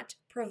does not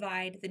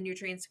provide the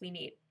nutrients we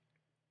need.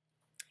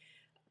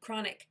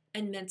 Chronic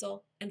and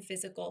mental and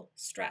physical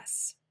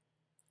stress,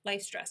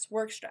 life stress,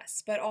 work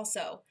stress, but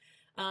also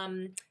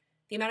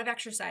the amount of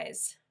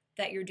exercise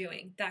that you're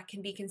doing, that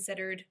can be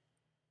considered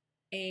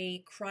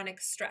a chronic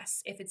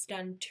stress if it's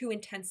done too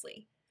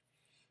intensely,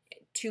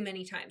 too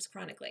many times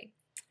chronically.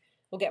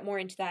 We'll get more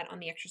into that on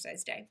the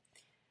exercise day.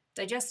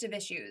 Digestive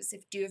issues.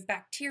 Do you have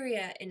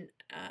bacteria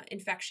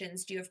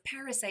infections? Do you have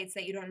parasites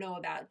that you don't know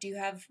about? Do you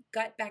have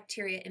gut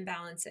bacteria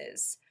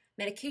imbalances?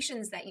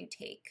 Medications that you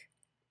take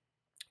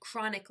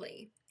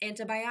chronically,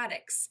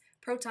 antibiotics,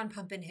 proton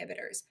pump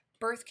inhibitors,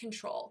 birth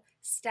control,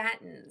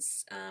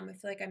 statins. I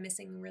feel like I'm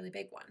missing a really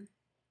big one.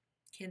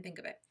 Can't think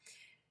of it.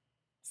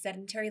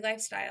 Sedentary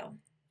lifestyle.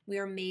 We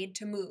are made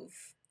to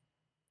move.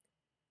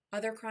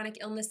 Other chronic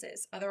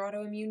illnesses, other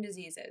autoimmune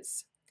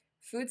diseases,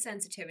 food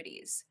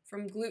sensitivities,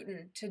 from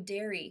gluten to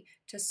dairy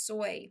to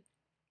soy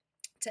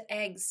to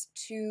eggs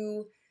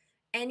to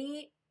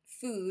any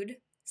food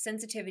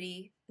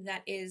sensitivity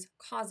that is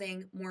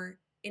causing more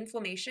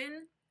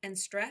inflammation and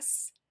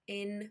stress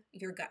in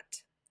your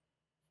gut.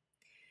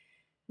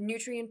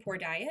 Nutrient poor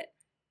diet,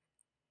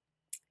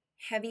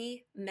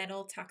 heavy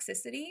metal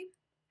toxicity,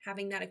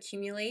 having that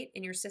accumulate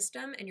in your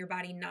system and your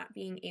body not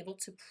being able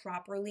to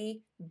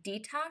properly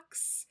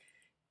detox,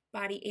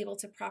 body able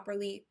to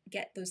properly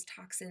get those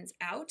toxins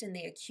out, and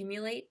they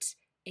accumulate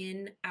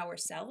in our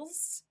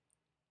cells.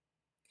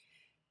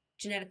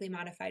 Genetically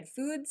modified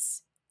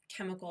foods,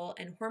 chemical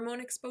and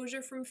hormone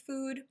exposure from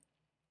food,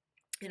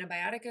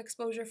 antibiotic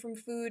exposure from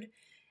food,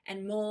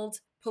 and mold,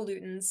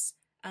 pollutants,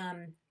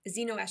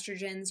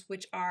 xenoestrogens,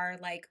 which are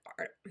like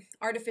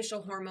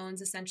artificial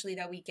hormones essentially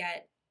that we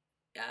get,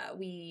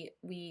 we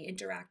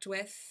interact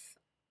with.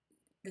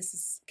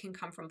 Can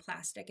come from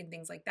plastic and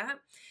things like that.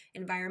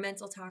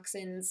 Environmental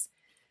toxins.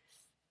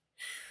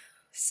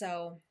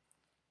 So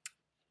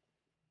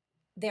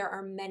there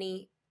are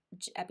many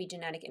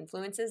epigenetic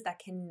influences that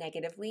can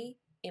negatively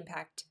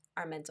impact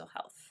our mental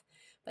health.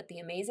 But the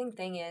amazing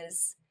thing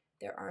is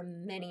there are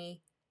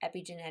many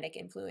epigenetic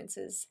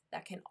influences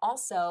that can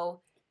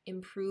also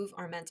improve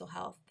our mental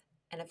health.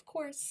 And of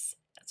course,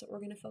 that's what we're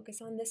going to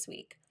focus on this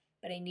week.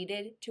 But I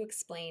needed to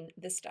explain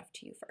this stuff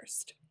to you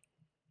first.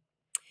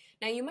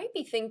 Now, you might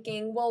be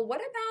thinking, well,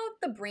 what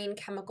about the brain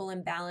chemical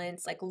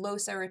imbalance, like low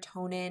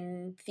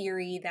serotonin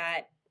theory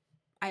that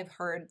I've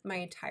heard my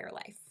entire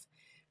life?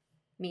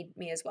 Me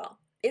as well.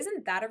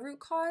 Isn't that a root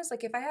cause?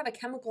 Like if I have a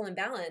chemical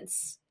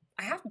imbalance,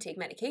 I have to take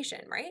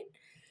medication, right?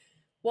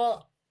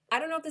 Well, I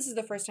don't know if this is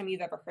the first time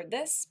you've ever heard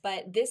this,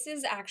 but this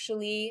is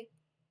actually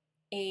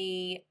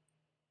a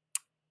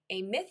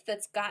myth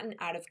that's gotten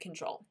out of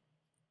control.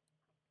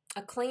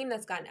 A claim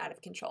that's gotten out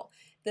of control.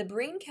 The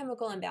brain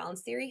chemical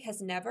imbalance theory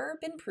has never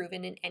been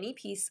proven in any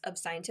piece of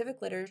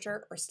scientific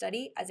literature or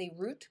study as a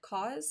root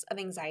cause of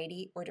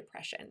anxiety or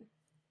depression.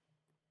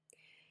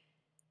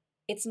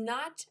 It's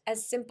not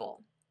as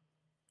simple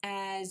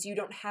as you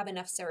don't have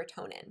enough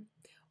serotonin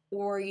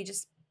or you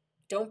just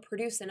don't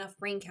produce enough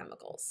brain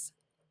chemicals.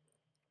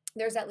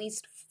 There's at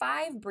least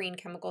 5 brain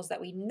chemicals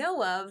that we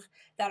know of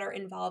that are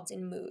involved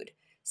in mood: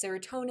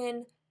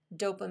 serotonin,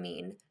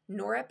 dopamine,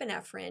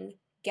 norepinephrine,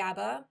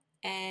 GABA,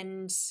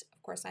 and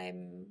of course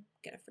I'm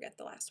gonna forget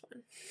the last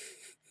one.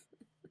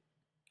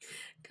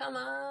 Come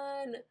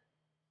on.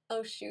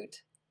 Oh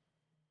shoot.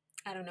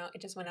 I don't know,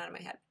 it just went out of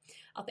my head.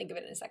 I'll think of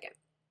it in a second.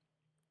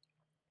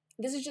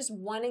 This is just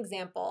one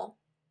example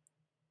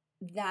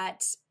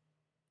that,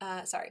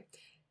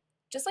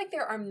 just like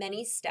there are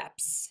many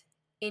steps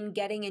in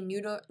getting and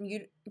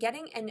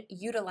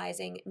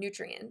utilizing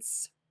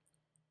nutrients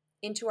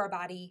into our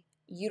body,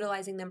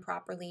 utilizing them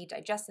properly,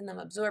 digesting them,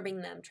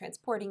 absorbing them,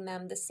 transporting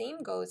them, the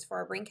same goes for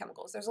our brain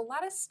chemicals. There's a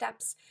lot of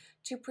steps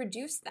to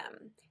produce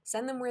them,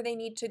 send them where they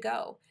need to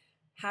go,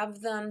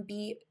 have them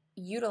be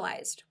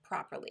utilized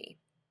properly.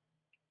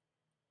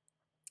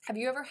 Have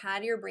you ever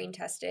had your brain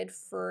tested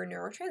for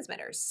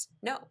neurotransmitters?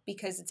 No,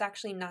 because it's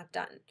actually not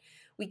done.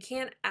 We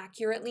can't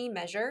accurately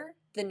measure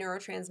the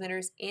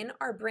neurotransmitters in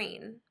our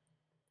brain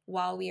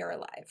while we are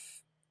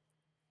alive.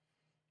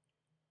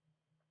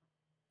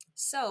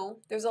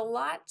 So there's a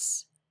lot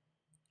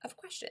of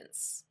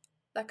questions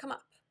that come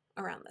up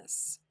around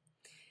this.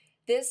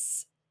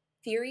 This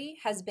theory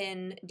has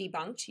been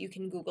debunked. You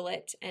can Google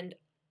it and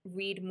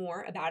read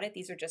more about it.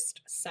 These are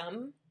just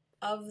some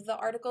of the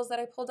articles that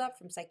I pulled up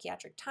from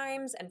Psychiatric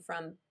Times and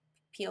from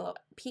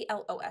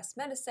PLOS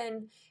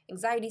Medicine,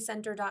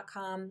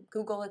 anxietycenter.com,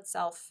 Google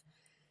itself.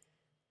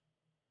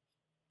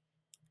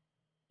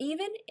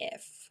 Even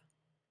if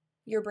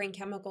your brain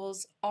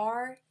chemicals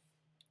are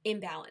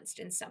imbalanced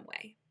in some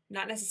way,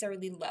 not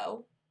necessarily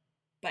low,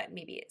 but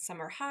maybe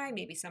some are high,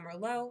 maybe some are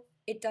low,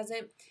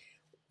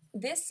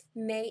 this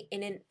may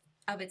in and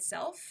of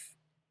itself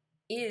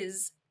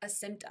is a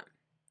symptom.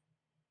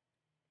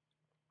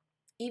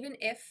 Even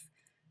if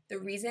the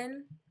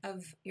reason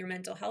of your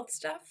mental health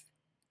stuff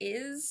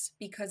is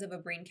because of a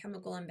brain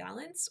chemical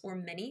imbalance or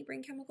many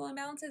brain chemical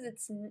imbalances,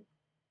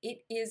 it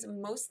is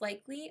most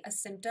likely a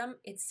symptom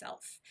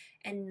itself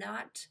and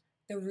not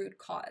the root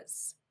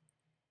cause.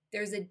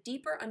 There's a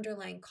deeper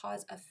underlying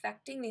cause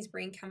affecting these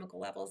brain chemical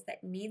levels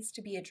that needs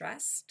to be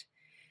addressed,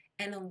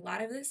 and a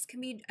lot of this can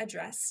be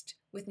addressed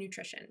with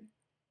nutrition.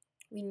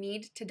 We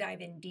need to dive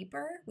in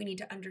deeper. We need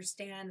to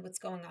understand what's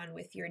going on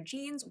with your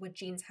genes, what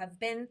genes have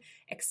been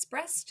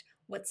expressed,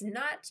 what's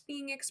not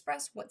being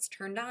expressed, what's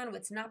turned on,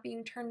 what's not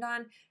being turned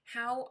on.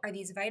 How are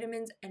these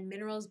vitamins and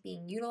minerals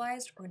being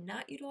utilized or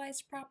not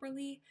utilized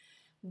properly?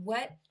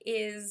 What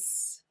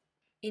is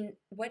an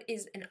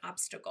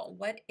obstacle?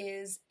 What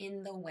is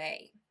in the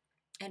way?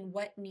 And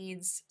what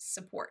needs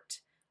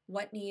support?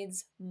 What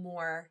needs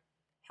more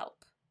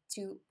help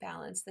to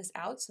balance this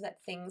out so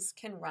that things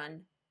can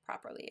run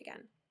properly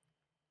again?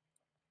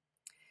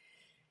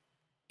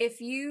 If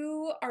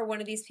you are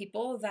one of these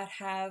people that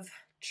have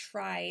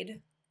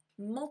tried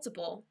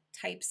multiple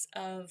types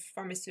of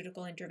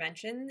pharmaceutical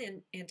intervention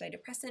and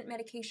antidepressant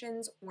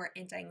medications or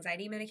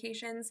anti-anxiety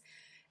medications,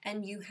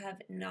 and you have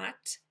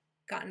not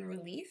gotten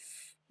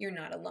relief, you're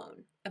not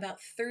alone. About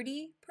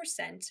 30%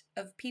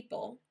 of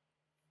people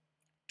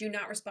do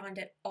not respond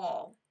at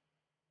all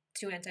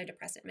to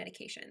antidepressant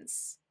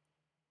medications.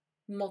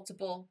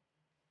 Multiple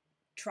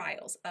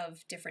trials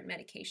of different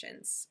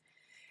medications.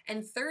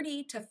 And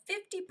 30 to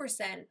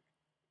 50%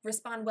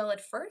 respond well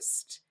at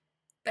first,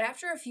 but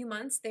after a few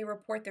months, they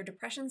report their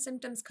depression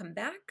symptoms come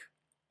back,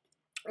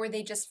 or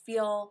they just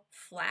feel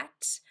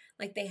flat,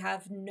 like they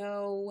have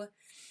no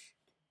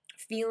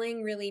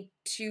feeling really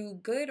too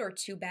good or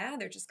too bad.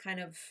 They're just kind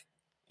of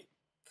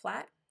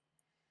flat.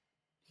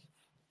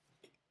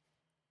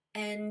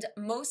 And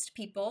most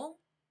people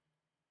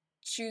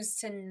choose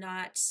to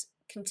not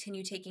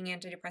continue taking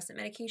antidepressant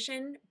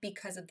medication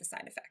because of the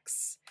side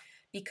effects,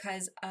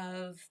 because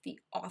of the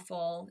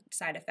awful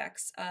side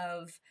effects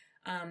of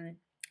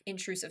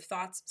intrusive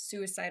thoughts,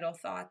 suicidal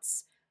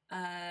thoughts,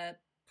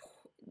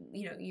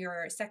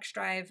 your sex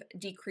drive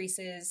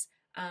decreases,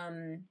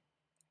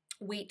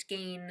 weight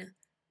gain,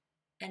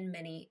 and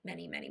many,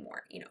 many, many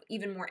more,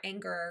 even more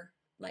anger,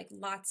 like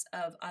lots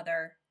of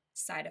other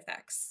side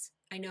effects.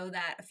 I know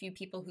that a few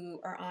people who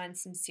are on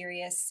some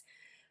serious,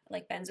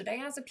 like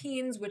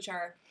benzodiazepines, which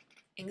are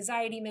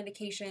anxiety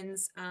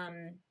medications,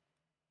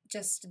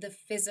 just the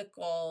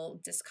physical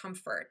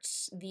discomfort,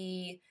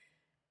 the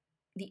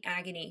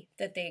agony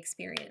that they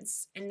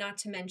experience, and not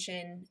to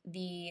mention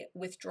the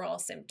withdrawal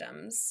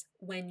symptoms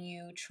when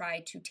you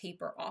try to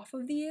taper off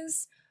of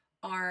these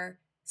are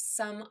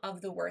some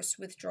of the worst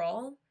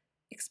withdrawal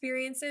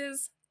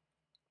experiences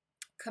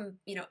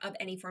of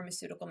any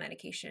pharmaceutical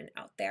medication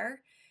out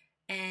there.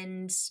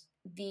 And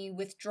the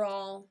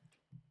withdrawal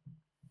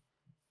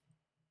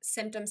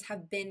symptoms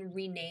have been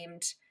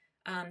renamed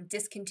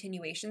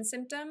discontinuation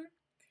symptom.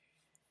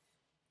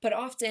 But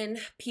often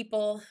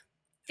people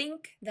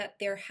think that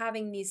they're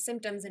having these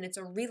symptoms and it's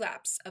a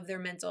relapse of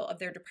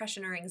their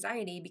depression or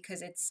anxiety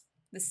because it's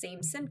the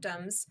same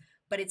symptoms,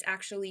 but it's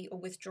actually a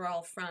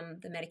withdrawal from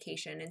the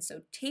medication. And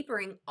so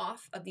tapering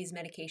off of these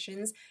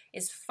medications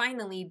is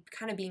finally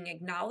kind of being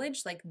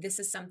acknowledged, like this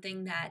is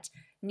something that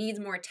needs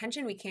more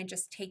attention. We can't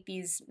just take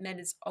these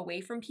meds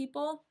away from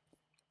people.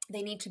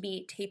 They need to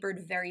be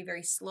tapered very,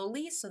 very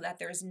slowly so that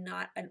there's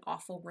not an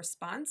awful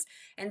response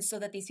and so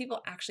that these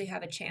people actually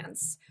have a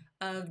chance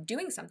of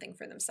doing something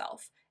for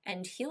themselves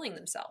and healing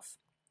themselves.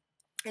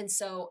 And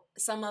so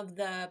some of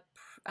the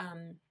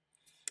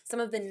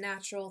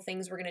natural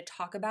things we're going to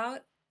talk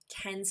about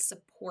can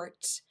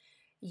support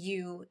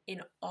you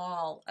in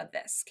all of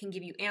this, can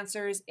give you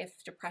answers if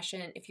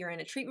you're in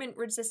a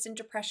treatment-resistant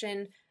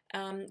depression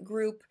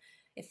group,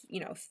 if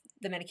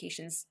the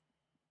medications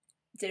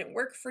didn't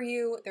work for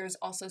you. There's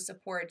also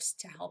support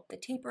to help the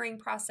tapering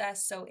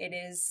process. So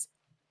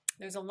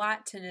there's a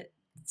lot to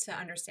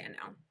understand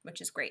now,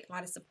 which is great, a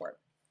lot of support.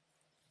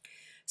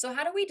 So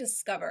how do we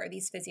discover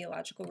these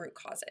physiological root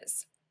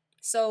causes?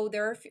 So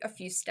there are a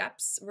few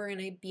steps. We're going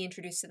to be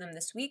introduced to them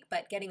this week,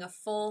 but getting a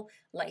full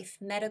life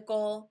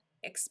medical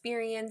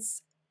history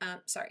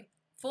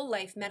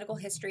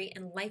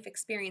and life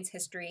experience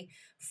history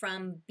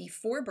from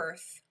before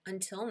birth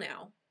until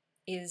now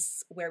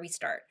is where we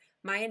start.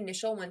 My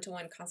initial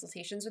one-to-one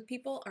consultations with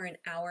people are an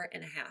hour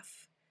and a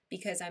half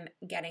because I'm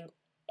getting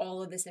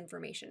all of this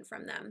information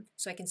from them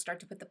so I can start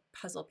to put the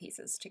puzzle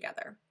pieces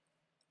together.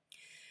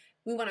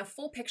 We want a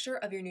full picture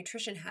of your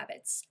nutrition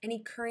habits, any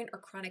current or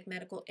chronic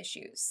medical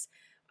issues.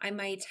 I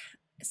might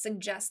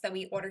suggest that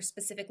we order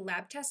specific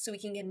lab tests so we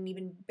can get an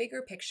even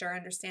bigger picture,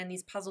 understand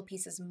these puzzle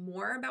pieces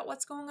more about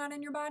what's going on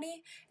in your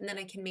body, and then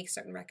I can make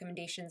certain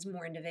recommendations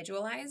more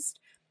individualized.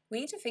 We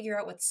need to figure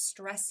out what's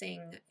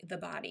stressing the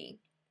body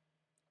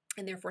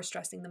and therefore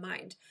stressing the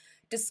mind.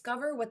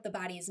 Discover what the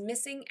body is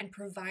missing and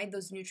provide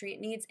those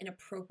nutrient needs in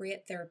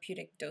appropriate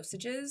therapeutic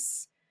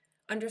dosages.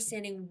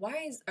 Understanding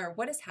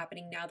what is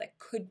happening now that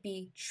could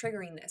be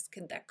triggering this,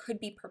 that could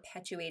be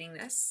perpetuating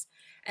this.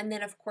 And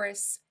then, of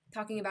course,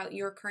 talking about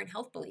your current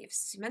health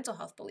beliefs, mental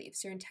health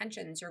beliefs, your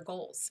intentions, your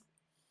goals.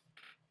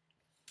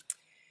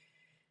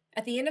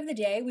 At the end of the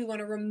day, we want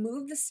to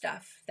remove the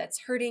stuff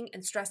that's hurting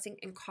and stressing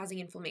and causing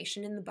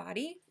inflammation in the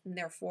body, and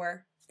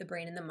therefore the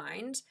brain and the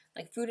mind,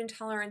 like food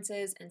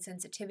intolerances and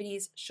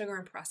sensitivities, sugar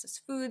and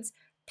processed foods,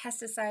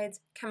 pesticides,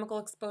 chemical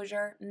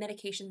exposure,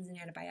 medications and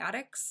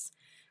antibiotics,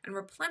 and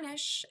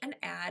replenish and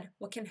add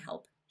what can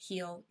help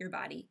heal your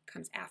body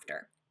comes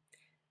after.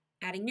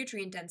 Adding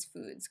nutrient-dense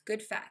foods,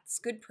 good fats,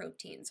 good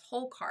proteins,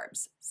 whole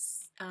carbs,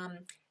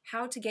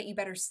 how to get you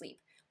better sleep,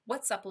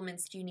 what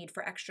supplements do you need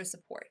for extra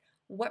support,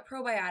 what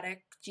probiotic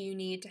do you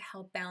need to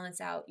help balance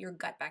out your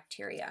gut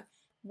bacteria,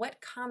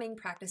 what calming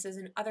practices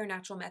and other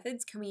natural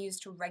methods can we use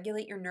to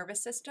regulate your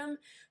nervous system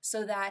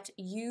so that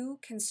you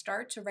can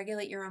start to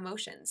regulate your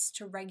emotions,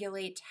 to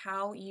regulate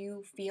how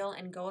you feel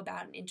and go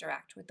about and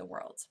interact with the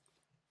world.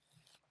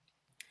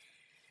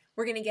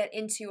 We're going to get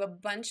into a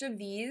bunch of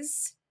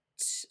these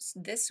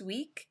this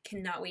week.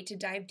 Cannot wait to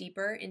dive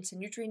deeper into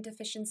nutrient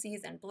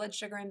deficiencies and blood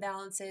sugar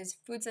imbalances,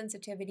 food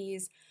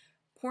sensitivities,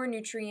 poor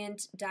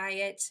nutrient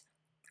diet,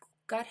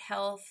 gut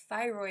health,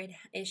 thyroid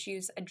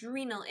issues,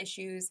 adrenal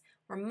issues,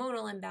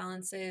 hormonal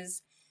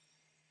imbalances,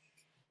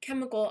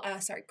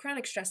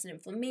 chronic stress and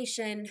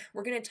inflammation.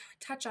 We're going to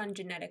touch on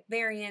genetic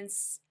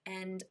variants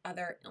and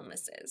other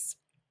illnesses.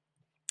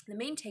 The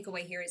main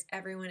takeaway here is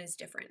everyone is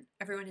different.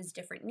 Everyone has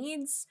different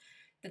needs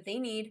that they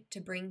need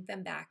to bring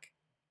them back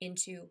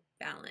into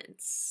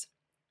balance.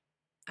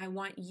 I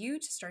want you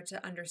to start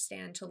to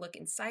understand, to look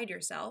inside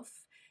yourself,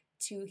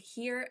 to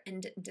hear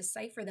and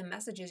decipher the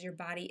messages your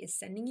body is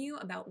sending you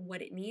about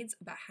what it needs,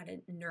 about how to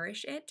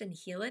nourish it and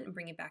heal it and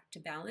bring it back to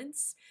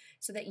balance,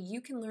 so that you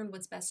can learn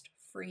what's best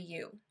for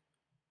you.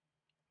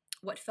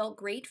 What felt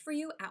great for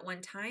you at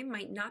one time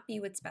might not be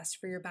what's best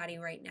for your body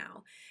right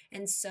now.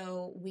 And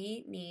so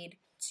we need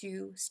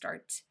to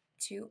start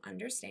to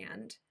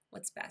understand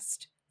what's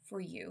best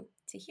for you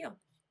to heal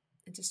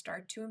and to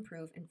start to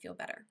improve and feel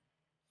better.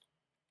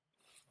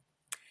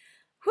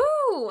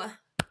 Whew!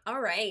 All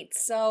right,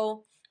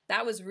 so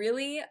that was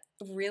really,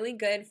 really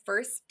good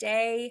first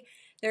day.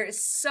 There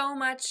is so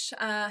much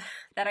that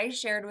I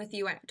shared with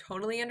you. I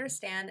totally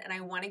understand, and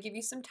I want to give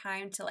you some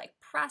time to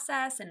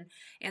process and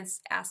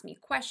ask me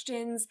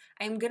questions.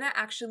 I'm gonna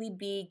actually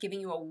be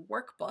giving you a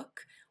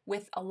workbook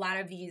with a lot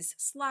of these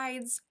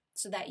slides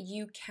so that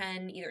you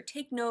can either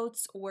take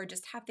notes or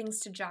just have things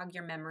to jog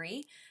your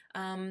memory.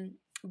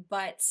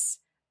 But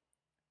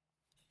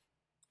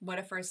what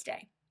a first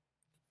day.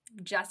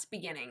 Just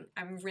beginning.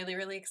 I'm really,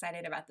 really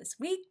excited about this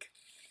week.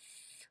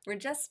 We're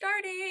just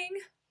starting.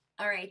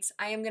 All right,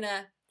 I am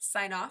gonna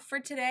sign off for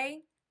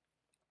today,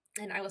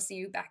 and I will see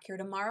you back here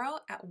tomorrow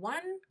at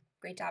 1.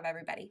 Great job,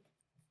 everybody.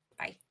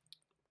 Bye.